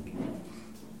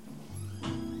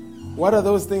 What are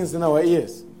those things in our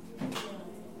ears?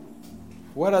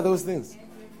 What are those things?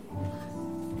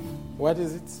 What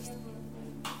is it?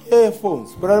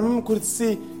 Earphones. But I could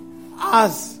see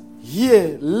us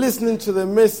here listening to the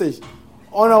message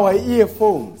on our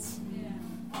earphones.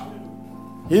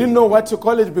 He didn't know what to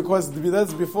call it because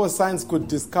that's before science could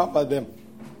discover them.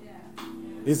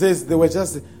 He says they were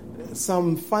just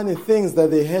some funny things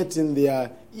that they had in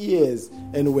their ears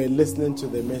and were listening to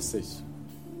the message.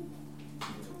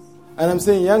 And I'm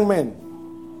saying, young men,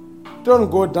 don't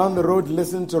go down the road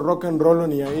listening to rock and roll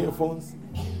on your earphones.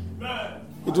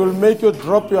 It will make you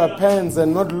drop your pants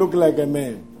and not look like a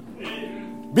man.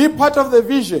 Be part of the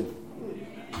vision.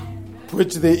 Put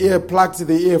plug to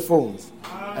the earphones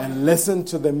and listen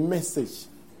to the message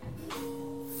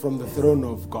from the throne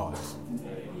of God.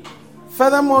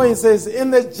 Furthermore, he says,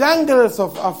 in the jungles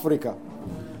of Africa,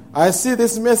 I see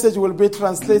this message will be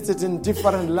translated in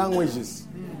different languages.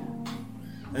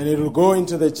 And it will go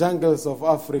into the jungles of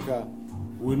Africa.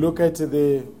 We look at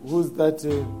the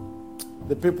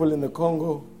people in the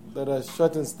Congo that are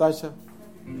short in stature.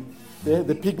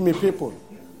 The pygmy people.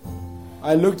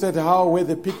 I looked at where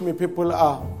the pygmy people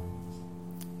are.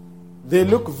 They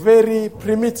look very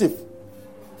primitive,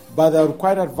 but they are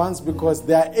quite advanced because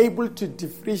they are able to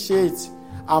differentiate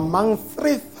among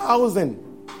 3,000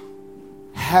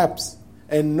 herbs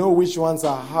and know which ones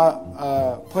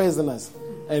are poisonous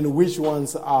and which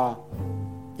ones are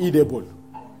edible.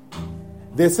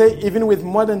 They say even with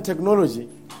modern technology,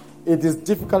 it is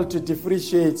difficult to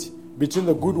differentiate between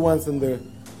the good ones and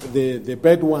the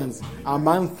bad ones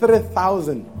among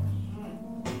 3,000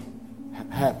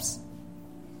 herbs.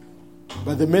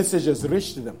 But the message has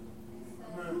reached them.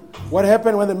 What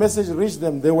happened when the message reached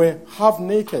them? They were half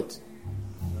naked.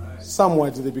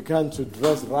 Somewhat they began to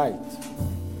dress right.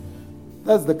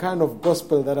 That's the kind of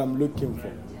gospel that I'm looking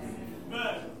for.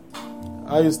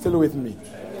 Are you still with me?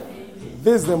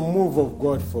 This is the move of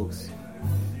God, folks.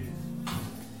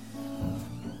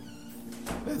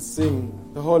 Let's sing.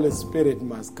 The Holy Spirit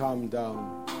must come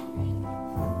down.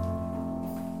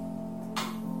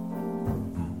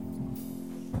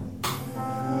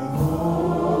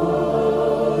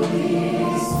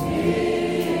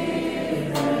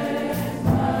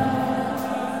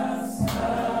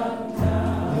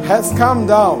 Has come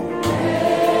down.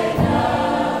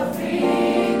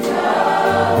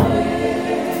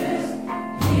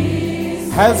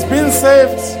 Has been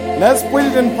saved. Let's put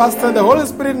it in past tense. The Holy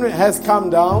Spirit has come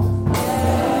down. Holy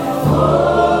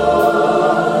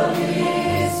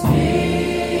Spirit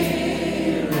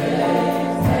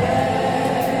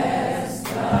has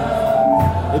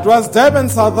come. It was Durban,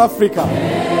 South Africa.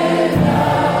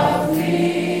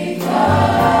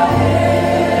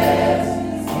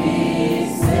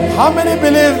 How many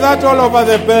believe that all over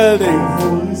the building?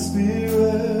 Holy Spirit.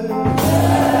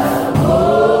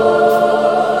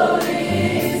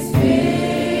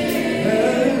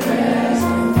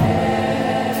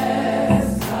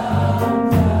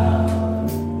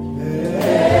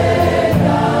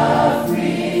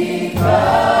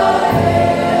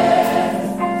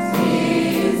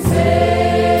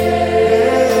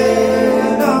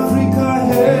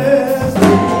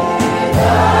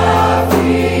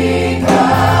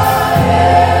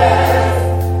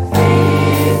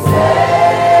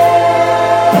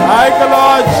 Thank you,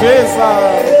 Lord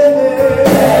Jesus.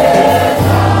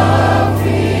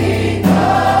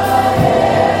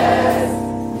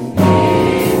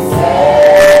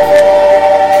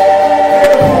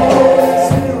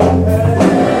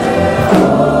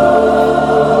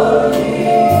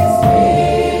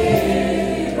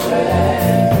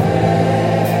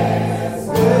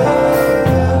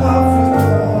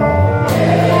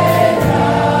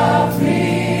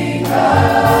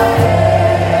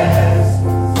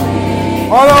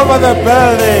 All over the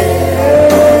building.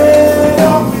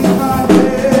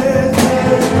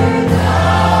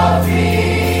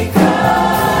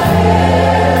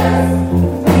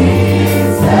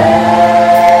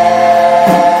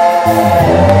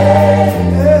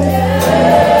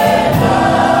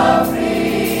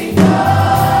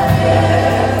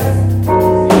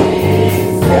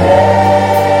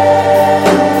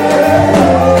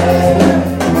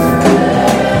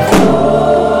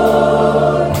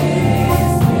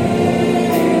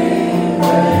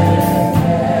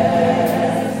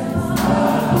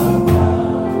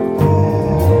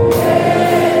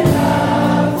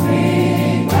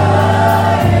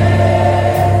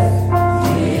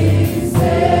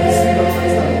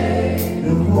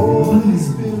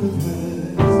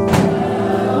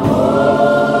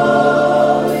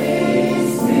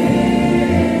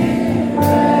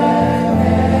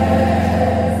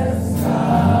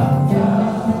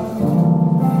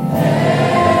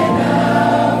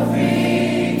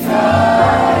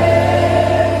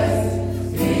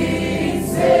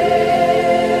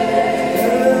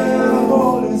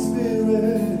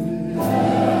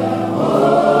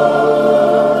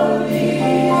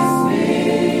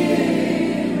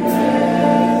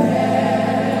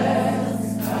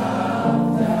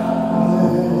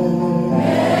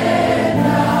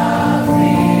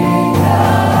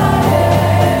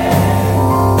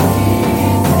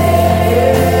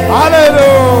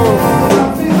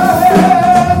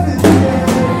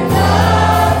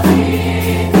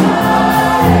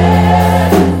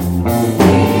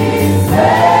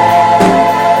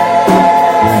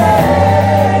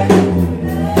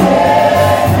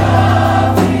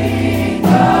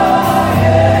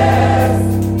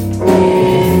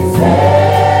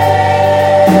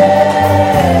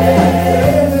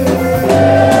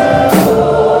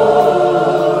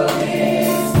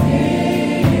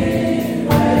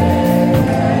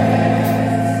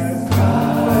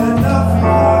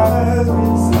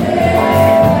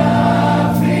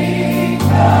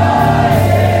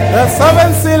 The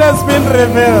seventh seal has been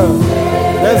revealed.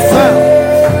 The seventh.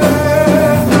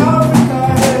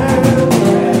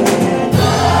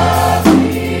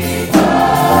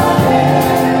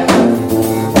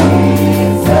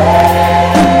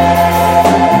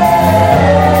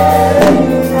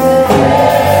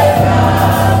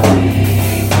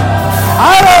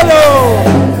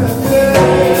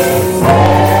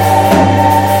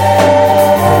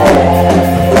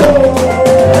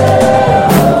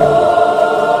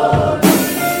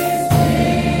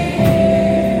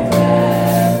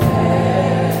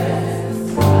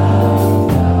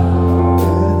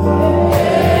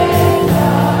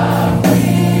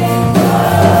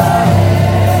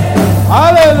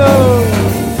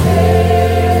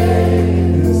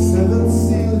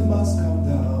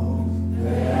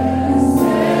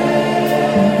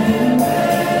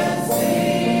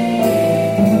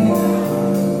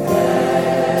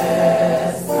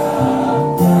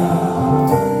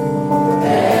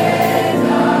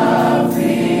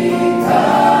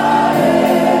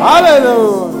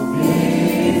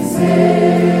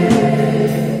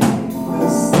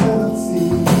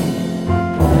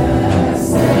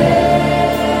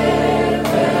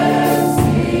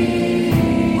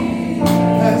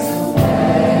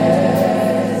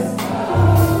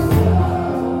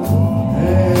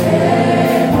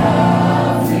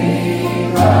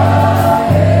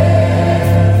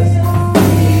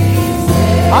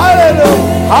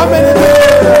 How many days?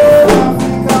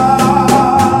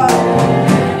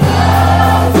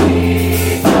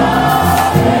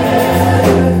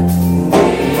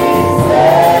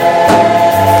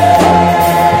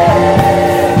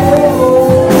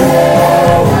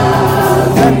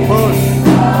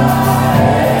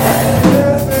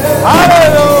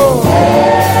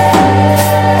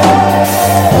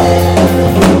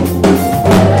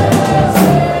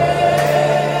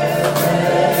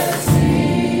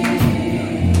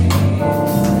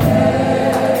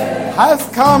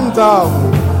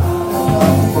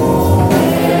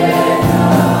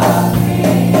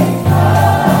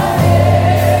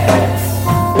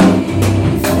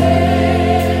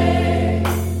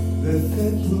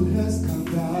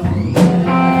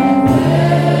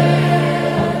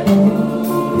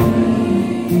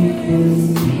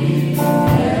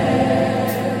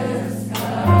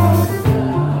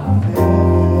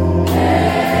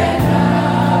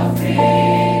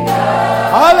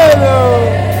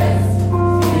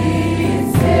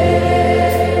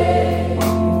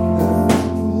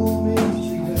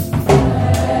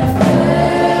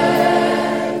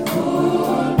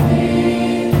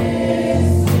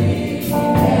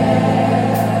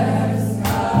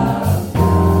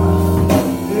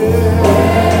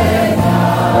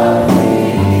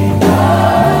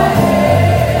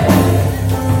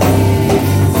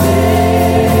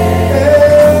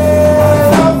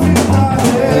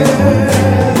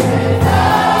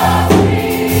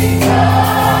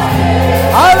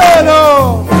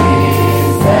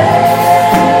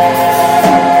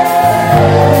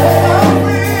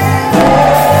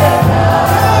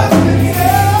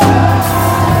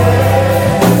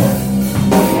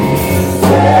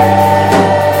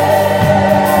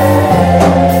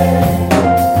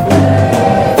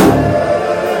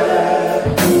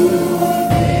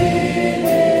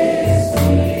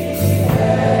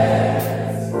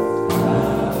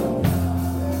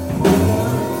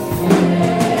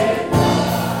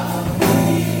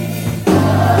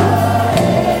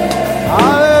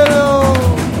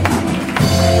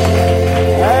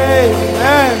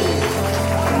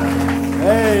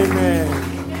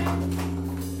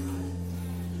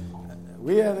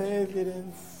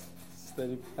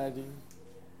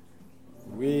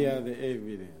 We are the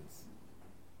evidence.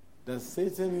 Does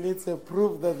Satan need a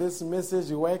proof that this message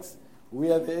works?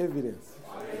 We are the evidence.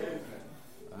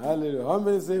 Hallelujah. How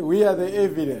many say we are the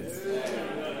evidence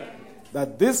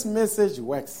that this message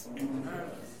works?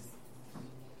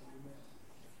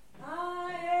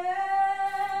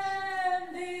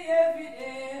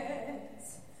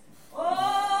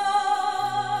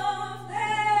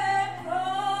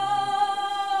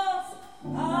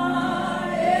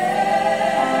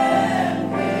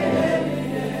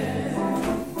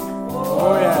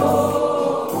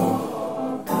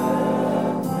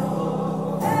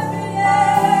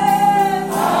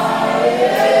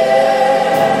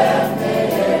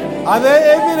 Are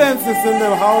there evidences in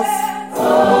the house?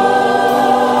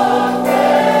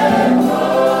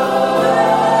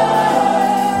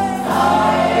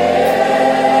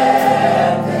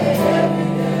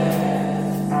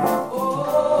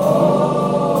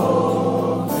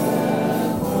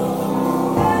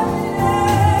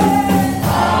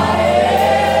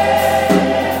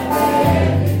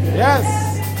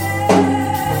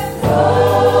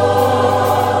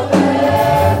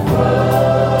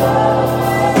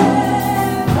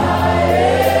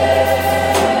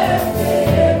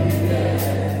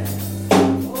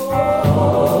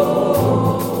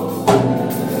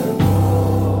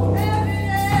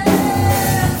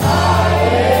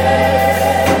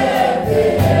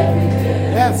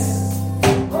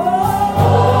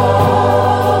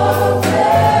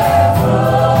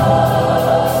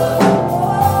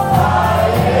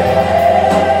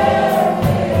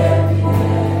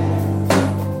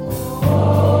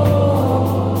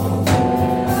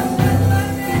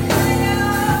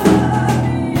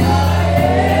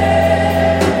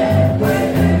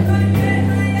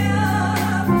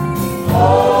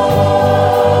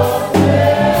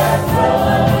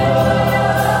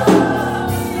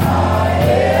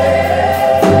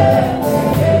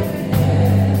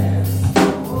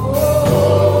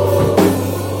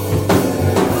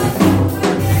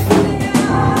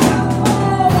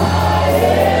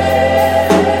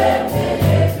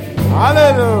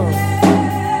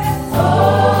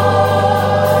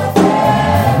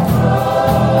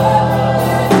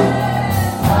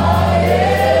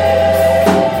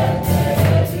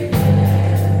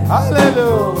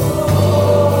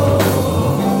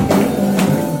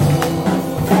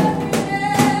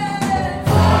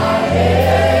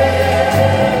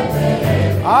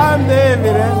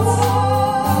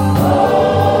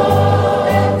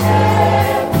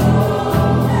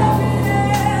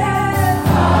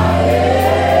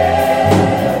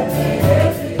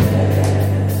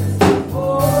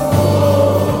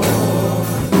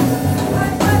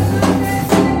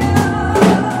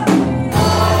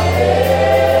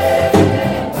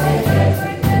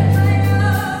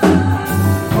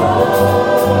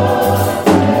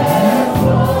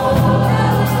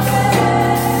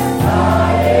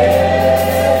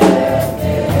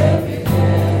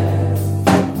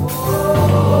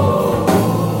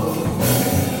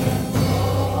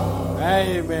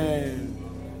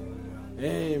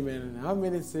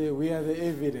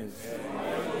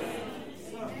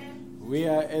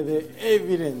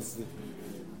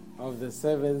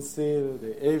 Seventh seal,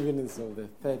 the evidence of the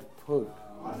third pope.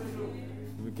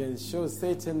 We can show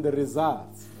Satan the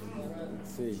results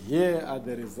Say, here are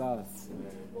the results.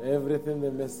 Everything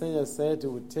the messenger said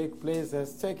would take place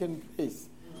has taken place.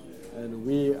 And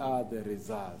we are the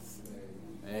results.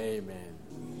 Amen.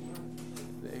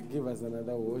 Give us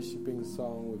another worshiping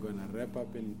song. We're going to wrap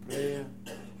up in prayer.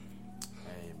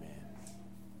 Amen.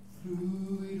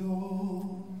 Through it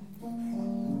all.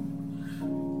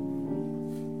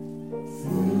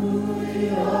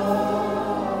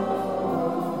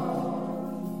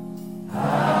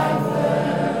 I've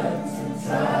learned to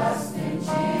trust in Jesus.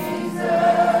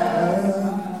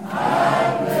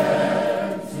 I've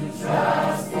learned to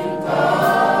trust in God.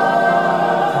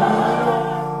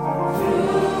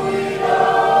 Through it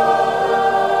all.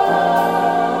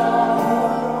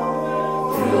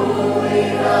 Through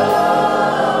it all.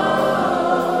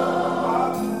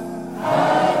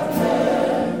 I've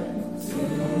learned to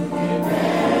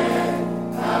depend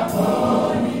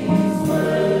upon His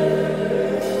word.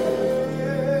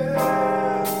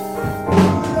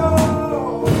 Through it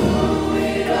all. Through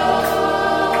it all.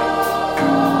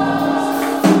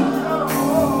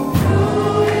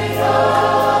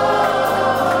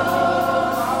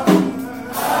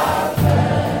 I've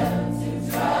learned to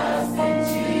trust in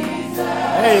Jesus.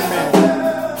 Amen.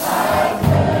 I've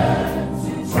learned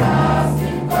to trust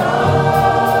in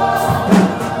God.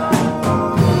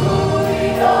 Through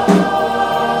it all.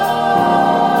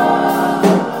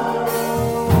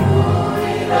 Through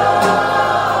it all.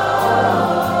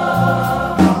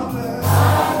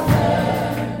 I've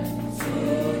learned to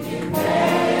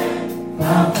depend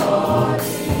upon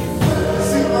His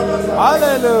word.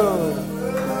 Hallelujah.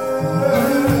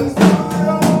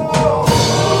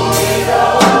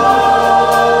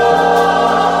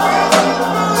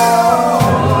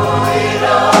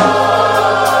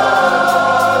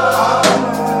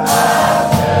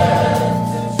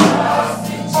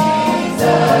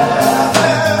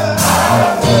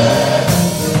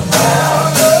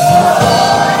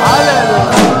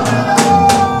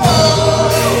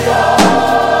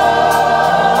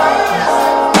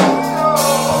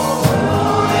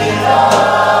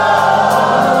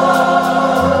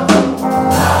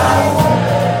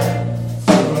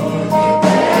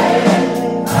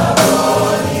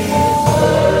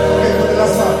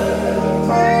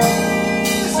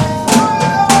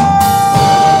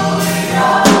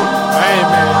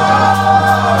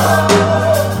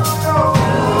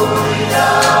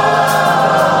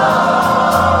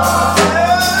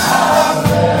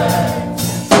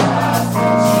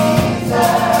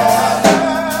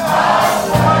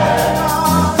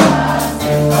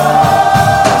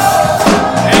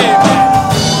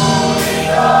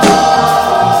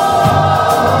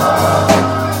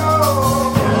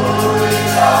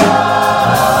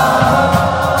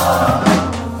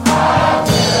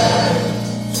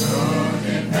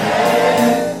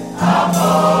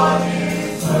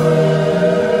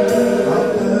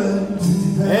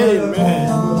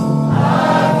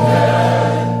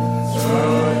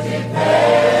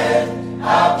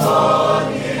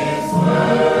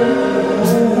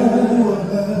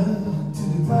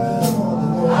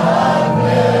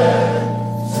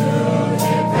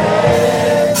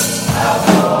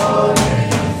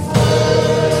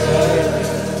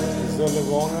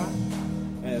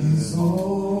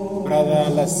 Brother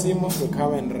Lasimo will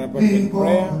come and wrap up in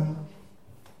prayer.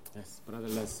 Yes, Brother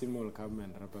Lasimo will come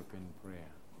and wrap up in prayer.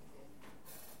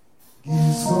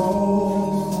 Oh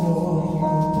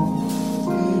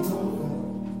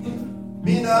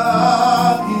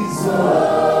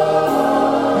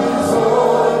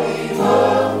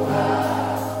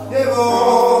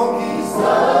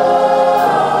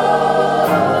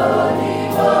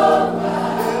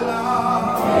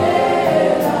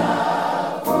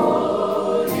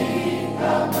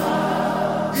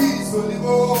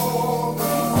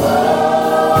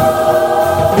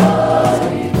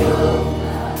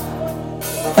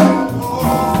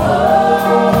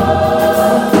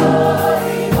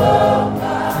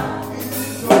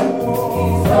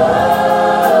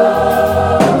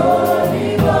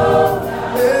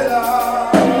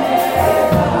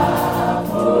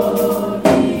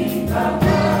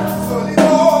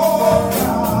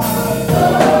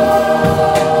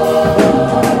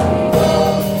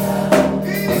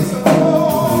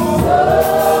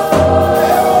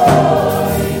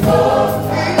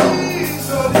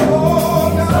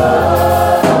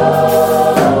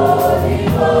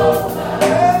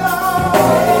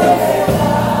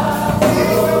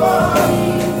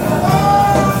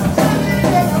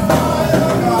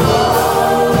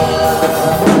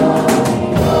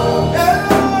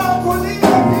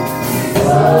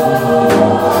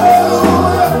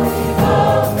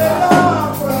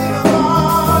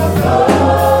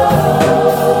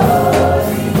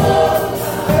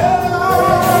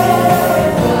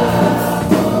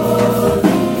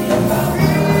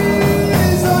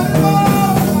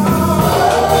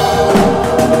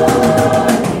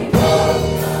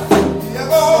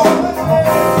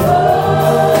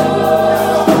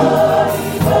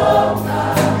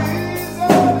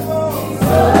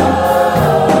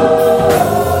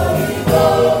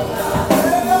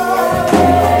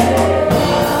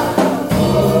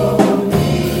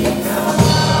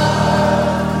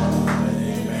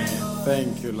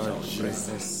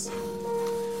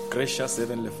Gracious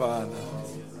Heavenly Father,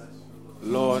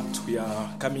 Lord, we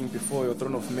are coming before your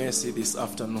throne of mercy this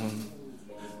afternoon.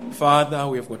 Father,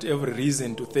 we have got every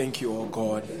reason to thank you, O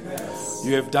God.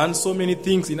 You have done so many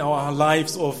things in our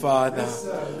lives, O Father.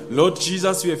 Lord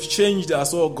Jesus, you have changed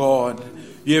us, O God.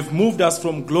 You have moved us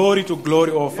from glory to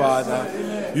glory, O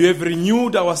Father. You have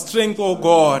renewed our strength, O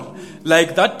God.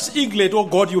 Like that eaglet, O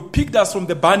God, you picked us from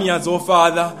the barnyards, O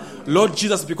Father. Lord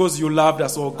Jesus, because you loved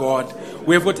us, O God.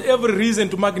 We have got every reason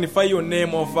to magnify your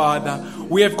name, O Father.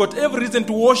 We have got every reason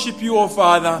to worship you, O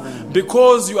Father,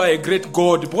 because you are a great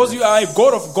God, because you are a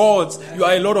God of gods, you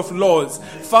are a Lord of lords.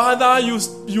 Father,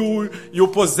 you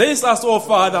possess us, O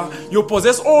Father. You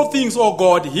possess all things, O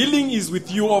God. Healing is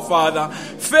with you, O Father.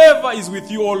 Favor is with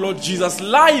you, O Lord Jesus.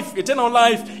 Life, eternal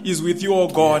life is with you, O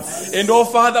God. And, O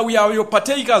Father, we are your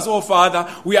partakers, O Father.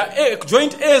 We are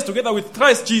joint heirs together with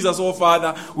Christ Jesus, O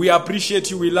Father. We appreciate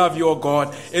you. We love you, O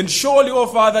God. And surely, O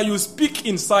Father, you speak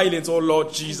in silence, O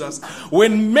Lord Jesus.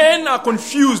 When men are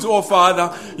confused, O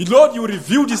Father, Lord, you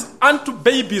reveal this unto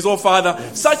babies, O Father.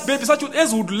 Such babies, such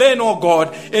as would learn, O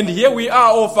God. And here we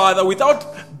are, O Father, without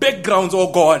backgrounds,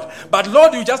 oh God. But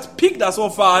Lord, you just picked us, oh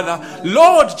Father.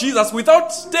 Lord Jesus,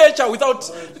 without stature,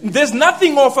 there's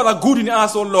nothing, oh Father, good in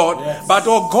us, oh Lord. Yes. But,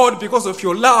 oh God, because of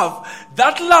your love,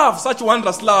 that love, such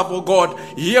wondrous love, oh God,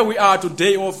 here we are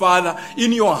today, oh Father,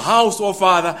 in your house, oh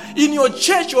Father, in your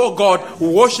church, oh God,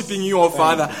 worshiping you, oh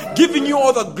Father, giving you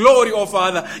all the glory, oh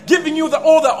Father, giving you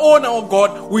all the honor, oh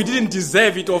God. We didn't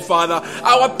deserve it, oh Father.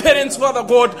 Our parents, Father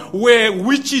God, were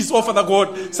witches, oh Father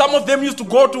God. Some of them used to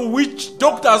go to witch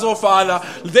doctors, oh Father.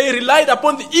 They relied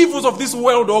upon the evils of this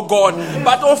world, oh God.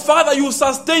 But, oh Father, you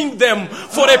sustained them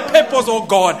for a purpose, oh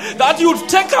God, that you'd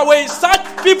take away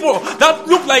such people that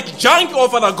look like junk, oh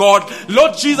Father God,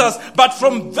 Lord Jesus. But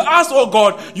from us, oh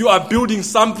God, you are building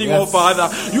something, yes, oh Father.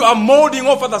 You are molding,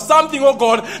 oh Father, something, oh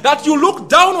God, that you look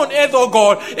down on earth, oh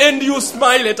God, and you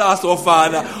smile at us, oh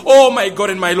Father. Oh my God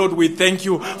and my Lord, we thank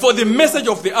you for the message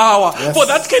of the hour, yes, for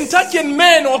that Kentuckian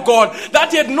man, oh God,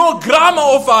 that had no grammar,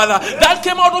 oh Father, that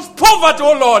came out of poverty,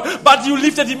 oh Lord, but you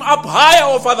lifted him up higher,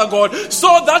 oh Father God,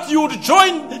 so that you would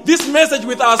join this message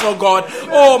with us, oh God.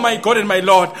 Oh my God and my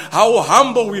Lord, how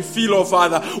humble we feel, oh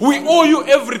Father. We owe you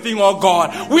everything, oh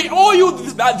God. We owe you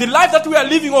the life that we are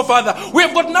living, oh Father. We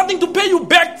have got nothing to pay you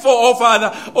back for, oh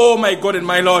Father. Oh my God and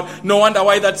my Lord, no wonder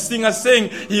why that singer sang,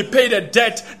 he paid a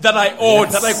debt that I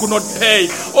owed, yes, that I could not pay.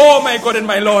 Oh my God and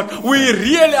my Lord, we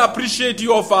really appreciate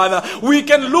you, oh Father. We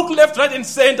can look left, right and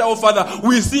center, oh Father.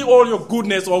 We see all your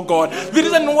goodness, oh God. The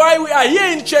reason why we are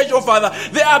here in church, oh Father,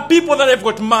 there are people that have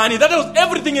got money, that has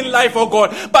everything in life, oh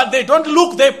God, but they don't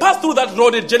look, they pass through that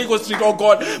road at Jericho Street, oh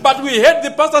God. But we heard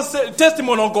the pastor's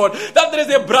testimony, oh God, that there is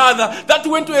a brother that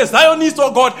went to a Zionist,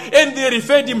 oh God, and they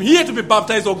referred him here to be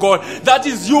baptized, oh God. That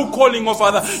is you calling, oh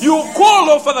Father. You call,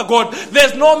 oh Father God.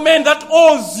 There's no man that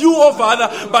owes you, oh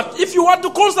Father. But if you want to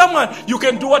call someone, you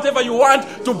can do whatever you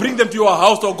want to bring them to your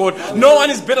house, oh God. No one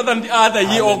is better than the other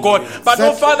here, oh God. But,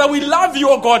 oh Father, we love you,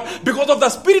 oh God, because of the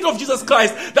Spirit of Jesus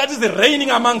Christ that is reigning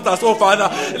amongst us, oh Father.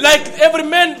 Like every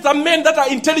man, some men that are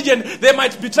intelligent, they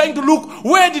might be trying to look,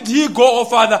 where did he go, oh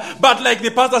Father? But like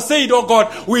the pastor said, oh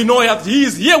God, we know that he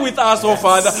is here with us, oh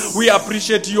Father. We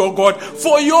appreciate you, oh God,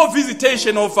 for your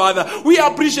visitation, oh Father. We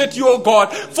appreciate you, oh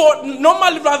God, for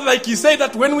normally, brother, like he said,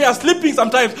 that when we are sleeping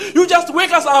sometimes, you just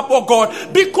wake us up, oh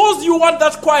God, because you want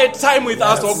that quiet time with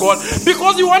us, oh God,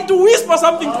 because you want to whisper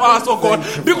something to us, oh God,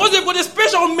 because you've got a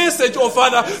special message, oh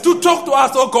Father, to talk to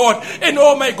us, oh God. And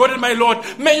oh my God and my Lord,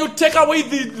 may you take away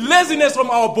the laziness from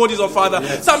our bodies, oh Father.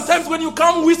 Yes. Sometimes when you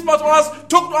come whisper to us,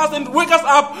 talk to us and wake us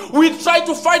up, we try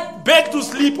to fight back to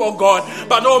sleep, oh God.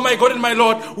 But oh my God and my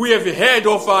Lord, we have heard,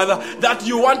 oh Father, that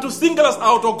you want to single us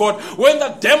out, oh God. When the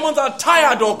demons are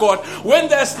tired, oh God, when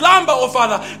they slumber, oh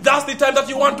Father, that's the time that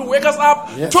you want to wake us up.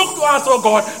 Yes. Talk to us, oh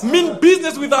God. Mean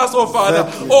business with us, oh Father.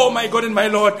 Oh my God and my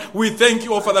Lord, we thank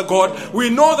you, oh Father God. We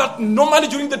know that normally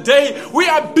during the day, we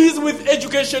are busy with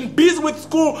education, busy with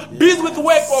school, busy with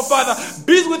work, oh Father,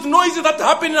 busy with noises that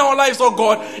happen in our lives, oh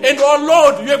God. And oh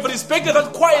Lord, you have respected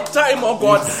that quiet time, oh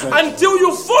God, until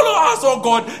you follow us, oh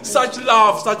God. Such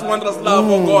love, such wondrous love,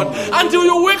 oh God. Until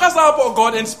you wake us up, oh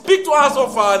God, and speak to us, oh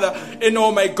Father. And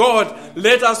oh my God,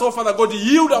 let us, oh Father God,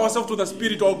 yield ourselves to the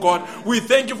Spirit, oh God. We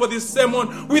thank you for this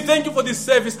sermon. We thank you for this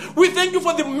service. We thank you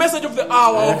for the message of the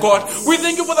hour, oh God. We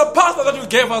thank you for the pastor that you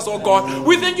gave us, oh God.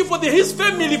 We thank you for his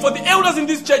family family, for the elders in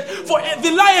this church, for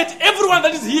the light, everyone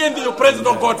that is here in your presence,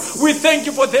 oh God. We thank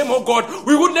you for them, oh God.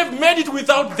 We wouldn't have made it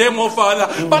without them, oh Father.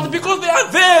 But because they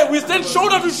are there, we stand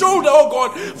shoulder to shoulder, oh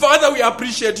God. Father, we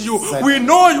appreciate you. We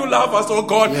know you love us, oh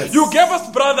God. You gave us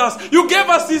brothers, you gave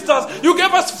us sisters, you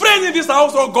gave us friends in this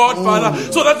house, oh God,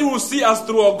 Father, so that you will see us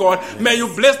through, oh God. May you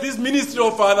bless this ministry,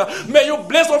 oh Father. May you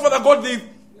bless, oh Father God,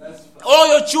 all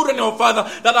your children, oh Father,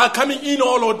 that are coming in,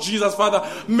 oh Lord Jesus, Father.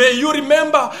 May you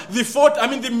remember the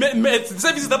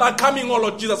services that are coming, oh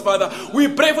Lord Jesus, Father. We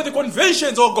pray for the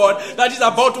conventions, oh God, that is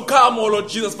about to come, oh Lord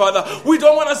Jesus, Father. We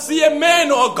don't want to see a man,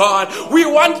 oh God. We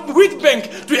want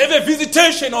Wheatbank to have a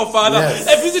visitation, oh Father.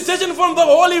 A visitation from the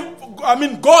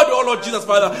God, oh Lord Jesus,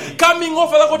 Father, coming, oh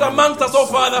Father God, amongst us, oh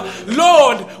Father.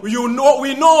 Lord, we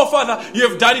know, oh Father, you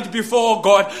have done it before, oh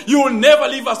God. You will never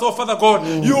leave us, oh Father God.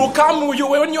 You will come,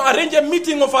 when you arrange a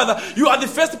meeting, oh Father, you are the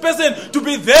first person to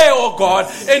be there, oh God.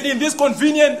 And in this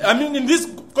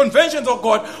conventions, oh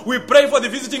God, we pray for the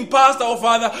visiting pastor, oh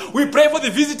Father. We pray for the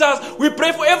visitors. We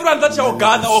pray for everyone that shall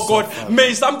gather, oh God.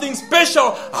 May something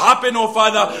special happen, oh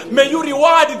Father. May you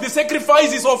reward the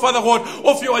sacrifices, oh Father God,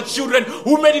 of your children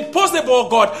who made it possible, oh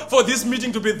God, for this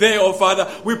meeting to be there, oh Father.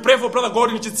 We pray for Brother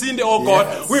Gordon Chitsinde, oh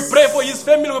God. We pray for his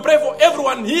family. We pray for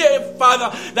everyone here,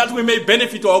 Father, that we may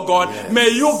benefit, oh God. May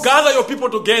you gather your people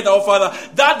together, oh Father.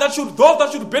 Those that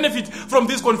should benefit from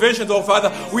these conventions, oh Father.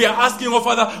 We are asking, oh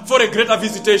Father, for a greater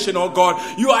visitation, oh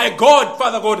God. You are a God,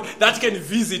 Father God, that can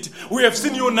visit. We have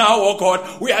seen you now, oh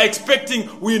God. We are expecting,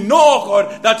 we know, oh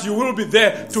God, that you will be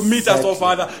there to meet us, oh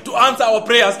Father, to answer our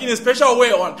prayers in a special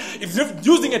way, if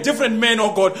using a different man,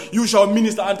 oh God, you shall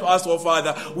minister unto us, oh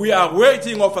Father. We are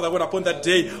waiting, oh Father God, upon that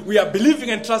day. We are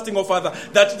believing and trusting, oh Father,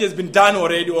 that it has been done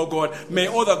already, oh God. May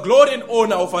all the glory and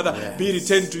honor, oh Father, be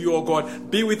returned to you, oh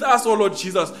God. Be with us, oh Lord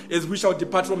Jesus, as we shall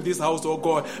depart from this house, oh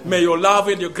God. May your love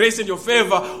and your grace and your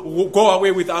favor go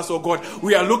away with us, oh God.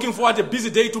 We are looking forward to a busy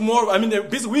day tomorrow. A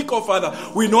busy week, oh Father.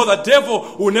 We know the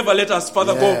devil will never let us,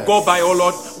 Father, go by, oh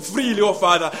Lord, freely, oh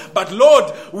Father. But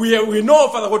Lord, we know,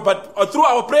 Father God, but through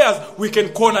our prayers, we can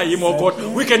corner him, oh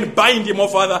God. We can bind him, oh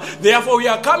Father. Therefore, we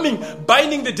are coming,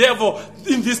 binding the devil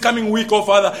in this coming week, oh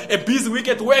Father. A busy week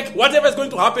at work, whatever is going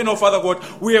to happen, oh Father God,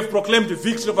 we have proclaimed the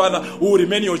victory, Father, who will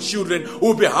remain your children, who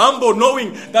will be humble,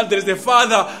 knowing that there is a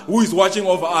Father who is watching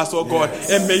over us, oh God.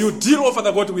 And may you deal, oh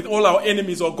Father God, with all our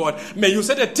enemies, oh God. May you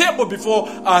set a table before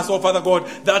us, oh Father God,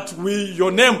 that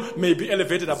your name may be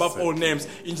elevated above all names.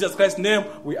 In Jesus Christ's name,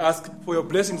 we ask for your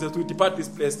blessings as we depart this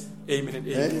place. Amen and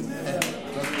amen.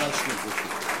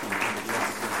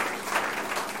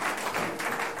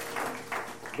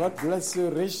 God bless you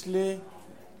richly.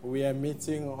 We are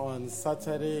meeting on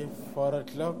Saturday, 4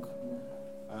 o'clock.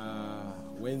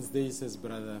 Wednesdays, as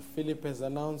Brother Philip has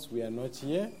announced, we are not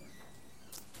here.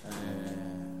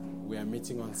 We are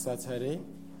meeting on Saturday.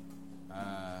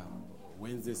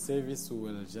 Wednesday service, we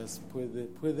will just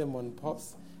put them on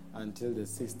pause until the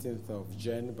 16th of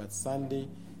January. But Sunday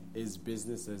is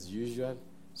business as usual.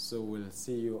 So we'll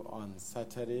see you on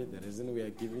Saturday. The reason we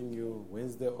are giving you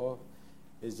Wednesday off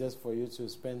is just for you to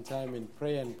spend time in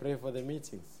prayer and pray for the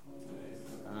meetings.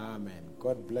 Amen.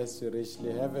 God bless you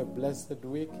richly. Have a blessed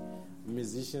week.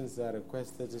 Musicians are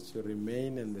requested to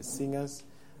remain, and the singers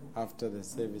after the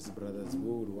service, brothers,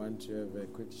 who would want to have a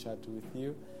quick chat with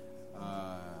you.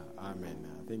 Amen.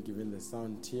 I think even the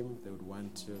sound team, they would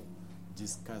want to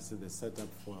discuss the setup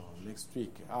for next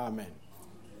week. Amen.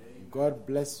 God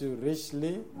bless you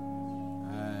richly.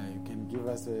 You can give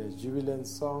us a jubilant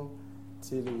song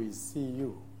till we see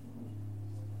you.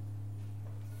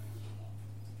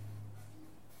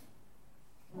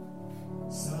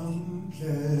 Some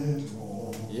get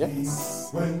home. Yes.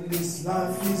 When this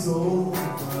life is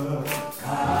over,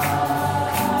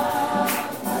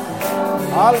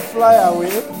 I'll fly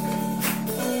away.